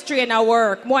race trainer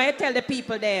work. More I tell the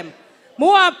people them.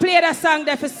 More I play that song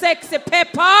there for Sexy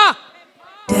Pepper.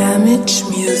 Damage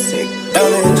music.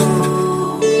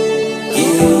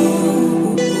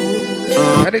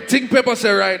 And the thing Pepper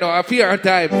say right now, I fear her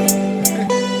time.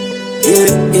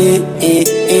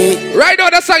 Right now,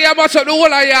 the song you must up the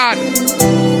whole of yard.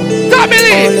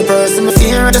 Family! Only person I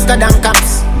fear is the damn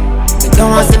cops. They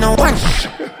don't want to see no one.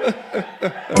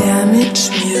 Damage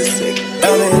music.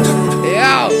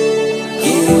 Yo!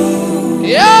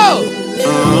 Yo!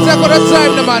 Take all the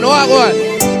time, the man. What one?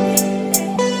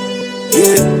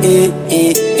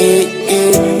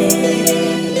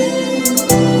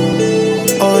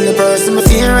 Only person I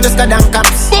fear is the damn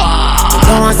cops. They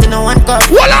don't want to see no one cop.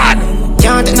 Hold on!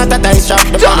 Can't take not a dice shot.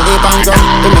 The body they pound up.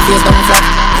 Then my face down flat.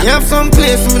 You have some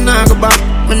place for me now go back.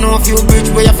 Me know a few bridge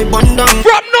where you fi burn down.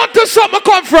 From north to south, I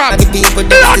come from. The people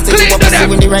that clean to them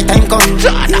when the right time comes.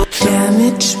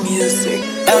 Damage music.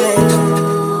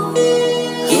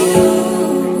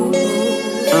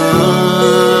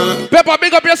 Pepper,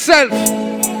 big up yourself.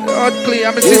 God clean.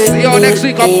 I'm a sister. Yo, next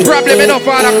week a problem enough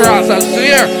all across. I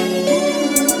swear.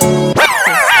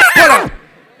 Pull up.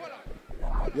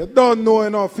 You don't know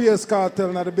enough Fierce Cartel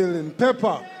in the building.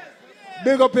 Pepper,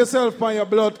 big up yourself on your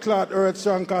blood clot earth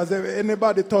strong, cause if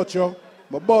anybody touch you,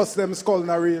 but bust them skull in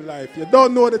a real life. You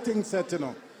don't know the thing set, you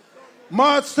know.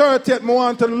 March 30th, I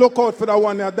want to look out for that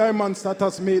one, your Diamond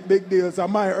Status Meet, big deals,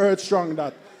 and my earth strong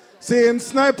that. Saying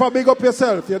Sniper, big up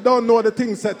yourself. You don't know the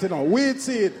thing set, you know. Weed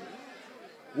Seed,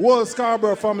 Whole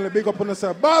Scarborough family, big up on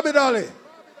yourself. Bobby Dolly,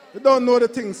 you don't know the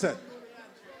thing set.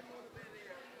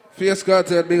 Fierce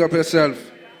Cartel, big up yourself.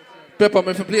 Pepper,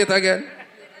 me play it again.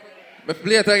 Me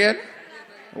play it again.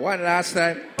 One last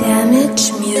time.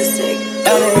 Damage music.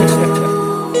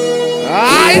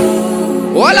 Aye.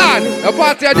 Hold on. The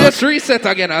party I just reset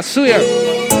again, I swear.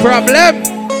 Problem.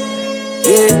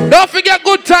 Don't forget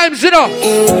good times, you know.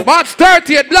 March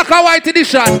 30th, black and white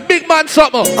edition. Big man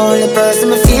something. Only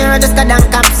person I fear is the damn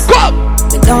cops. Come.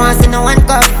 They don't want to see no one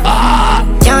cop.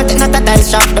 Can't take not a dice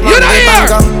shot. The man they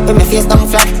pound up. When my face down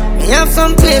flat. You have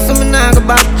some place for me now go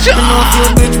back. You know a few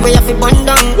bridge where you fi burn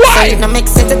down. Why? So it no make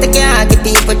sense to take your heart. Get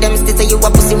people them still say you a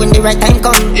pussy when the right time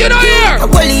come. You know here. A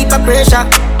whole heap of pressure.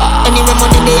 Anyway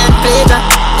money they and pleasure.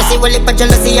 I see whole heap of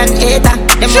jealousy and hater.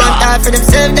 Them want die for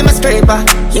themselves, them a scraper.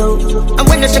 Yo, and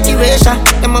when the shaky ratio,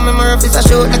 them on my mouth is a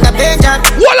shoot like a pager.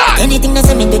 Anything that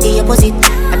say me do the opposite.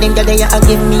 I think that they are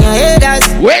give me a haters.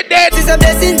 Wait there. This is a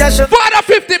blessing that show. Father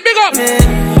 50, big up.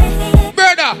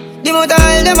 Brother. The more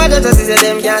all them are just say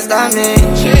them can't stop me.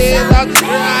 Jesus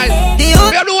Christ. We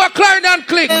have to work Clarendon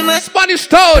Click. Spanish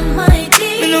Town.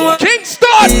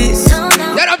 Kingston.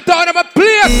 Let them turn them a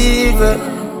place.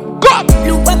 Come.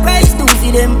 Look what price to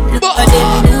see them. Look what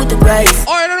them do to price.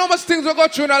 Oh, you don't know how much things we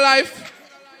got through in our life.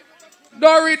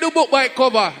 Don't read the book by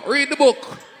cover. Read the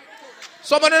book.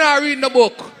 Some of them are reading the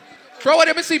book. For what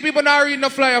they see people not reading the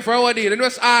flyer for what they do. They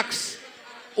just ask,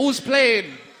 who's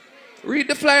playing? Read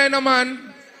the flyer, no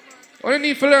man. What you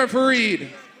need to learn to read.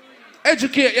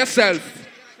 Educate yourself.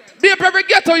 Be a every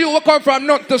ghetto you will come from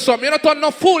nothing to something. You're not turn no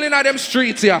fool in them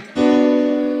streets here.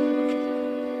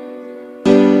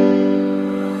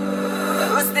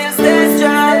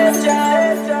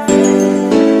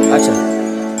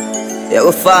 Yeah,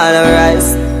 we fall and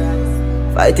rise,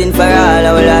 fighting for all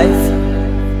our life.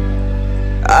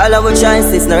 All our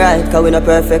choices not right, cause we not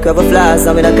perfect, we have flaws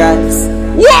and we not guys.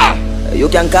 What? You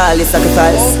can call it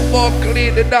sacrifice. Oh, fuck,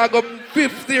 lead the dog up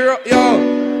 50, yo.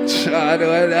 Chad,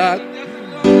 what that?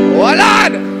 Hold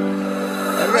on!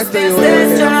 The rest of you,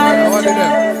 I want to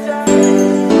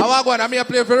know. I want to go and I'm here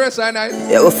play for the rest of the night.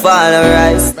 Yeah, we fall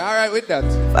and rise. I'm alright with that.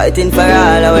 Fighting for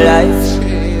all our life.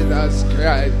 Jesus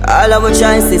Christ. All our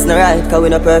choices not right, cause we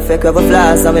not perfect, we have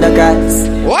flaws and we not guys.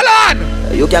 Hold on!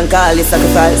 You can call it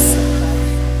sacrifice.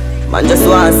 Man just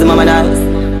wants the mama nice.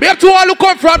 We have to all who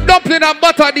come from dumpling and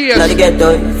butter days. Now the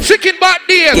ghetto. Chicken back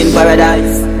days. In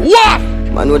paradise. What?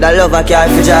 Man with a love I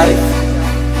can't for drive.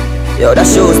 Yo, the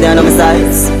shoes they are on my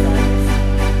sides.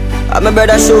 And my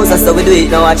brother shoes, that's how we do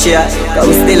it now I cheer. Cause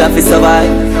we still have to survive.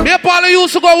 Me and Paul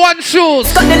used to go one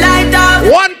shoes. Cut the light off.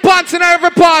 One pants in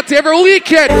every party, every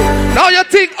weekend. Now you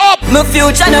think up. My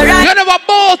future no right. You never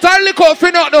bought and lick out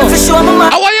for not though. For sure,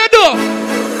 mama. How what you do?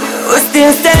 We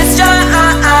still stay strong.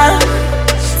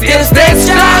 Still stay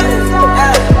strong.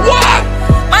 What?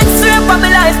 Man swear for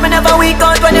my life, me never weak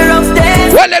out when the rough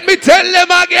days. Well, let me tell them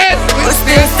again. We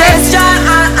still stay strong.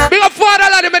 Big up father,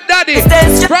 lad, my daddy.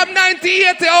 From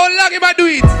 1980, how long him I do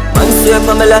it? Man swear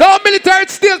for my life. No military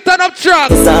still turn up strong.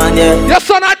 Son, yeah. Your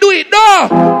son I do it, no.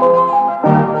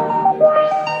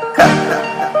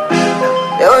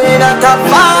 You need a top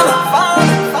farm.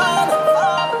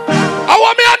 I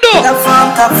want me to do.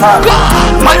 Top farm.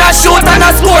 Man a shoot and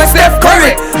a score, Steph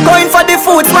Curry. Going for the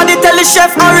food, man, they tell the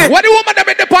chef hurry. What do you want me to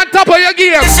make the pan top of your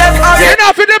game? The chef hurry. You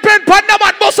know if you depend pan the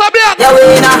man, boss up here. Yeah, we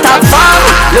in a top farm.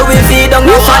 Louis V don't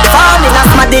go fat farm. In a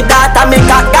smarty data, make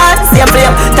a gun. Same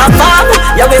flame, top farm.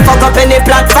 Yeah, we fuck up any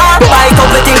platform. Buy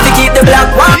couple things to keep the black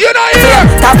one. You know here.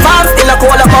 Top farm, still a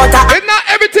cool about that. It's not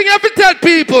everything you have to tell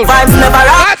people. Vibes never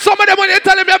wrong. Some of them when you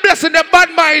tell them you're blessing them,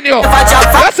 bad mind you.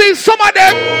 You see some of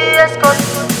them.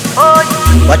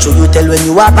 What should you tell when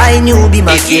you are buying new? Be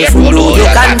my careful, you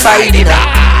can find it.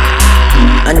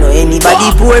 I know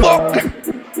anybody poor.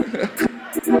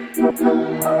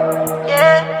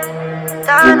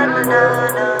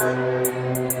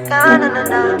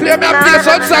 Play me a play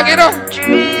some song, you know.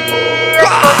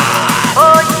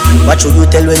 What should you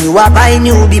tell when you are buying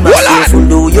new? Be my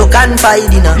careful, you can find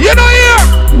it. You know here.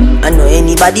 I know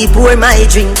anybody pour my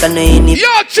drink. I know any.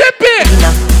 Yo, Chippy.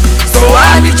 So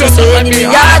I be just a enemy,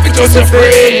 I be just a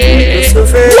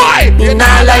friend. Why? Me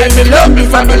not like me love me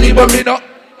family, but me not.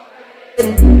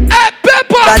 Hey,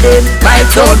 Pepper. My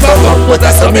throat fuck up, what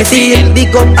I saw me feel.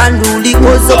 Big up and rule it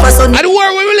goes up a sun. And the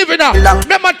world we live in now.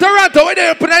 Remember Toronto, where they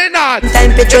open in the north.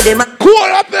 Time picture them.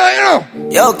 Cool up there, you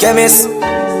know. Yo, chemist.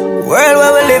 World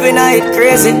where we live in, it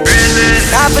crazy.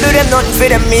 Can't do them nothing for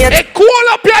them, mate. Hey, cool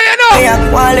up here, you know. I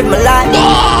wanna live my life.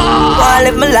 Wanna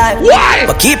live my life. Why?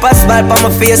 But keep a smile on my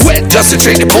face. Wait, just to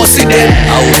train the pussy then.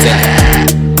 I will tell you.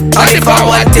 And if I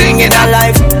want thing in a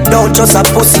life, don't just a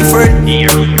pussy friend.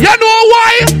 You know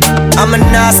why? I'm a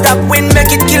non-stop win,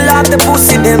 make it kill off the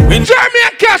pussy them. Jeremy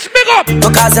and Cash, big up.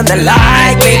 Because them they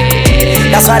like me.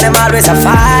 That's why them always a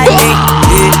fight me.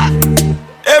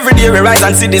 Every day we rise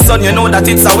and see the sun, you know that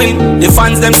it's a win. The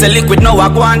fans them say liquid, now I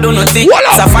go and do nothing.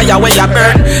 It's a fire where you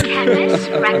burn.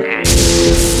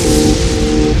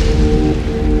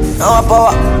 No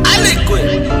power. I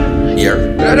liquid.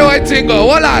 Here. You know what I think,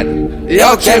 hold on.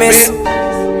 Yo, chemist.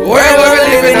 Where we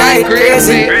living like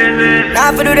crazy.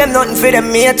 Not for do them nothing for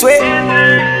them mate way.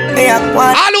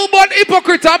 All who born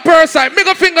hypocrite and person, make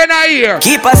a finger in the ear.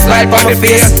 Keep a slide on my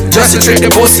face, just to treat the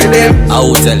pussy them. I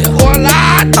will tell you. Hold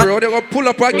on, bro, they gonna pull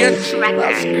up again. Jesus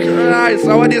Christ,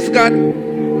 how this gun?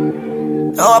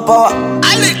 No power.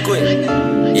 I liquid.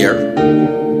 Here.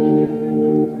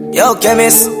 Yo,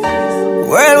 chemist.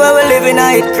 World where we living,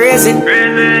 I it crazy.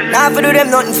 Now if I do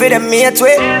them nothing for them, me a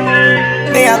twit.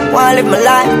 Me I wanna live my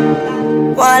life.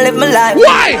 Wanna live my life.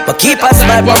 Why? But keep a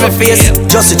smile on my face,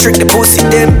 just to trick the pussy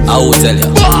them. I will tell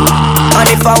you. And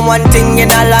if I'm one thing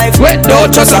in our life, wait,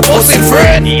 don't trust a pussy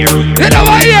friend. You know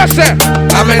what you say?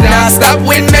 I mean, now stop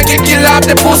win, make it kill off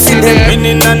the pussy them.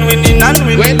 Winning and winning and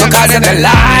winning. Because they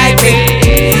like me.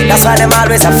 That's why them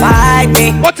always a fight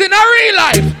me. But in a real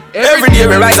life, every day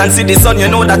we rise and see the sun, you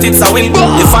know that it's a win.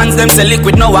 The fans them say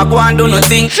liquid, now I go and do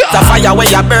nothing. The fire where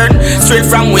you burn, straight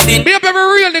from within. Be up every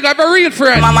real nigga, every real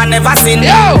friend. Mama never seen.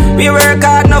 Yo, we work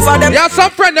hard enough for them. Yeah, some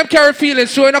friend them carry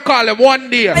feelings, so you don't call them one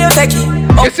day. You take it.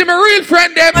 You see my real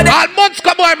friend them, all months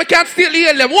come on, I can't still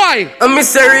hear them. Why? I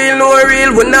miss a real, no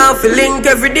real, we now feel link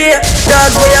every day.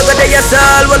 Dog way I got the yes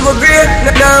all when we great.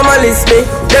 Normally me,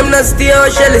 them not stay or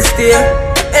shall stay.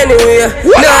 Anyway,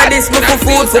 now this me for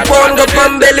food for pound up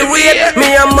and belly weight.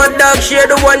 Me and my dog share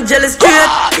the one jealous straight.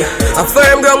 A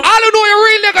firm ground. I don't know your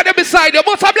real nigga them beside you,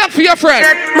 but I'm black for your friend.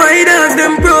 My dogs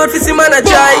them proud for see man a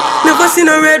try. Never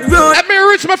seen a red road. Let me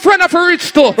reach my friend for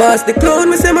rich too. Pass the cloud,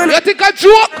 me say man. You think a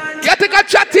joke? You think a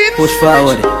chatting? Push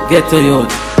forward, get to you.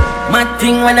 My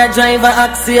thing when I drive a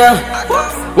Axia.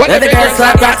 What the girls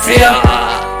like Axia?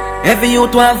 Every youth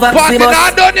want vaccine bus.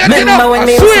 Remember when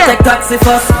we used to take taxi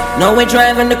first? Now we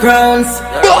driving the crowns.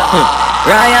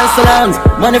 Ryan Salons,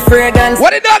 money fragrance. What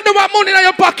the dog do about money in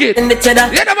your pocket? In the cheddar.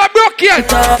 You never broke yet.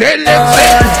 Tell them say.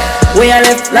 We are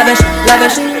live lavish,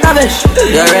 lavish, lavish.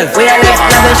 We are live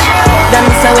lavish. Them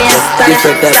say we are stylish.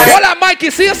 Hold on,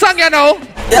 Mikey, see your song you know.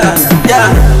 Yeah,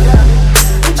 yeah.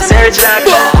 Serge like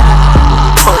that.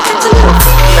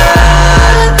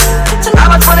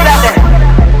 How much money that there?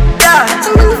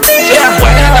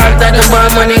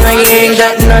 Money, I ain't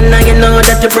got none, now you know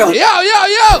that you broke. Yo.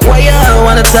 Why you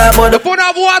wanna talk about the phone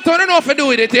have water? I don't know if I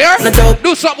do with it here.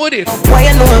 Do something with it. Why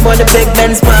you know about the big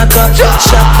Benz park up?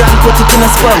 Shotgun, put it in a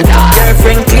spot.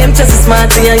 Girlfriend claim just as smart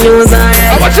and use her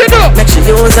head. What you do? Make sure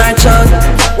you use her chug.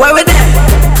 Why we there?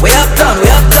 We up done.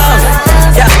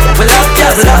 Yeah, we love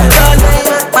you, we love done.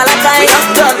 Malachi, up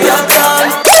done.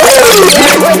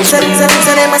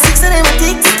 Seven, my six, and my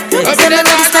ticks. Seven,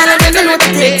 my style, and then what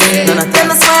the ticks. None of them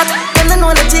are smart.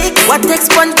 What takes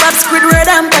SpongeBob, Squidward,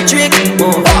 and Patrick? Here we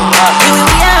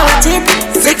are at it.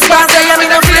 6 bars, I am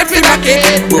in a flipping racket.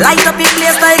 Light up in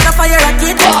place like a fire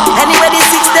rocket. Anyway, the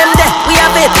 6 them there, we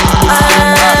have it.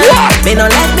 Me no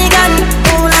let me gun.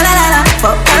 Ooh la la la la.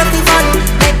 For healthy fun,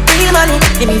 make real money.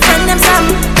 Give me friend them some.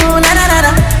 Ooh la la la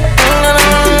la.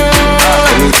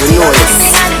 I need to know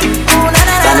this.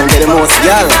 Can get the most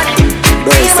girl?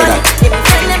 Don't say that.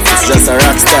 It's just a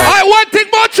rock star. I want thing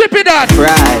more trippy that.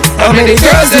 Right. How many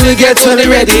girls do we get when we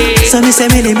ready? Some say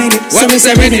many. Some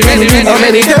say many. How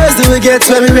many girls do we get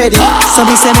when we ready?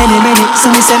 Some say many.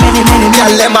 Some say many.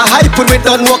 Girl, them a hype when we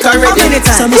done work already.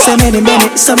 Some say many.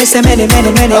 Some say many.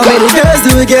 How many girls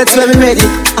do we get when we ready?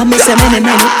 I say many.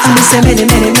 I say many.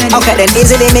 Okay, then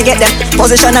easily me get them.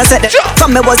 Position and set them.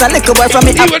 From me was a little boy from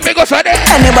it. You would make us for that.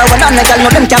 Anywhere when I'm a girl, no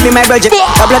them can be my virgin.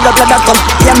 Blah.com.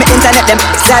 Yeah, me internet them.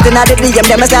 Starting at the DM,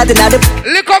 them starting at the.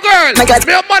 Little girl, me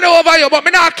have money over you, but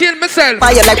me not kill myself.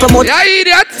 Why you like promote? Yeah,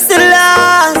 idiot.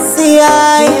 Selassie,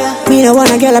 me no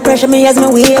wanna get a pressure me as me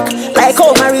wake. Like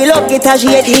how my real love get a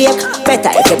shake.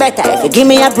 Better if you give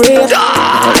me a break.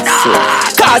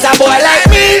 Cause a boy like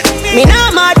me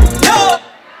not mad. No.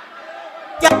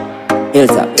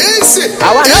 Here's up.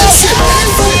 I wanna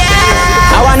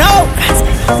know.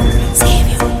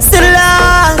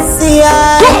 Selassie,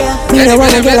 me no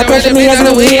wanna get a pressure me as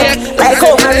me wake. Like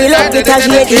how my real love get a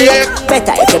shake.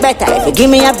 Better if you give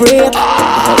me a break.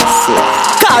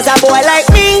 Cause a boy like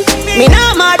me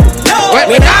not mad. No.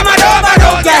 Me not mad over no.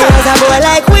 Yeah, cause a boy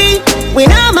like we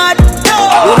not mad. No.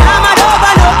 We not mad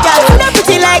over no. Yeah, we not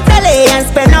pretty like Calais and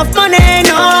spend enough money,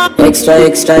 no. Extra,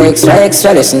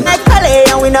 listen. Like Calais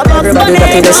and we not box money,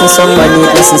 everybody listen somebody,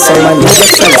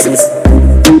 extra lessons.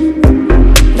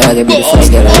 Now they be the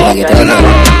first girl I get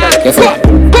out. Careful.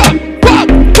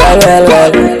 Well,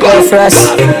 go for us.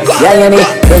 Yeah, you need,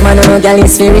 the man who girl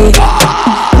is free.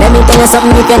 Let me tell you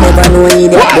something you can never know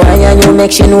idiot. Boy, and you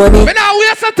make she know me. But now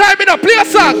waste some time in a play a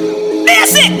song.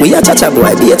 We a chacha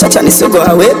boy, be a chacha needs to go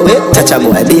away. Chacha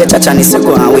boy, be a chacha needs to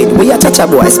go away. We a chacha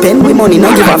boy, spend we money,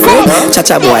 not give a fuck.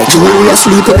 Chacha boy, we a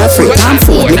sleep in a free time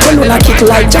food. Me call on a kick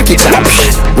like Jackie Chan.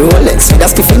 Rolex,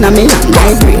 that's the fin of me and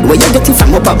my grade. Where you get it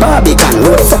from up a Barbican.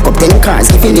 Roll fuck up 10 cars,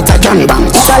 giving it a gang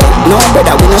bang. Solid, no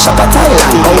brother, we no shop at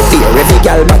Thailand. Out there, every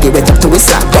girl baggy wet up to his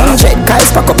slack. 100 guys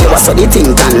pack up, you a so the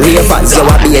thing can. Ravers, you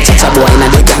a be a chacha boy in a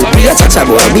the gang. Be a chacha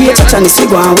boy, be a chacha needs to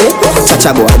go away.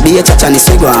 Chacha boy, be a chacha needs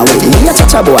to go away. Me a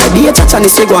cha boy, be a cha and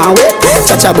say go away.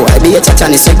 Cha boy, be a cha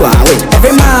and say go away.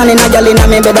 Every morning a girl inna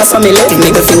me bed a so me lay.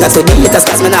 Middle finger to the haters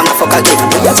 'cause me nah ma fuck again.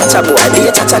 Be a cha boy, be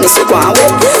a cha and say go away.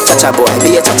 Cha boy,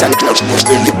 be a cha and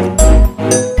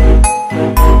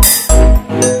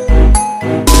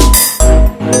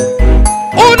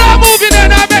Who not moving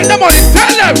and I make the money?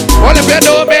 Tell them. All if you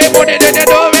don't make money, then you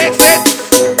don't make sense.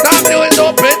 Stop doing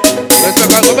stupid. Let's talk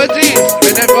about some jeans. We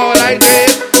never go like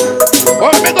this.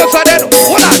 What we go so then?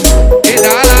 Hold on.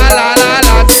 La la la la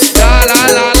la la la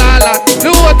la la la.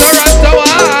 Do what the rest of us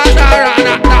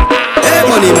Hey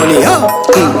money, money, yo.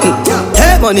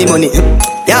 Hey money, money.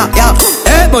 Yeah, yeah.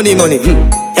 Hey money, money.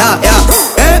 Yeah, yeah.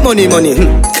 Hey money, money.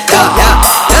 Yeah, yeah.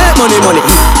 Hey money, money.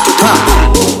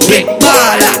 Big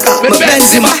baller, got me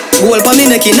Benzema. Goal for me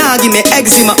neck, nah give me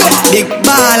eczema. Big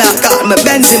baller, got me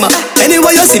Benzema.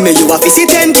 Anyway you see me, you have to see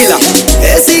 10 killer.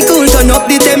 AC cool, turn up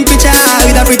the temperature.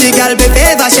 With a pretty girl, be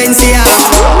favor, Shensia.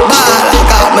 Baller,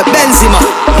 got me Benzema.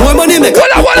 More money make.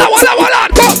 Walla,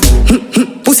 come.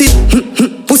 Pussy,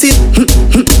 pussy.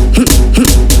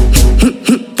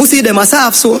 Pussy them a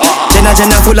soft so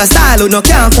Jenna full of style who no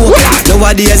can't afford.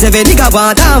 Nowadays every nigga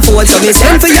want and afford. So me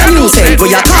send for your new send for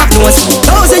your cock nose.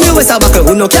 $1,000 US a buckle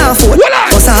who no can't afford.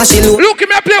 She look. Look,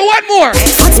 me play one more.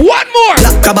 One more.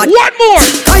 One more.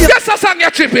 Yes, a song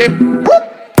you trippy.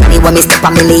 Anyone me step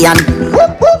a million.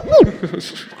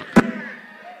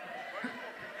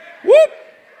 Whoop.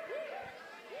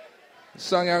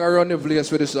 Song you gonna run the place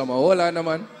for the summer. Hold on,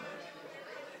 man.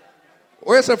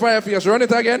 Where's the fire for you? Run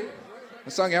it again. The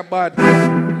song you bad.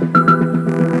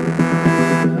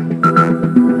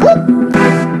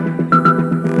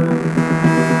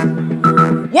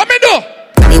 What me do?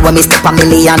 Anyone me step a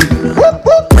million.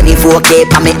 24K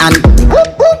pa me hand.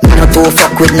 Me no too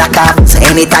fuck with knockoff. So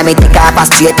anytime me take off a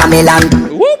straight a me land.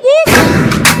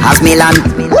 As me land.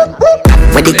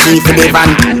 With the key for the van.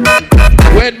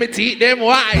 When me teeth them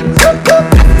wide.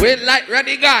 With like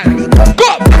Ronnie Genuis.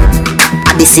 Go!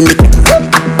 I be see me.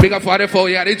 Big up for the 4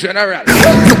 year the general.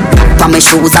 For my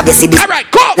shoes I be see this. Alright,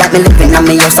 go! Like me living on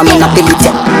me house and me no build it.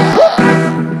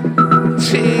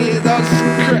 Jesus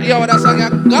Christ. Yo, that song you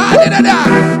got in that.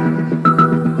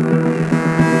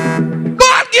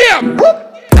 Ball game!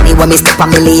 Anyone me step a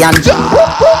million.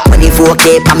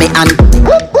 24K pa me hand.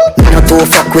 Me no too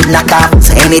fuck with knockoff.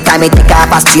 So anytime me take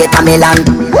off a straight a me land.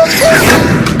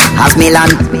 As me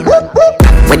land.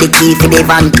 With the key for the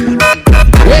van.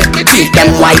 Keep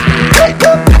them white.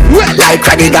 Like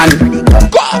Radigan.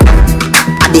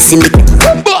 I be syndicate.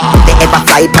 They ever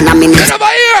fly pan a minute.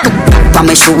 For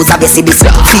my shoes I be see this.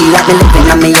 Feel like me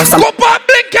living on me house. Go on,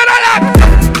 blink and a lot.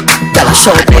 Girl I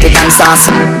show for the dancers.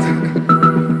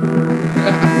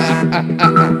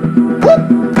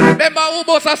 Remember who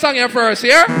boss a song here first,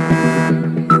 yeah?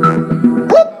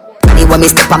 Anyone me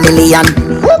step a million.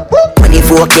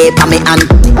 24K pa me hand.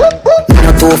 Me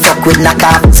no too fuck with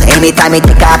knockoff. So anytime me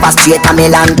take off a straight a me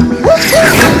land.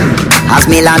 As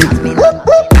me land.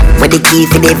 With the key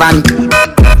for the van.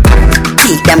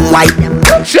 Keep them white.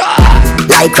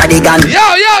 Like Radigan. Yo!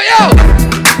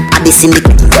 I be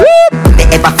syndicate. They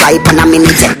ever fly pan a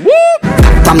minute.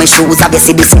 For my shoes I be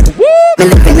see this. Me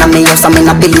living on me house and me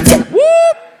no build it.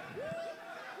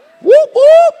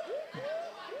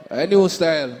 A new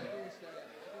style.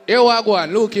 Here we go on.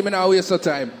 Lukie, me not waste your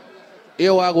time.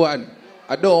 Here we go on.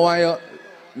 I don't want you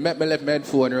make me left my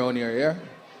headphone around here, yeah?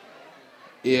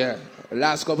 Yeah.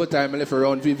 Last couple times I left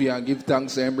around Vivian, give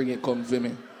thanks and bring it come for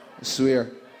me. I swear.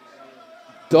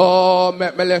 Don't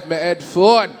make me left my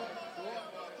headphone.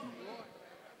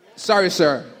 Sorry,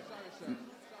 sir.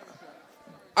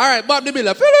 Alright, Bob the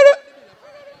Miller.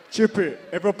 Chippy,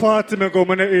 every party me go,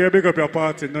 man, you big up your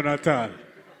party, none at all.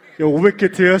 You're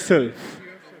wicked to yourself.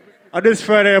 And this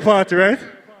Friday your party, right?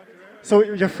 So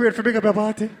you're afraid to big up your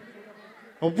party?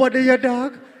 And what do you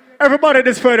dog? Everybody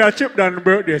this Friday a chip down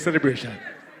birthday celebration.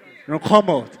 You know, come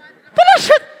out. Finish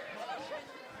it!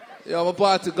 Yeah, my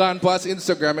party gone past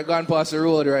Instagram, I gone past the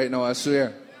road right now, I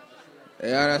swear. You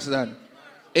understand?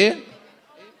 Eh?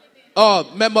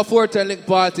 Oh, member 410 link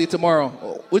party tomorrow.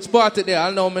 Which party there?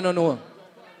 I know, me no know.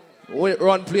 We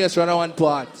run place, run one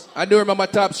part. I do remember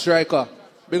Top Striker.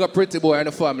 Big up Pretty Boy and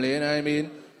the family, you know what I mean?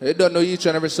 They don't know each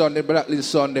and every Sunday, Blacklist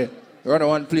Sunday. Run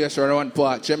one place, run one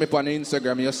part. Check me up on the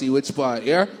Instagram, you see which part,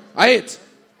 yeah? Alright.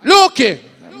 Lukie,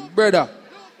 brother.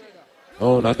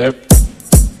 Oh, not them.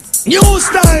 New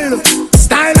style.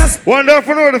 Stylus.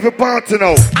 Wonderful order for party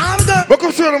now. I'm the. We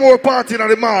come show them more party in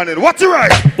the morning. What you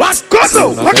right? What? Go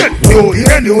so. Okay. New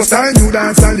year, new style, new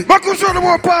dance style. We come show them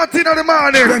more party in the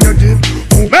morning.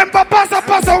 Remember, passa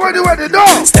when you ready, no.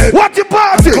 What you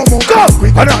party? Go.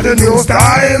 Another new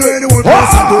style, when you want to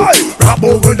rap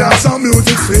over dance and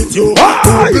music sweet you.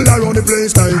 Google around the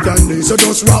place night and day. So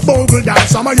just rock bogle dance.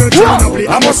 Some of your children play.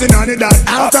 I must in on it that.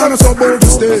 After I'm so bold to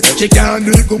stay. She can't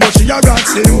do it good, but she a got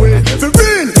same way. For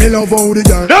real, me love how the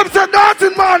girl. Them say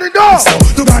dancing morning dog. So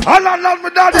to God, I love me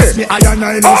daddy. me I and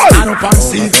I no stand up and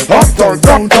see. Uptown,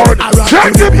 downtown.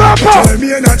 Check the pepper. Tell me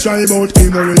and I try about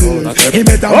him already. He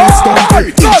better miss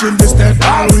country. Teach him the step.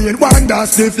 All we in one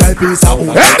dance stiff like piece of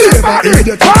wood. Never hear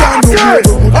the kick and do it.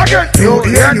 You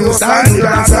hear new style, you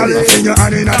dance all in your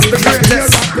hand in a the greatness.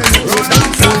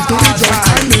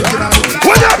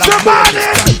 What up, somebody?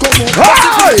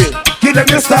 Give them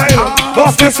your style,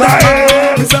 bust the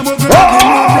style.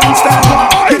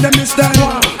 Give them your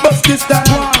style, bust the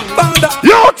style.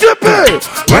 Yo, Chippy!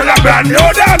 When a brand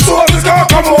new dance is gonna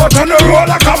come out on the road,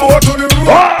 I come out on the road.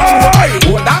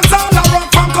 Oh, dance on the rock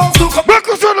from coast to coast. Make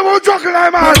us on the road, jockey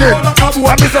like man.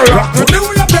 I'm Mr. Rock.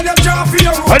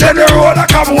 And then the road, I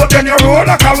come out, then the road,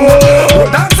 I come out.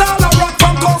 Dance on the rock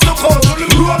from coast to coast.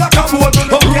 Road, I come out,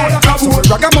 road, I come out.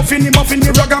 Ragamuffin,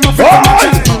 ragamuffin.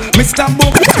 Mr.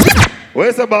 Book.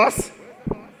 Where's the boss?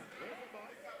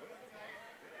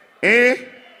 Eh?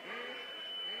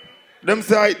 Them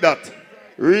say like that.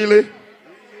 Really?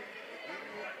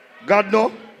 God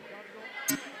no?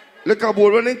 Look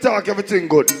about when they talk, everything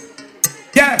good.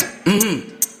 Yeah.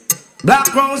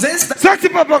 Black roses. Sexy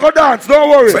Papa go dance, don't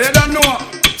worry. But you don't know.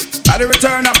 At the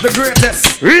return of the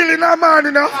greatest. Really not man,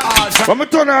 you know? When I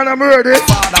turn on, I'm ready.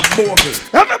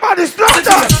 Everybody stop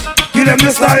that. Give them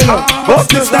the style. Bust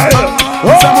the style.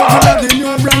 Some of them the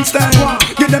new brand style.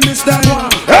 Give them the style.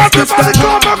 Everybody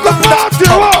come back to party.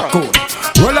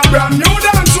 Well, a brand new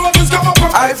dance is come up.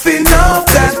 I've seen enough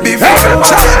dance before,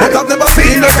 but I've never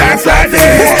seen a dance like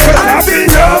this. I've seen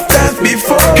enough dance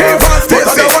before, but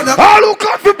I don't wanna. All who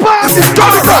come to pass is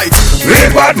right. We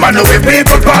bad man, we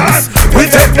people pass. We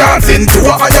take dancing to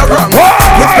a higher rank. We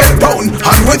spend pound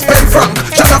and we spend franc.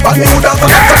 Shut up and new dance and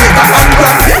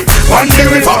grand. On the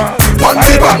river, on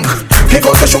the bank. Pick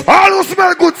up the show. All who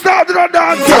smell good, start to the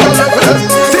dance.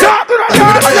 Start to the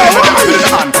dance.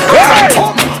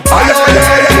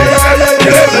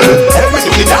 Every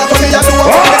do the dance, we are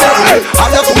doing it. I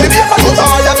have to be there,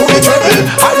 I have to be treble.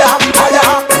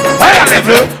 Higher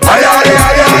level, higher. Every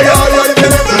do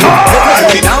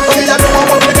the dance, we are doing it.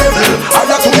 I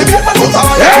have to be there, I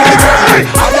have to be treble.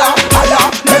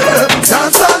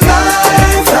 Dance all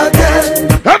night again.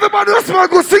 Everybody who smell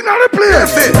good, sing out the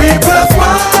place. People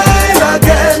smile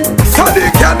again. So they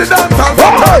can dance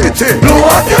all night. Know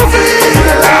what you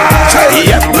feel like.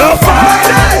 No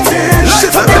fight.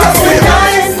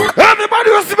 Everybody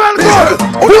will smell good.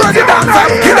 Who is the dancer?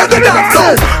 He does the dance.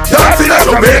 Dancing as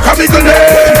Jamaica, me good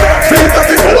name. Feel that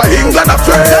before England a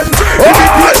friend. If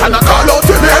it is and I call out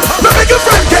your name, make your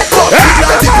friend get caught.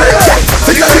 Signal the play.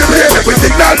 Signal the play, make we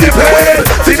signal the play.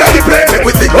 Signal the play, make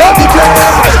we signal the play.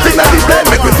 Signal the play,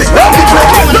 make we signal the play.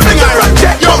 Nothing alright,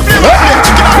 check your play.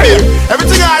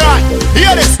 Everything alright.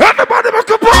 Hear this. Everybody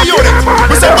make a party.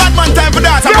 We say bad man time for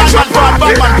that.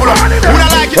 Bad man pull up. Who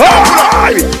not like it? Pull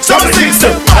up. Some things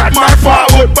say bad man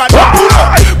forward, bad man pull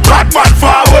up. Bad man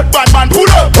forward, bad man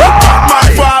pull up. Bad man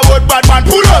forward, bad man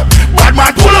pull up. Bad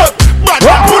man pull up. Bad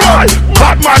man pull up.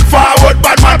 Bad man forward,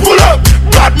 bad man pull up.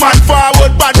 Bad man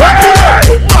forward, bad man pull up.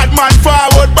 Bad man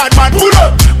forward, bad man pull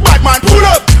up. Bad man pull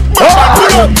up. Bad man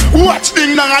pull up. Watch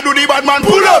thing now I do the bad man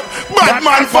pull up. Bad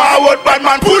man forward, bad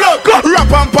man pull up.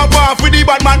 Rap and pop off with the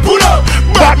bad man pull up.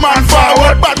 Bad man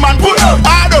forward, bad man pull up.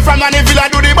 I do from the villa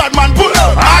do the bad man pull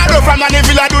up. I do from the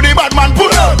villa do the bad man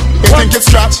pull up. You think it's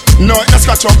scratch? No, it's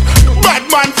scratch up. Bad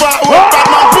man forward, bad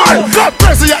man pull up.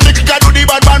 Press the kick do the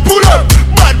bad man pull up.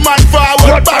 Bad man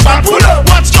forward, bad man pull up.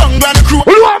 What's strong than the crew?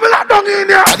 Who do want me that down in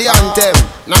there? The anthem,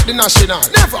 not the national.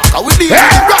 Never. Can we deal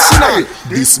with the national?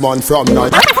 This man from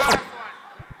night.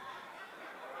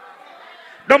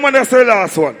 The man that say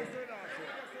last one.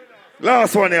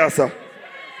 Last one here, sir.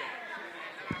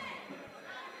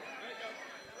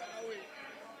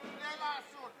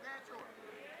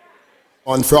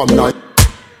 On from night.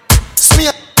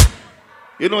 Smear.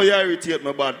 You know you irritate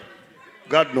me bad.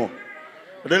 God no.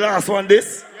 The last one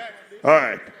this?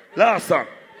 Alright. Last song.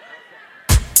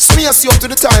 Smear see up to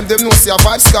the time them know see a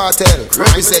Vibes Cartel.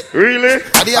 Really?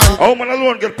 How man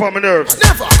alone get on my nerves?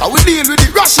 Never. Can we deal with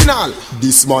the rational?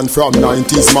 This man from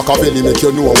 90s Machiavelli make you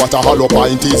know what a hollow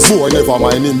pint is. Boy never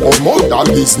mind him of more than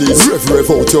business. Rev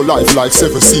out your life like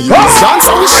 7 series. Dance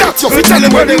how we shot you fi tell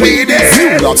him where the weed is.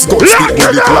 Few laps got stick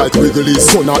bullet like Wrigley's.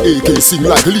 Son of AK sing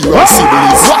like Leroy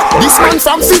Sibbles. This man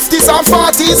from 50s and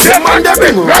 40s. Them man they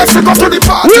bring rifle go to the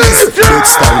parties. Fake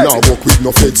style now walk with no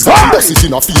feds. Bust it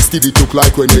in a feast till it look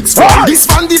like when they legs fly. This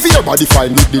man the veer body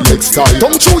fine with the leg style.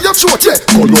 Tongue through your throat, yeah.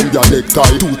 Columbia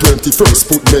necktie. 221st,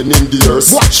 put men in the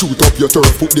earth. What? Shoot up your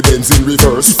turf, put the Benz in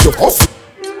reverse. If you're off.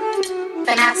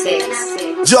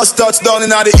 Just touched down in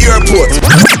the airport.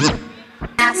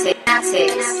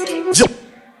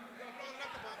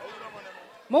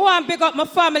 I want to big up my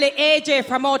family AJ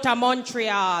from out of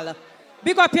Montreal.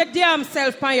 Big up your damn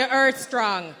self and your earth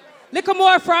strong. Little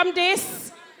more from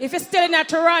this. If you're still in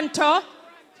Toronto,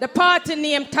 the party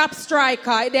name Top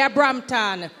Striker, they're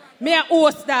Brampton. May I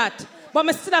host that? But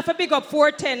I still have a big up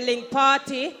 410 link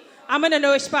party. I'm going to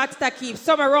know which party to keep.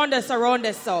 Some around us.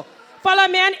 So follow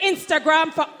me on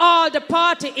Instagram for all the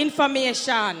party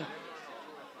information.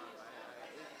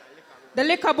 The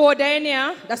liquor board in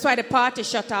here, that's why the party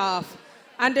shut off.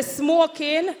 And the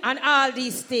smoking and all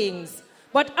these things.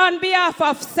 But on behalf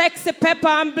of Sexy Pepper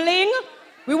and Bling,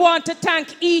 we want to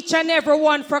thank each and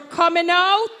everyone for coming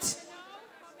out.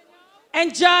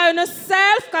 Enjoying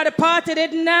yourself, because the party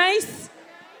did nice.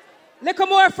 Little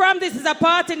more from this is a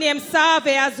party named Save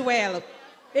as well.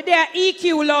 They're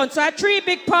EQ lounge, so a 3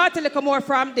 big party, little more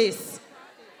from this.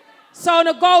 So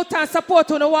no go out and support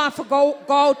who no want to go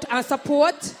out and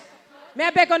support. May I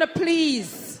beg on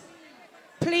please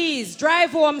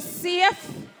drive home safe.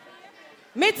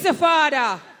 Meet the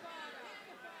Father,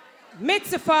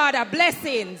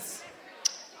 blessings.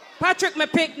 Patrick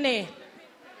McPickney.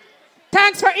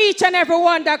 Thanks for each and every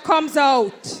one that comes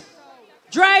out.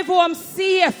 Drive home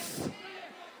safe.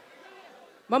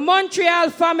 My Montreal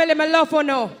family, my love for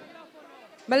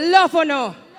no.